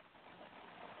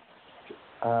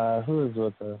was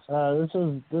with us?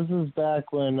 This was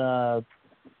back when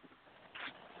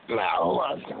hold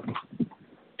on.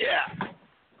 Yeah.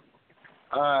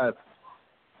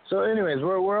 So anyways,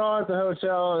 we're all at the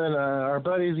hotel and our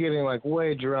buddy's getting like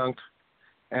way drunk,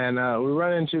 and we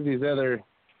run into these other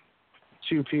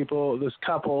 2 people, this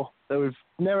couple that we've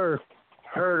never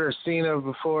heard or seen of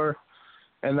before,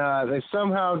 and they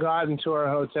somehow got into our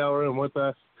hotel room with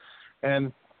us,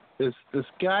 and this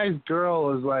guy's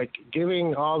girl is like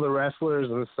giving all the wrestlers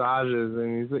massages,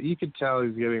 and you could tell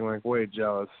he's getting like way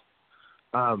jealous.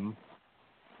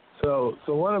 So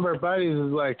one of our buddies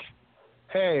is like,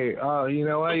 hey, you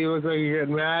know what? You look like you're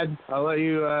getting mad. I'll let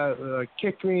you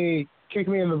kick me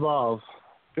in the balls.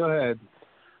 Go ahead.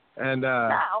 And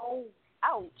Ow.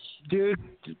 Ouch. Dude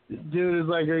is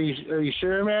like, are you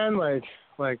sure, man? Like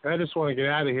I just want to get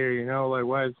out of here, like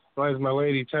why is my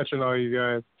lady touching all you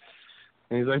guys?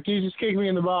 And he's like, dude, just kick me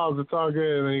in the balls, it's all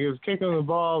good. And then he goes, kick him in the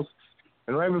balls,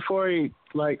 and right before he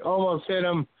like almost hit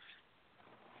him,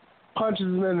 punches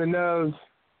him in the nose,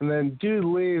 and then dude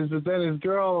leaves, but then his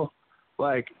girl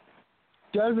like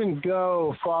doesn't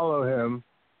go follow him.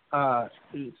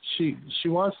 She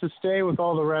wants to stay with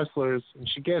all the wrestlers, and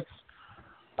she gets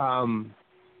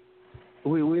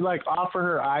we like offer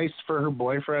her ice for her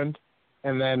boyfriend,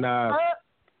 and then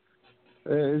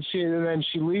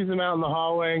she leaves him out in the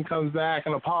hallway and comes back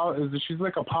and she's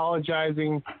like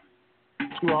apologizing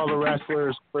to all the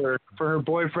wrestlers for her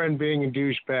boyfriend being a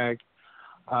douchebag.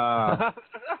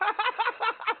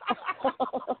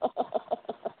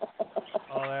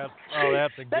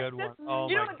 That's a good one. Oh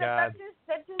my God.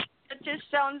 That just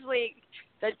sounds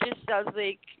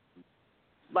like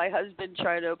my husband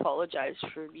trying to apologize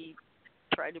for me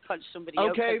trying to punch somebody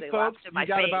out because they laughed in my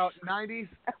face.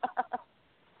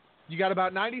 You got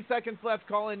about 90 seconds left.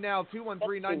 Call in now,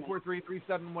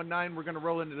 213-943-3719. We're going to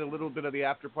roll into a little bit of the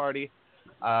after party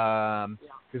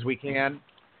because we can.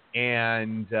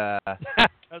 And yes,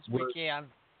 we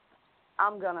can.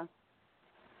 I'm gonna.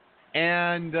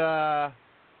 And I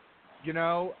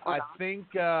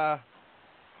think that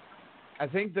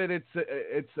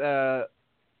it's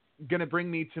going to bring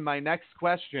me to my next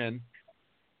question.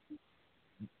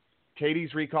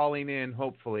 Katie's recalling in,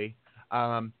 hopefully.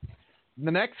 The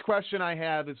next question I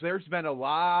have is there's been a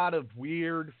lot of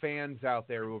weird fans out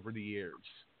there over the years.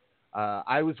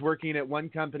 I was working at one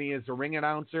company as a ring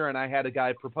announcer, and I had a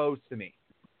guy propose to me.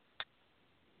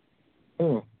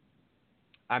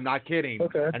 I'm not kidding.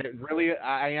 Okay. And it really,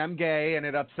 I am gay, and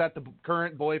it upset the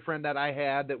current boyfriend that I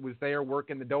had that was there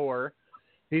working the door.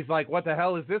 He's like, what the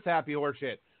hell is this happy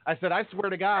horseshit? I said, I swear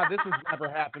to God, this has never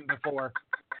happened before.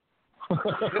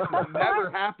 This has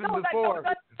never happened before.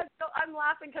 I'm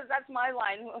laughing because that's my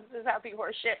line. This is happy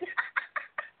horse shit.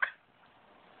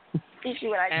 You see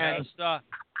what I say? The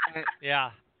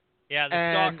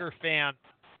stalker fan.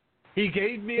 He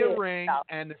gave me a ring,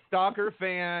 and the stalker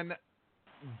fan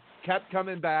kept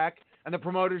coming back, and the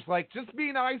promoter's like, just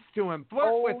be nice to him,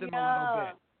 flirt with him a little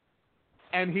bit.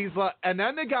 And he's like, and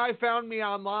then the guy found me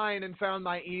online and found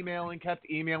my email and kept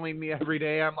emailing me every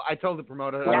day. I told the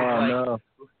promoter,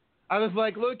 I was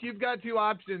like, look, you've got two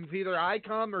options. Either I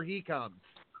come or he comes.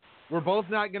 We're both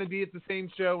not going to be at the same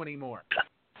show anymore.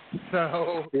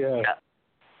 So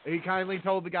he kindly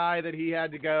told the guy that he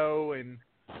had to go, and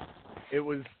it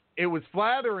was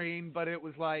flattering, but it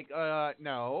was like,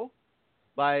 no.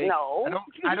 Like, no.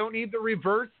 I don't need the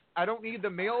reverse. I don't need the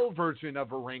male version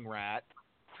of a ring rat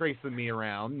tracing me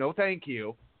around. No, thank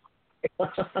you.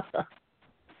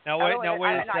 Now wait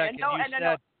a second.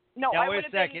 Wait a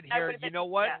second here. You know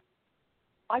what?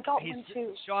 I got one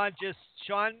too. Sean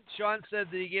said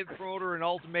that he gave the promoter an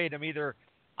ultimatum: either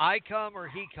I come or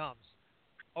he comes.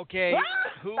 Okay,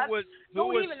 who was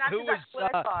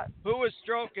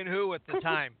stroking who at the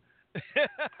time?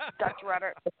 Dutch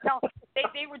rudder. No,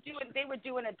 they were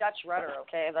doing a Dutch rudder.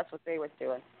 Okay, that's what they were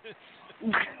doing.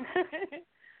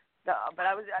 No, but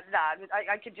I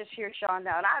could just hear Sean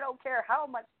now, and I don't care how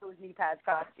much those knee pads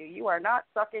cost you. You are not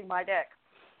sucking my dick.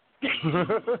 I'm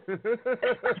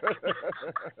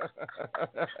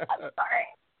sorry.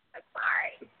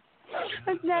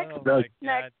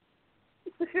 Next.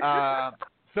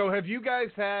 So have you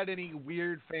guys had any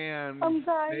weird fans,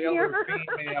 male or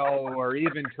female, or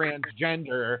even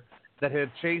transgender, that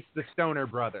have chased the Stoner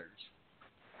Brothers?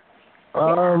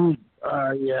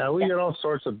 Yeah, we get all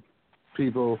sorts of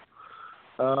people.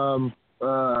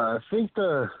 I think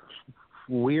the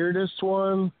weirdest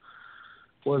one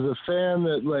was a fan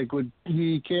that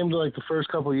he came to the first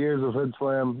couple of years of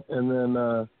Hoodslam, and then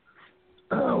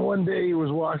one day he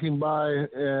was walking by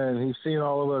and he's seen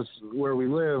all of us where we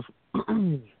live,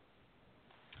 and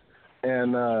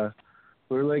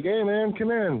we were like, "Hey man,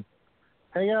 come in,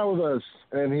 hang out with us."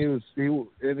 And he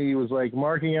was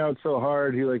marking out so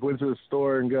hard he went to the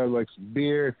store and got some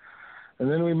beer. And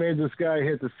then we made this guy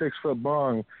hit the 6-foot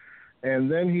bong.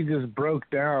 And then he just broke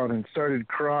down and started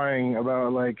crying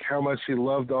about, how much he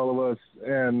loved all of us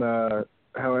and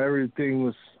how everything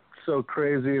was so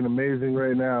crazy and amazing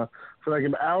right now. For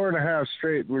an hour and a half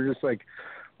straight, we're just,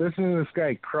 listening to this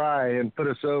guy cry and put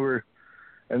us over.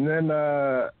 And then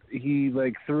he,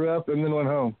 threw up and then went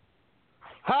home.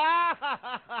 Oh,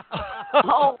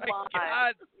 my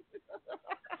God.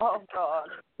 Oh, God.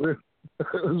 It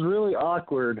was really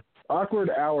awkward. Awkward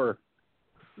hour.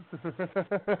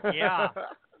 Yeah.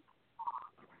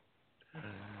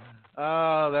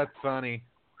 Oh, that's funny.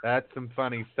 That's some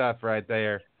funny stuff right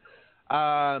there.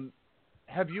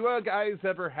 Have you guys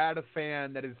ever had a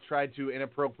fan that has tried to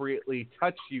inappropriately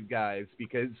touch you guys?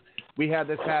 Because we had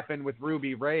this happen with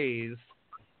Ruby Ray's,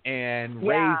 and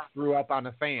Ray's threw up on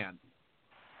a fan.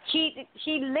 He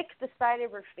licked the side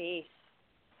of her face.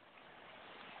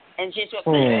 And just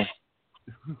went,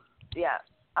 yeah.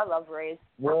 I love Ray's.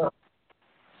 Well,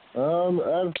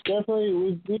 I've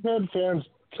definitely we've had fans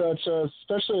touch us,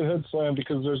 especially at Hoodslam,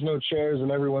 because there's no chairs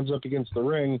and everyone's up against the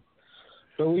ring.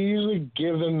 But we usually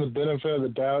give them the benefit of the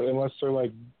doubt unless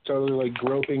they're totally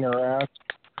groping our ass.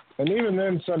 And even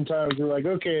then, sometimes we're like,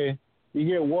 okay, you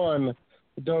get one,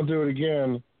 but don't do it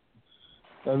again.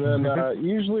 And then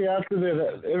usually after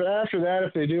that,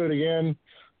 if they do it again,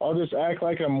 I'll just act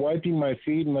like I'm wiping my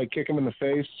feet and kick them in the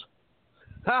face.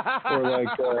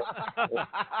 Or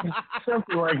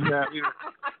something like that.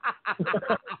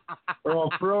 Or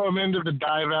I'll throw them into the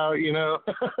dive out,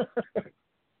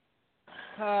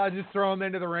 Just throw them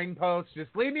into the ring post.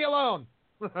 Just leave me alone.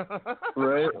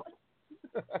 Right.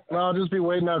 No, I'll just be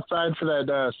waiting outside for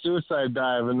that suicide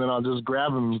dive, and then I'll just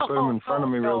grab them and put them in front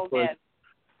of me real quick.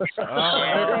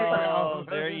 Oh,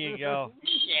 there you go.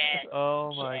 Shit.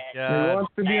 Oh, my God. He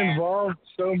wants to be involved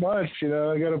so much,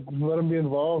 I got to let him be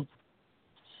involved.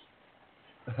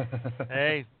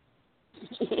 Hey,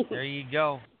 there you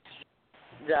go.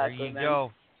 Exactly, there you man.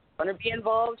 go. Want to be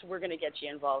involved? We're going to get you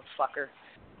involved, fucker.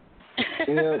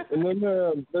 Yeah, and then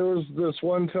there was this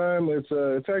one time,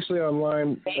 it's actually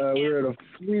online, we were at a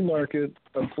flea market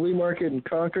in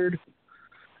Concord,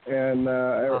 and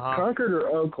Concord or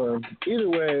Oakland, either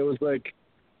way, it was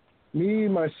me,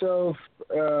 myself,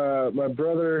 my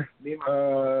brother,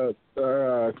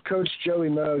 Coach Joey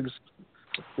Nuggs,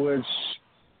 which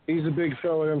he's a big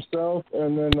fella himself,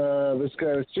 and then this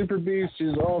guy, Super Beast,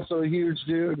 he's also a huge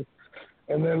dude,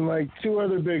 and then two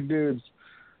other big dudes.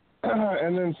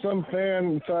 And then some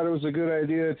fan thought it was a good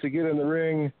idea to get in the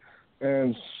ring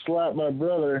and slap my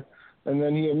brother, and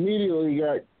then he immediately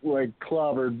got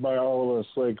clobbered by all of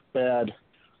us, bad.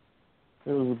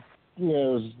 It was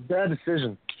a bad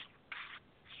decision.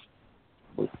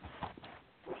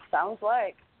 Sounds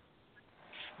like.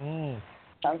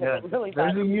 Sounds like it's really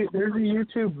There's fun. there's a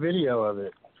YouTube video of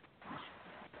it.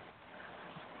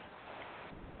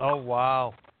 Oh,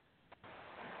 wow.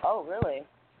 Oh, really?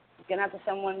 You're going to have to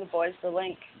send one of the boys the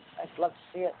link. I'd love to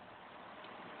see it.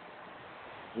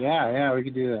 Yeah, we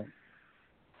could do that.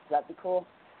 That'd be cool.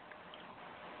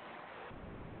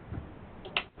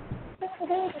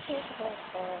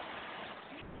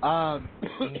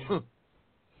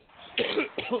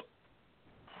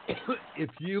 If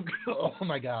you, oh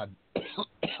my God,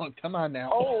 come on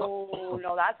now. Oh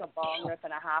no, that's a bong rip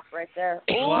and a half right there.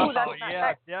 Ooh, Wow, that's not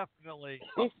yeah, that. definitely.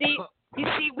 You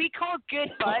see, we call good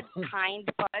bud kind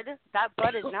bud. That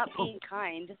bud is not being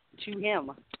kind to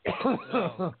him.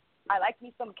 No. I like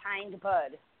me some kind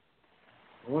bud.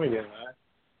 Let me get that.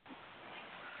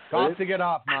 Cough to get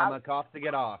off, Mama. Cough to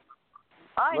get off.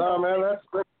 I No, know. man,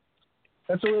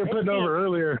 that's what we were putting over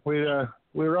earlier. We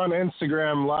were on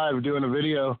Instagram Live doing a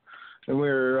video, and we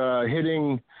were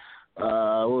hitting.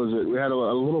 What was it? We had a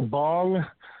little bong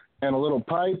and a little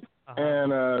pipe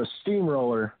and a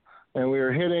steamroller, and we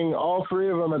were hitting all three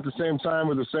of them at the same time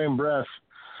with the same breath,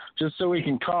 just so we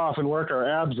can cough and work our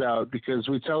abs out, because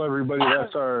we tell everybody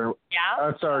that's our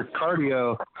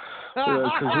cardio,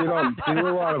 because we don't do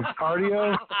a lot of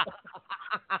cardio.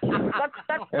 And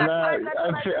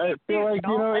I feel like,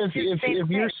 you know, if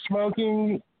you're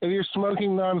smoking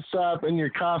nonstop and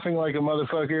you're coughing like a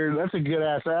motherfucker, that's a good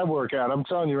ass ab workout. I'm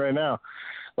telling you right now.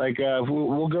 Like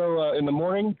we'll go in the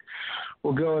morning.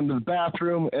 We'll go into the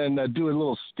bathroom and do a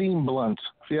little steam blunt.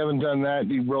 If you haven't done that,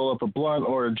 you roll up a blunt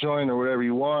or a joint or whatever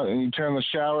you want, and you turn the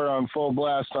shower on full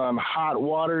blast on hot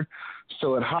water,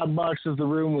 so it hot boxes the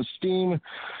room with steam,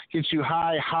 gets you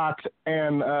high, hot,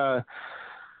 and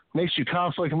makes you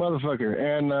cough like a motherfucker.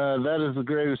 And that is the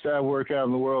greatest ab workout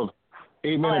in the world.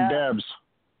 8-minute dabs.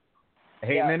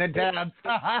 8-minute dabs.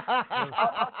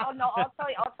 I'll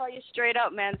tell you straight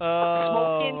up, man.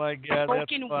 Oh my God,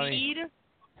 smoking that's funny.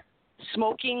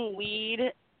 Smoking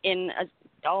weed in a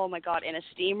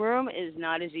steam room is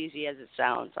not as easy as it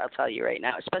sounds. I'll tell you right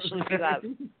now, especially if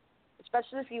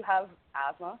you have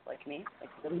asthma like me,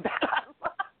 like really bad asthma.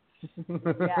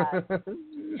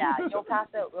 Yeah, you'll pass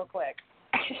out real quick.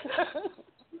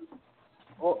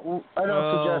 Well, I don't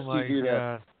suggest you do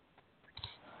that.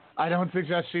 I don't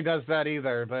suggest she does that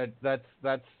either, but that's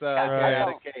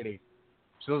Diana Katie.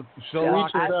 She'll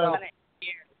lock herself.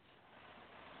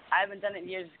 I haven't done it in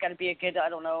years. It's got to be a good, I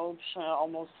don't know,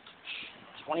 almost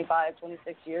 25,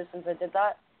 26 years since I did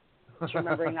that. Just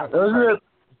remembering that Those one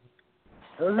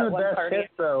are the best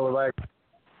hits, though. Like,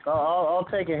 I'll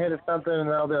take a hit of something, and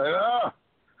I'll be like, I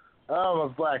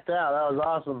almost blacked out. That was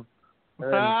awesome.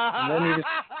 And then you just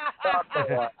stop for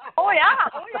a while.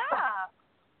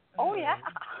 Oh, yeah.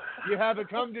 You have a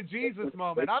come to Jesus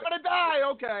moment. I'm going to die.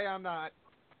 Okay, I'm not.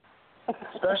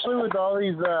 Especially with all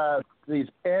these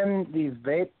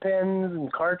vape pens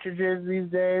and cartridges these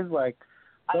days, like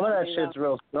some of that shit's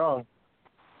real strong.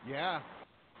 Yeah,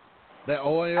 the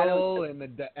oil and the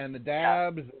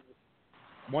dabs. Yeah.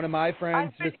 One of my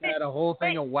friends just had a whole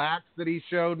thing of wax that he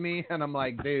showed me, and I'm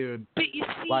like, dude. But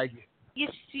you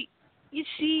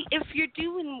see, if you're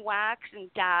doing wax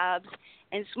and dabs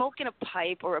and smoking a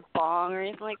pipe or a bong or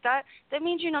anything like that, that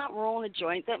means you're not rolling a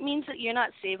joint. That means that you're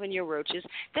not saving your roaches.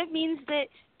 That means that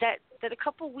a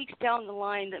couple weeks down the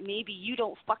line that maybe you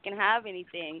don't fucking have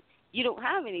anything. You don't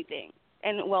have anything.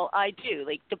 And, well, I do.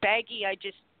 Like, the baggie I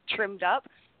just trimmed up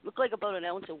looked like about an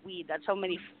ounce of weed. That's how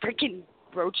many freaking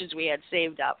roaches we had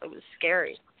saved up. It was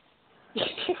scary.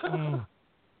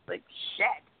 Like,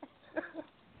 shit.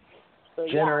 So,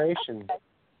 generation.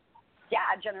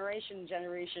 Yeah, generational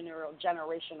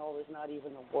is not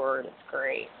even a word. It's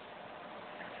great.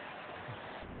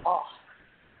 Oh.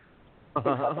 A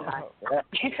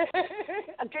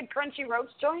good crunchy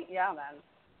roast joint? Yeah, man.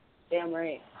 Damn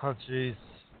right. Oh, jeez.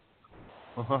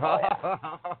 Oh, yeah.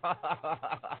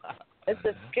 It's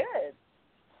good.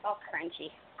 Oh, crunchy.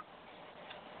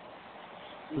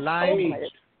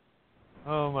 Lineage.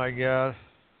 Oh, my God.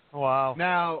 Wow.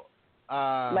 Now,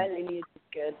 my lineage is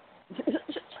good.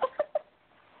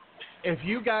 If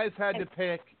you guys had to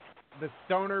pick the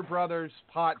Stoner Brothers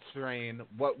pot strain,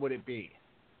 what would it be?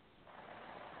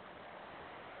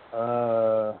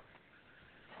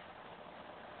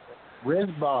 Riz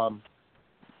Bomb.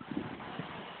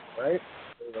 Right?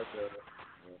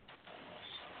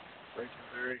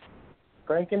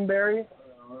 Frankenberry?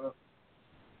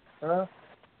 Huh?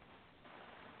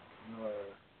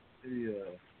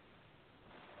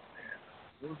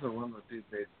 What was the one that dude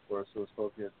made for us that was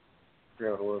focused? I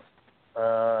forgot what it was.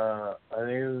 I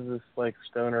think it was this like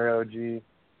Stoner OG.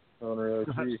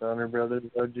 Stoner Brothers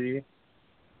OG.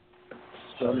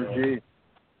 Stoner G.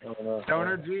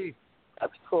 Stoner G.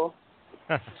 That's cool.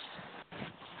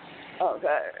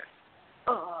 Okay.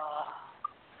 All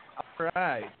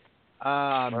right.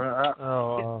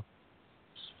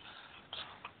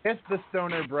 If the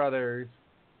Stoner Brothers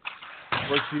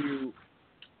were to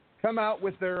come out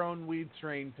with their own weed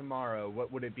strain tomorrow,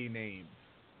 what would it be named?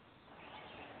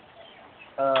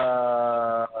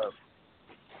 What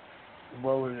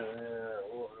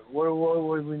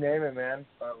would we name it, man?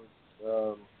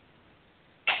 I'd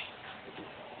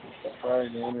probably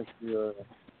name it the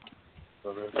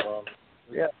Riz Bomb.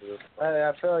 Yeah,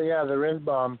 I feel the Riz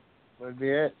Bomb would be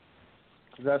it.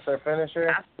 'Cause that's our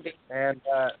finisher, and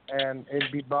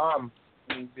it'd be bomb.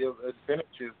 It'd finish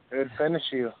you. It'd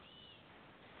finish you.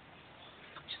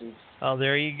 Oh,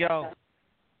 there you go.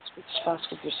 Switch spots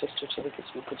with your sister so we can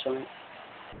smoke a joint.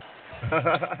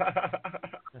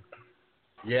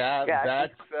 Yeah,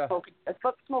 that's...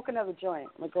 Let's smoke another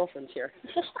joint. My girlfriend's here.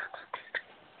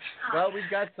 Well, we've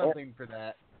got something for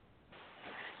that.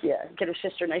 Yeah, get her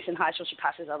sister nice and high so she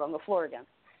passes out on the floor again.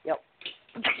 Yep.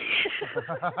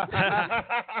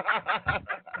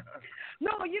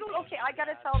 No, you don't. Okay, I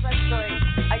gotta tell that story.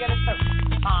 I gotta tell.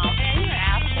 Oh man, you're an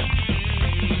asshole.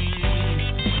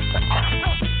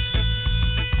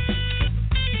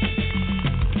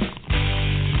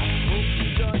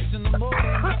 In the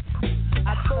morning,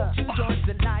 I smoke 2 joints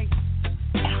at night.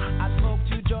 I smoke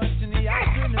 2 joints in the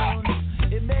afternoon.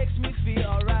 It makes me feel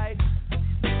alright.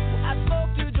 I smoke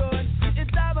 2 joints in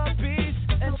time of peace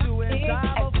and 2 in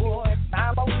time of war.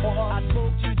 I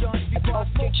smoke 2 joints before I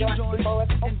smoke 2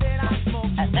 joints, and then I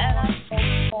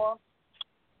smoke more.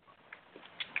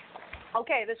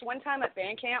 Okay, this one time at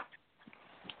band camp,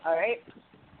 all right,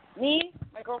 me,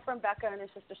 my girlfriend Becca, and her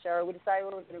sister Sarah, we decided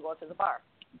we were going to go out to the bar.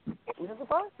 Was it the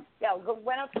bar? Yeah, we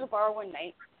went out to the bar one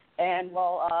night, and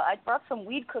I brought some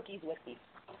weed cookies with me.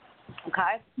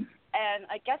 Okay, and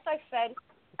I guess I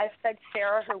fed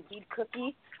Sarah her weed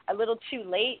cookie a little too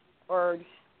late,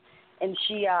 and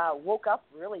she woke up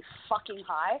really fucking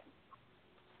high.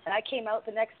 And I came out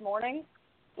the next morning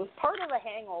with part of a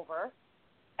hangover,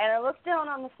 and I looked down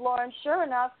on the floor, and sure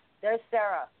enough, there's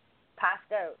Sarah,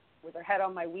 passed out with her head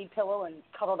on my weed pillow and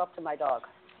cuddled up to my dog.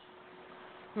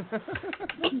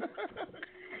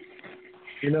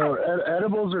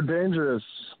 Edibles are dangerous.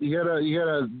 You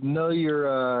gotta know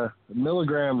your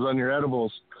milligrams on your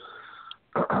edibles.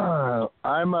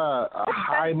 I'm a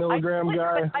high milligram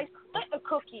guy. I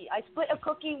split a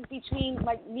cookie between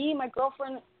me, my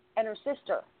girlfriend, and her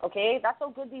sister. Okay, that's how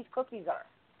good these cookies are,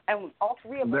 and all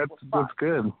 3 of us were fucked. That's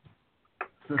good.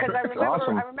 Because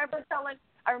Awesome. I remember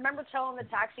telling the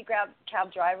taxi cab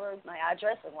driver my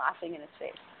address and laughing in his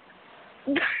face.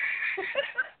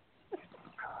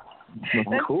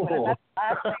 Cool. That's the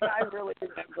last thing I really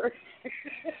remember.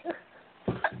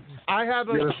 I have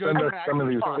a good send us some of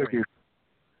these cookies.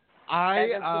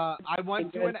 I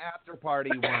went to an after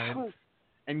party once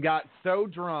and got so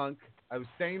drunk. I was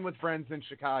staying with friends in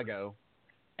Chicago,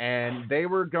 and they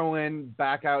were going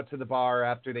back out to the bar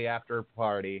after the after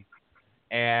party,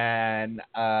 and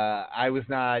I was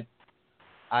not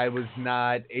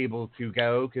able to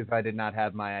go because I did not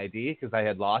have my ID because I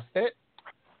had lost it.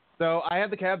 So I had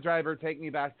the cab driver take me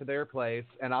back to their place,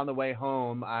 and on the way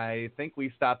home, I think we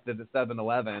stopped at the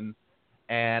 7-Eleven,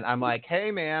 and I'm like,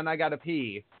 hey, man, I got to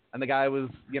pee. And the guy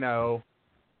was,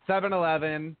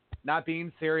 7-Eleven, not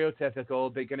being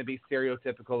stereotypical, but going to be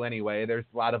stereotypical anyway. There's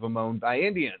a lot of them owned by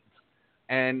Indians.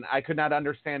 And I could not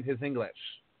understand his English.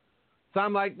 So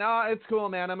I'm like, no, it's cool,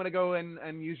 man. I'm going to go in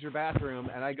and use your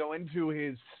bathroom. And I go into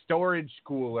his storage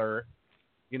cooler,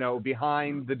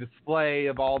 behind the display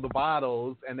of all the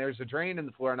bottles, and there's a drain in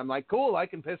the floor, and I'm like, cool, I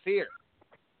can piss here.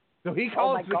 So he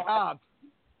calls the cops,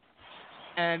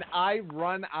 and I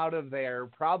run out of there,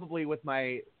 probably with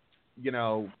my,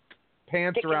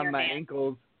 pants around my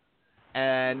ankles,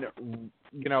 and,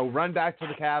 run back to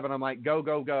the cab, and I'm like, go,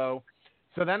 go, go.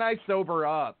 So then I sober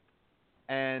up,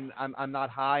 and I'm not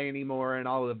high anymore and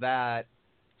all of that.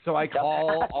 So I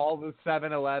call all the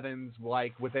 7-Elevens,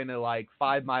 within a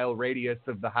 5-mile radius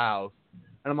of the house.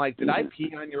 And I'm like, did I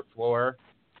pee on your floor?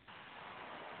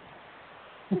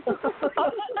 Did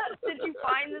you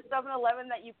find the 7-Eleven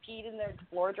that you peed in their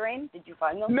floor drain? Did you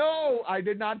find them? No, I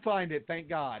did not find it, thank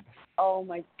God. Oh,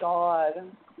 my God.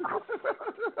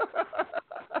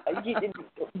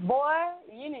 Boy,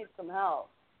 you need some help.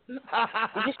 You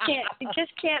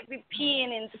just can't be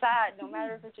peeing inside, no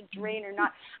matter if it's a drain or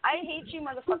not. I hate you,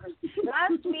 motherfuckers.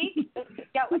 Last week,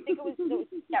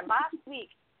 last week,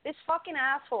 this fucking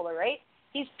asshole, right?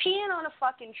 He's peeing on a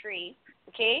fucking tree,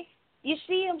 okay? You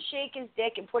see him shake his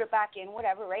dick and put it back in,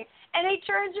 whatever, right? And he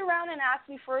turns around and asks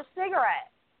me for a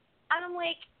cigarette. And I'm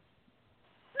like,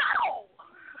 no!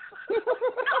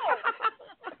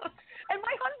 And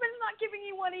my husband's not giving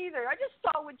you one either. I just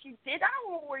saw what you did. I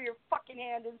don't know where your fucking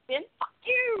hand has been. Fuck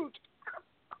you.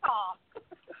 Oh.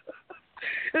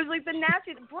 It was like the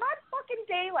nasty, broad fucking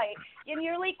daylight, and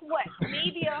you're like what?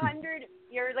 Maybe 100.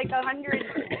 You're like 100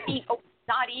 feet,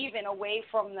 not even away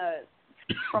from the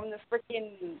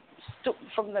freaking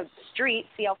from the street.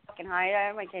 See how fucking high I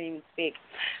am? I can't even speak.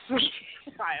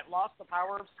 I have lost the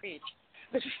power of speech.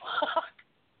 Fuck.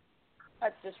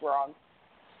 That's just wrong.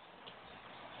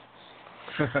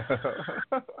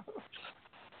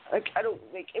 Like I don't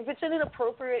like if it's in an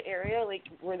appropriate area, like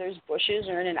where there's bushes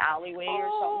or in an alleyway or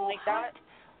something like that.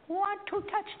 Want to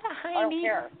touch the hiney? I don't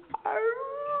care.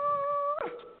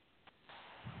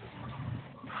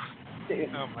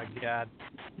 Dude. Oh my God.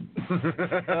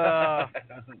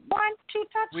 Want to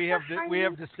touch we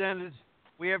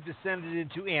have descended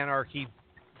into anarchy.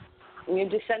 We have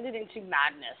descended into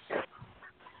madness.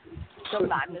 So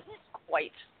madness is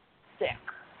quite sick.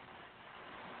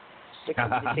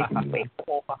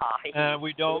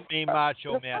 We don't mean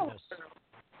macho madness.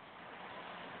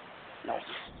 No.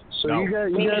 So you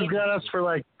guys got us for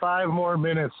like 5 more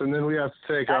minutes, and then we have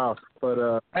to take off. But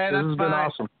this has been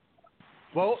awesome.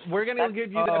 Well, we're gonna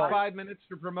give you the 5 minutes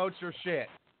to promote your shit.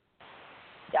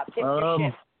 Yeah, your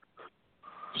shit.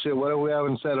 Shit, what we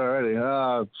haven't said already?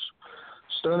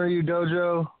 Stoner U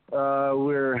Dojo.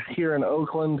 We're here in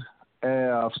Oakland,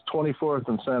 24th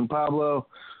and San Pablo.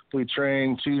 We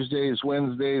train Tuesdays,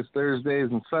 Wednesdays, Thursdays,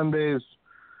 and Sundays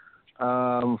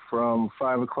from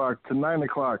 5 o'clock to 9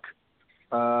 o'clock.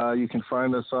 You can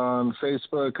find us on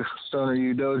Facebook, Stoner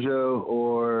U Dojo,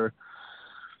 or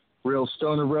Real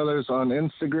Stoner Brothers on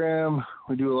Instagram.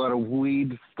 We do a lot of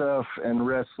weed stuff and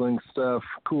wrestling stuff,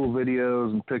 cool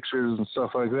videos and pictures and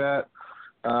stuff like that.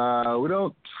 We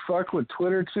don't fuck with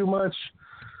Twitter too much.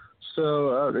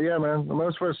 So, yeah, man,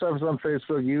 most of our stuff is on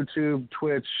Facebook, YouTube,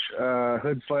 Twitch,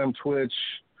 Hoodslam Twitch.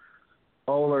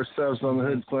 All of our stuff's on the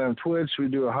Hoodslam Twitch. We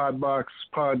do a Hotbox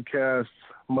podcast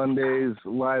Mondays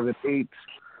live at 8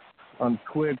 on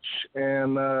Twitch.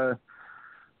 And,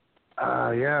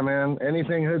 yeah, man,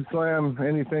 anything Hoodslam,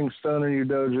 anything Stoner U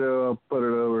Dojo, I'll put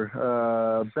it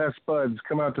over. Best Buds,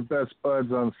 come out to Best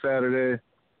Buds on Saturday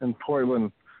in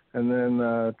Portland. And then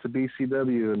to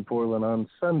BCW in Portland on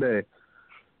Sunday.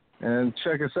 And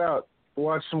check us out.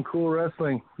 Watch some cool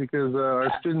wrestling because our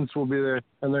students will be there,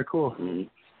 and they're cool.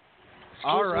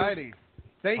 All righty.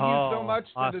 Thank you so much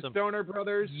awesome. to the Stoner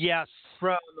Brothers. Yes.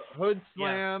 From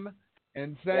Hoodslam. Yes.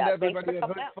 And send everybody at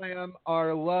Hoodslam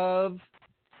our love.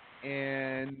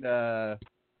 And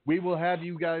we will have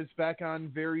you guys back on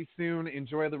very soon.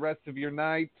 Enjoy the rest of your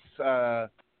nights.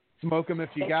 Smoke them if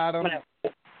you got them.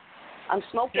 I'm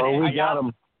smoking. Oh, we got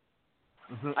them.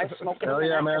 I'm smoking. Hell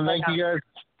yeah, man. Thank you guys.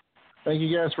 Thank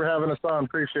you guys for having us on.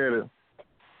 Appreciate it.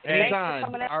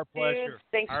 Anytime. Our pleasure.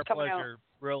 Thanks Our for coming pleasure. out.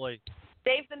 Really.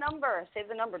 Save the number.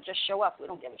 Just show up. We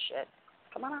don't give a shit.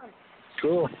 Come on.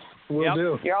 Cool. We'll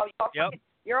do.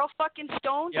 You're all fucking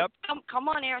stoned. Yep. Come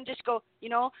on, Aaron. Just go. You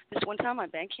know, this one time on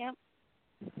Bandcamp.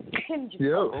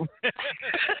 Yep.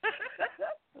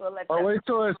 I'll wait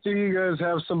till I see you guys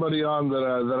have somebody on that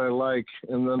I like,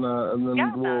 and then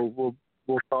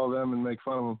we'll call them and make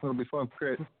fun of them. It'll be fun.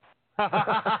 Great.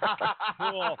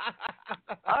 Cool.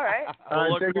 All right. We'll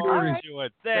look take forward it to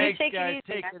it. Thanks, take guys.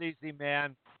 it easy, Take it easy,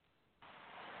 man.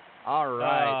 All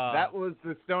right. That was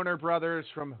the Stoner Brothers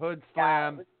from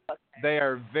Hoodslam. They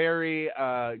are very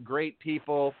great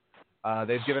people.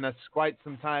 They've given us quite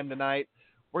some time tonight.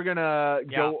 We're going to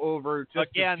go over just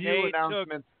a few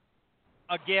announcements.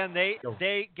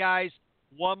 They guys,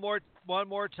 one more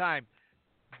time.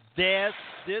 This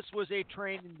was a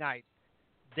training night.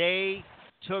 They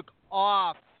took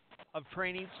off of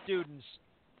training students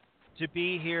to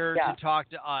be here to talk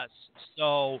to us.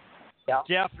 So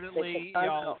definitely,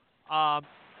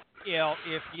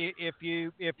 if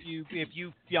you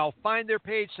find their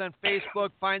page on Facebook,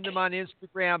 find them on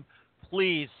Instagram,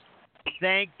 please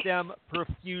thank them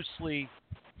profusely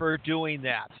for doing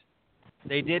that.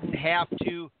 They didn't have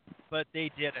to, but they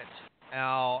did it.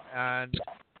 And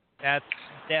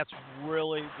that's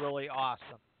really, really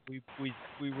awesome. We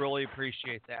really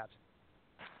appreciate that.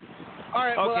 All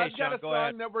right. Well, I've Sean, got a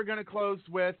song that we're going to close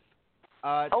with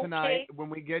tonight when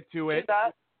we get to it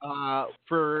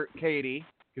for Katie,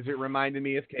 because it reminded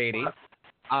me of Katie.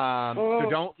 So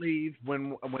don't leave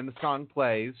when the song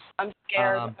plays. I'm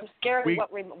scared. I'm scared of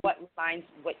what reminds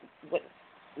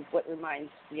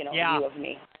you of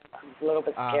me. I'm a little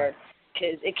bit scared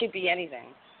because it could be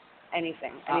anything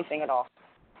at all.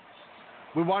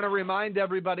 We want to remind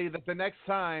everybody that the next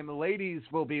time ladies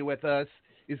will be with us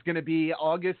is going to be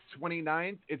August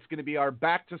 29th. It's going to be our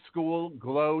back-to-school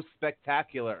Glow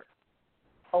Spectacular.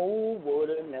 Oh, what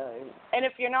a night. And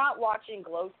if you're not watching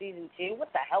Glow Season 2,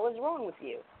 what the hell is wrong with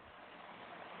you?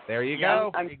 There you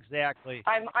go. Exactly.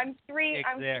 I'm three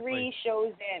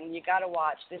shows in. You got to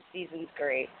watch. This season's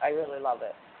great. I really love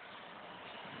it.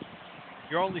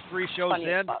 You're only 3 shows Funny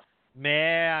in? stuff.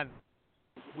 Man.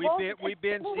 We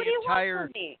binged the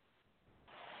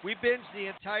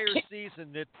entire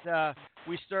season.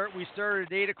 We started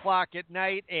at 8:00 at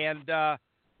night, and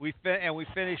we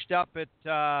finished up at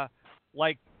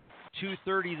like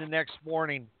 2:30 the next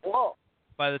morning. Whoa!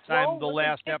 By the time the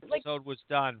last episode was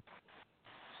done.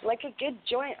 Like a good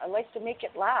joint, I like to make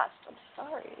it last. I'm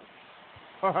sorry.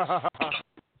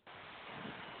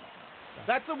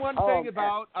 That's the one thing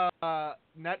about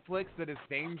Netflix that is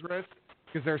dangerous.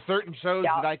 Because there are certain shows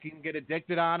that I can get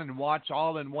addicted on and watch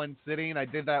all in one sitting. I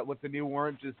did that with The New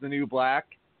Orange is the New Black.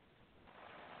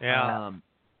 Yeah.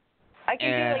 I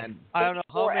can do I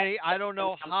don't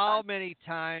know how many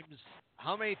times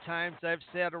I've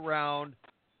sat around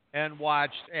and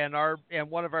watched, and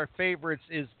one of our favorites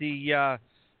is the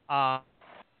Scott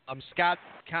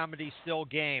comedy Still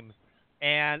Game.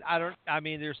 And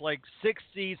there's like 6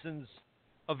 seasons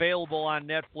available on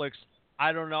Netflix.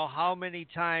 I don't know how many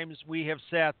times we have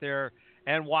sat there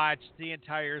and watched the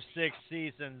entire 6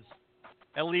 seasons.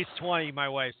 At least 20, my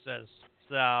wife says.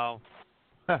 So.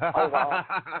 Oh, wow.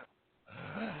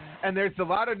 And there's a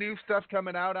lot of new stuff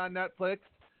coming out on Netflix.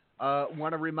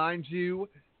 Want to remind you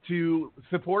to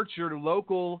support your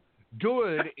local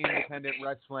good independent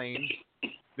wrestling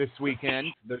this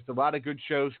weekend. There's a lot of good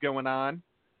shows going on.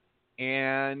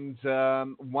 And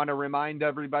want to remind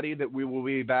everybody that we will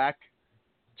be back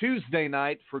Tuesday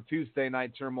night for Tuesday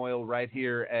Night Turmoil right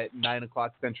here at 9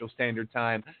 o'clock Central Standard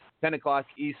Time, 10 o'clock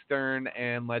Eastern,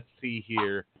 and let's see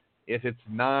here. If it's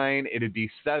 9, it'd be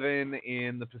 7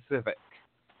 in the Pacific.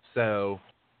 So.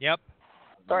 Yep.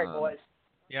 Sorry, boys.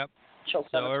 Yep. So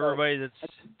everybody that's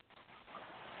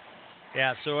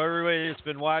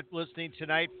been listening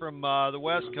tonight from the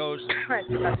West Coast.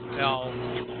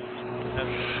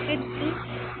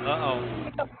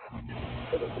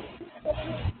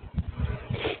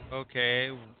 Okay,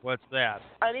 what's that?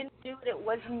 I didn't do it. It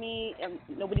wasn't me.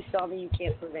 Nobody saw me. You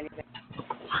can't prove anything.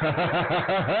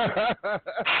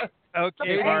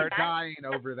 Okay, Bart. Dying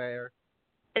over there.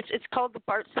 It's called the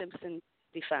Bart Simpson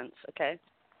defense. Okay.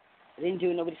 I didn't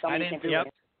do it. Nobody saw me. You can't prove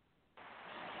it.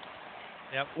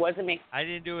 Yep. Wasn't me. I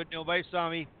didn't do it. Nobody saw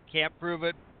me. Can't prove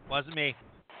it. Wasn't me.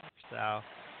 So,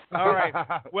 all right.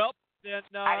 Well, then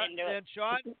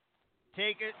Sean,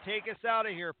 take us out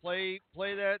of here. Play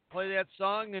that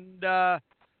song, and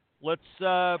let's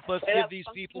give these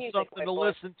people something to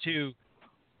listen to.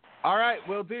 All right,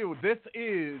 will do. This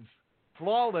is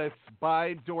Flawless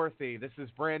by Dorothy. This is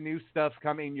brand new stuff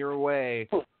coming your way.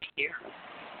 Oh, dear.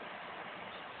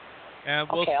 And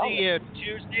we'll see you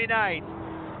Tuesday night.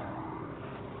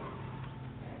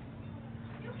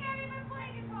 You can't even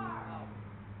play guitar.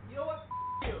 You know what?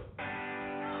 You.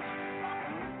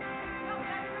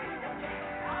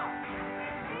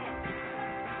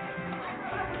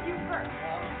 You first.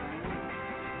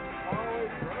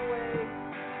 Always run away.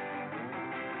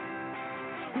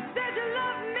 You said you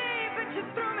loved me, but you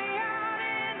threw me out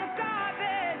in the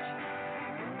garbage.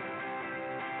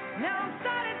 Now I'm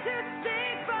starting to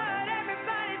think, but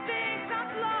everybody thinks I'm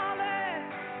flawless.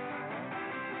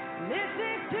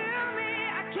 Listen to me,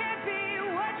 I can't be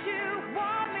what you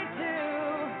want me to.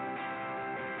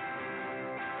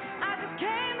 I just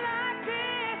came like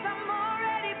this, I'm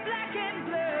already black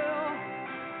and blue.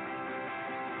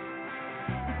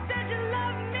 You said you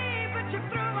loved me, but you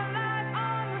threw my life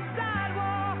on the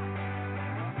sidewalk.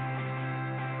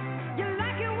 You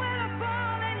like it when I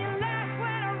fall and you laugh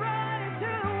when I run into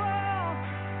a wall.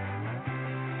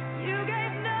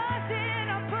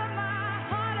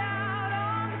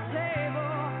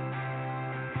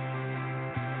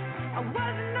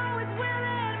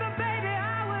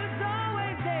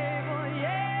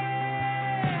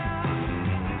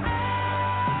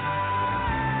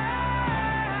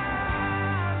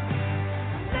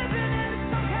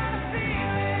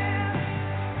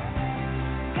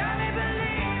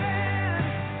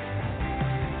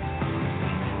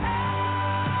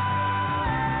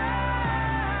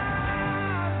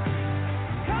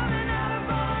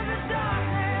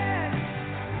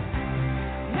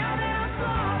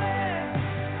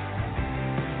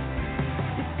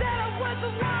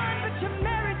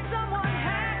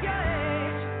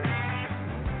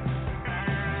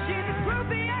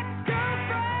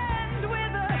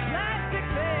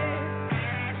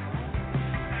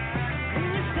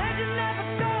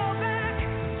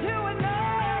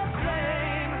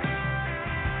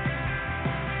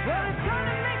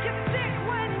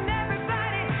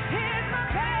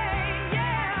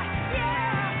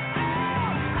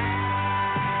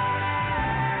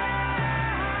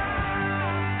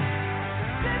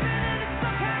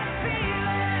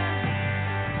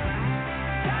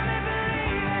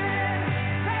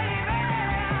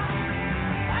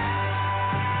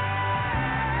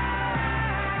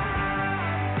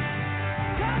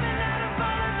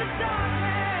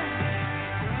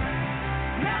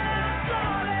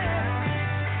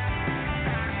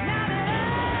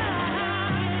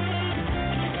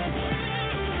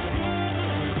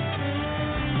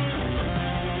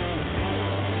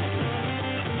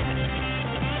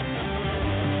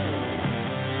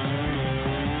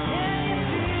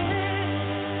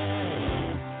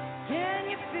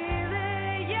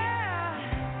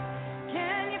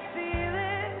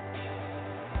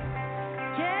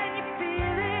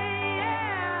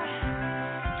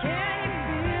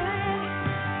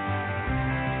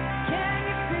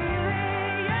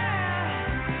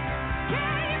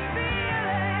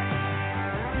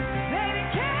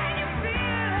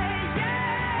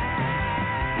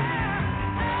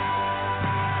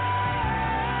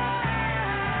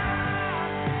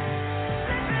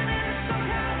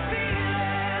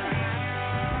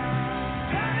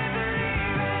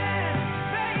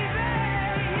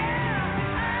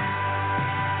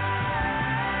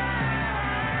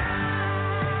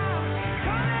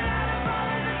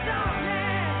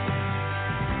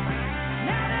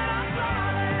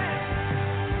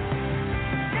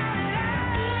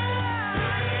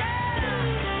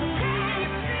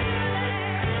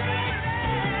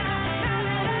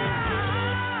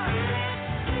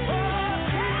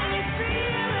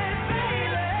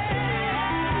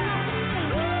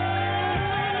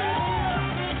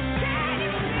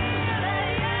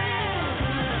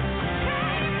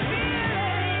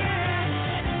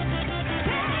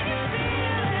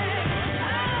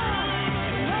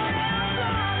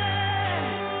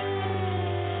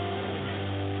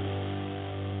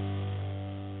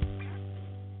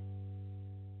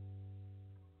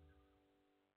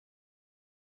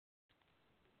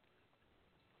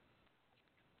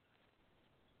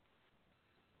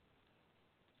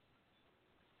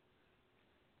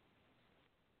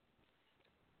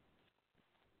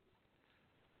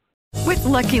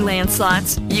 With Lucky Land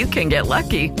Slots, you can get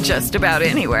lucky just about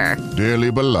anywhere.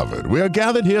 Dearly beloved, we are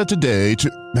gathered here today to...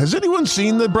 Has anyone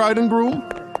seen the bride and groom?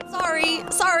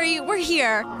 Sorry, we're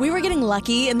here. We were getting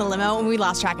lucky in the limo and we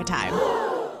lost track of time.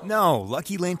 No,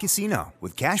 Lucky Land Casino,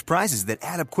 with cash prizes that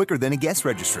add up quicker than a guest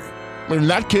registry. In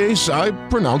that case, I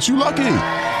pronounce you lucky.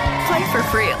 Play for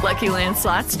free at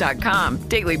LuckyLandSlots.com.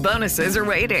 Daily bonuses are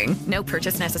waiting. No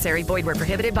purchase necessary. Void where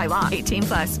prohibited by law.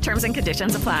 18+. Terms and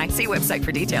conditions apply. See website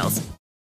for details.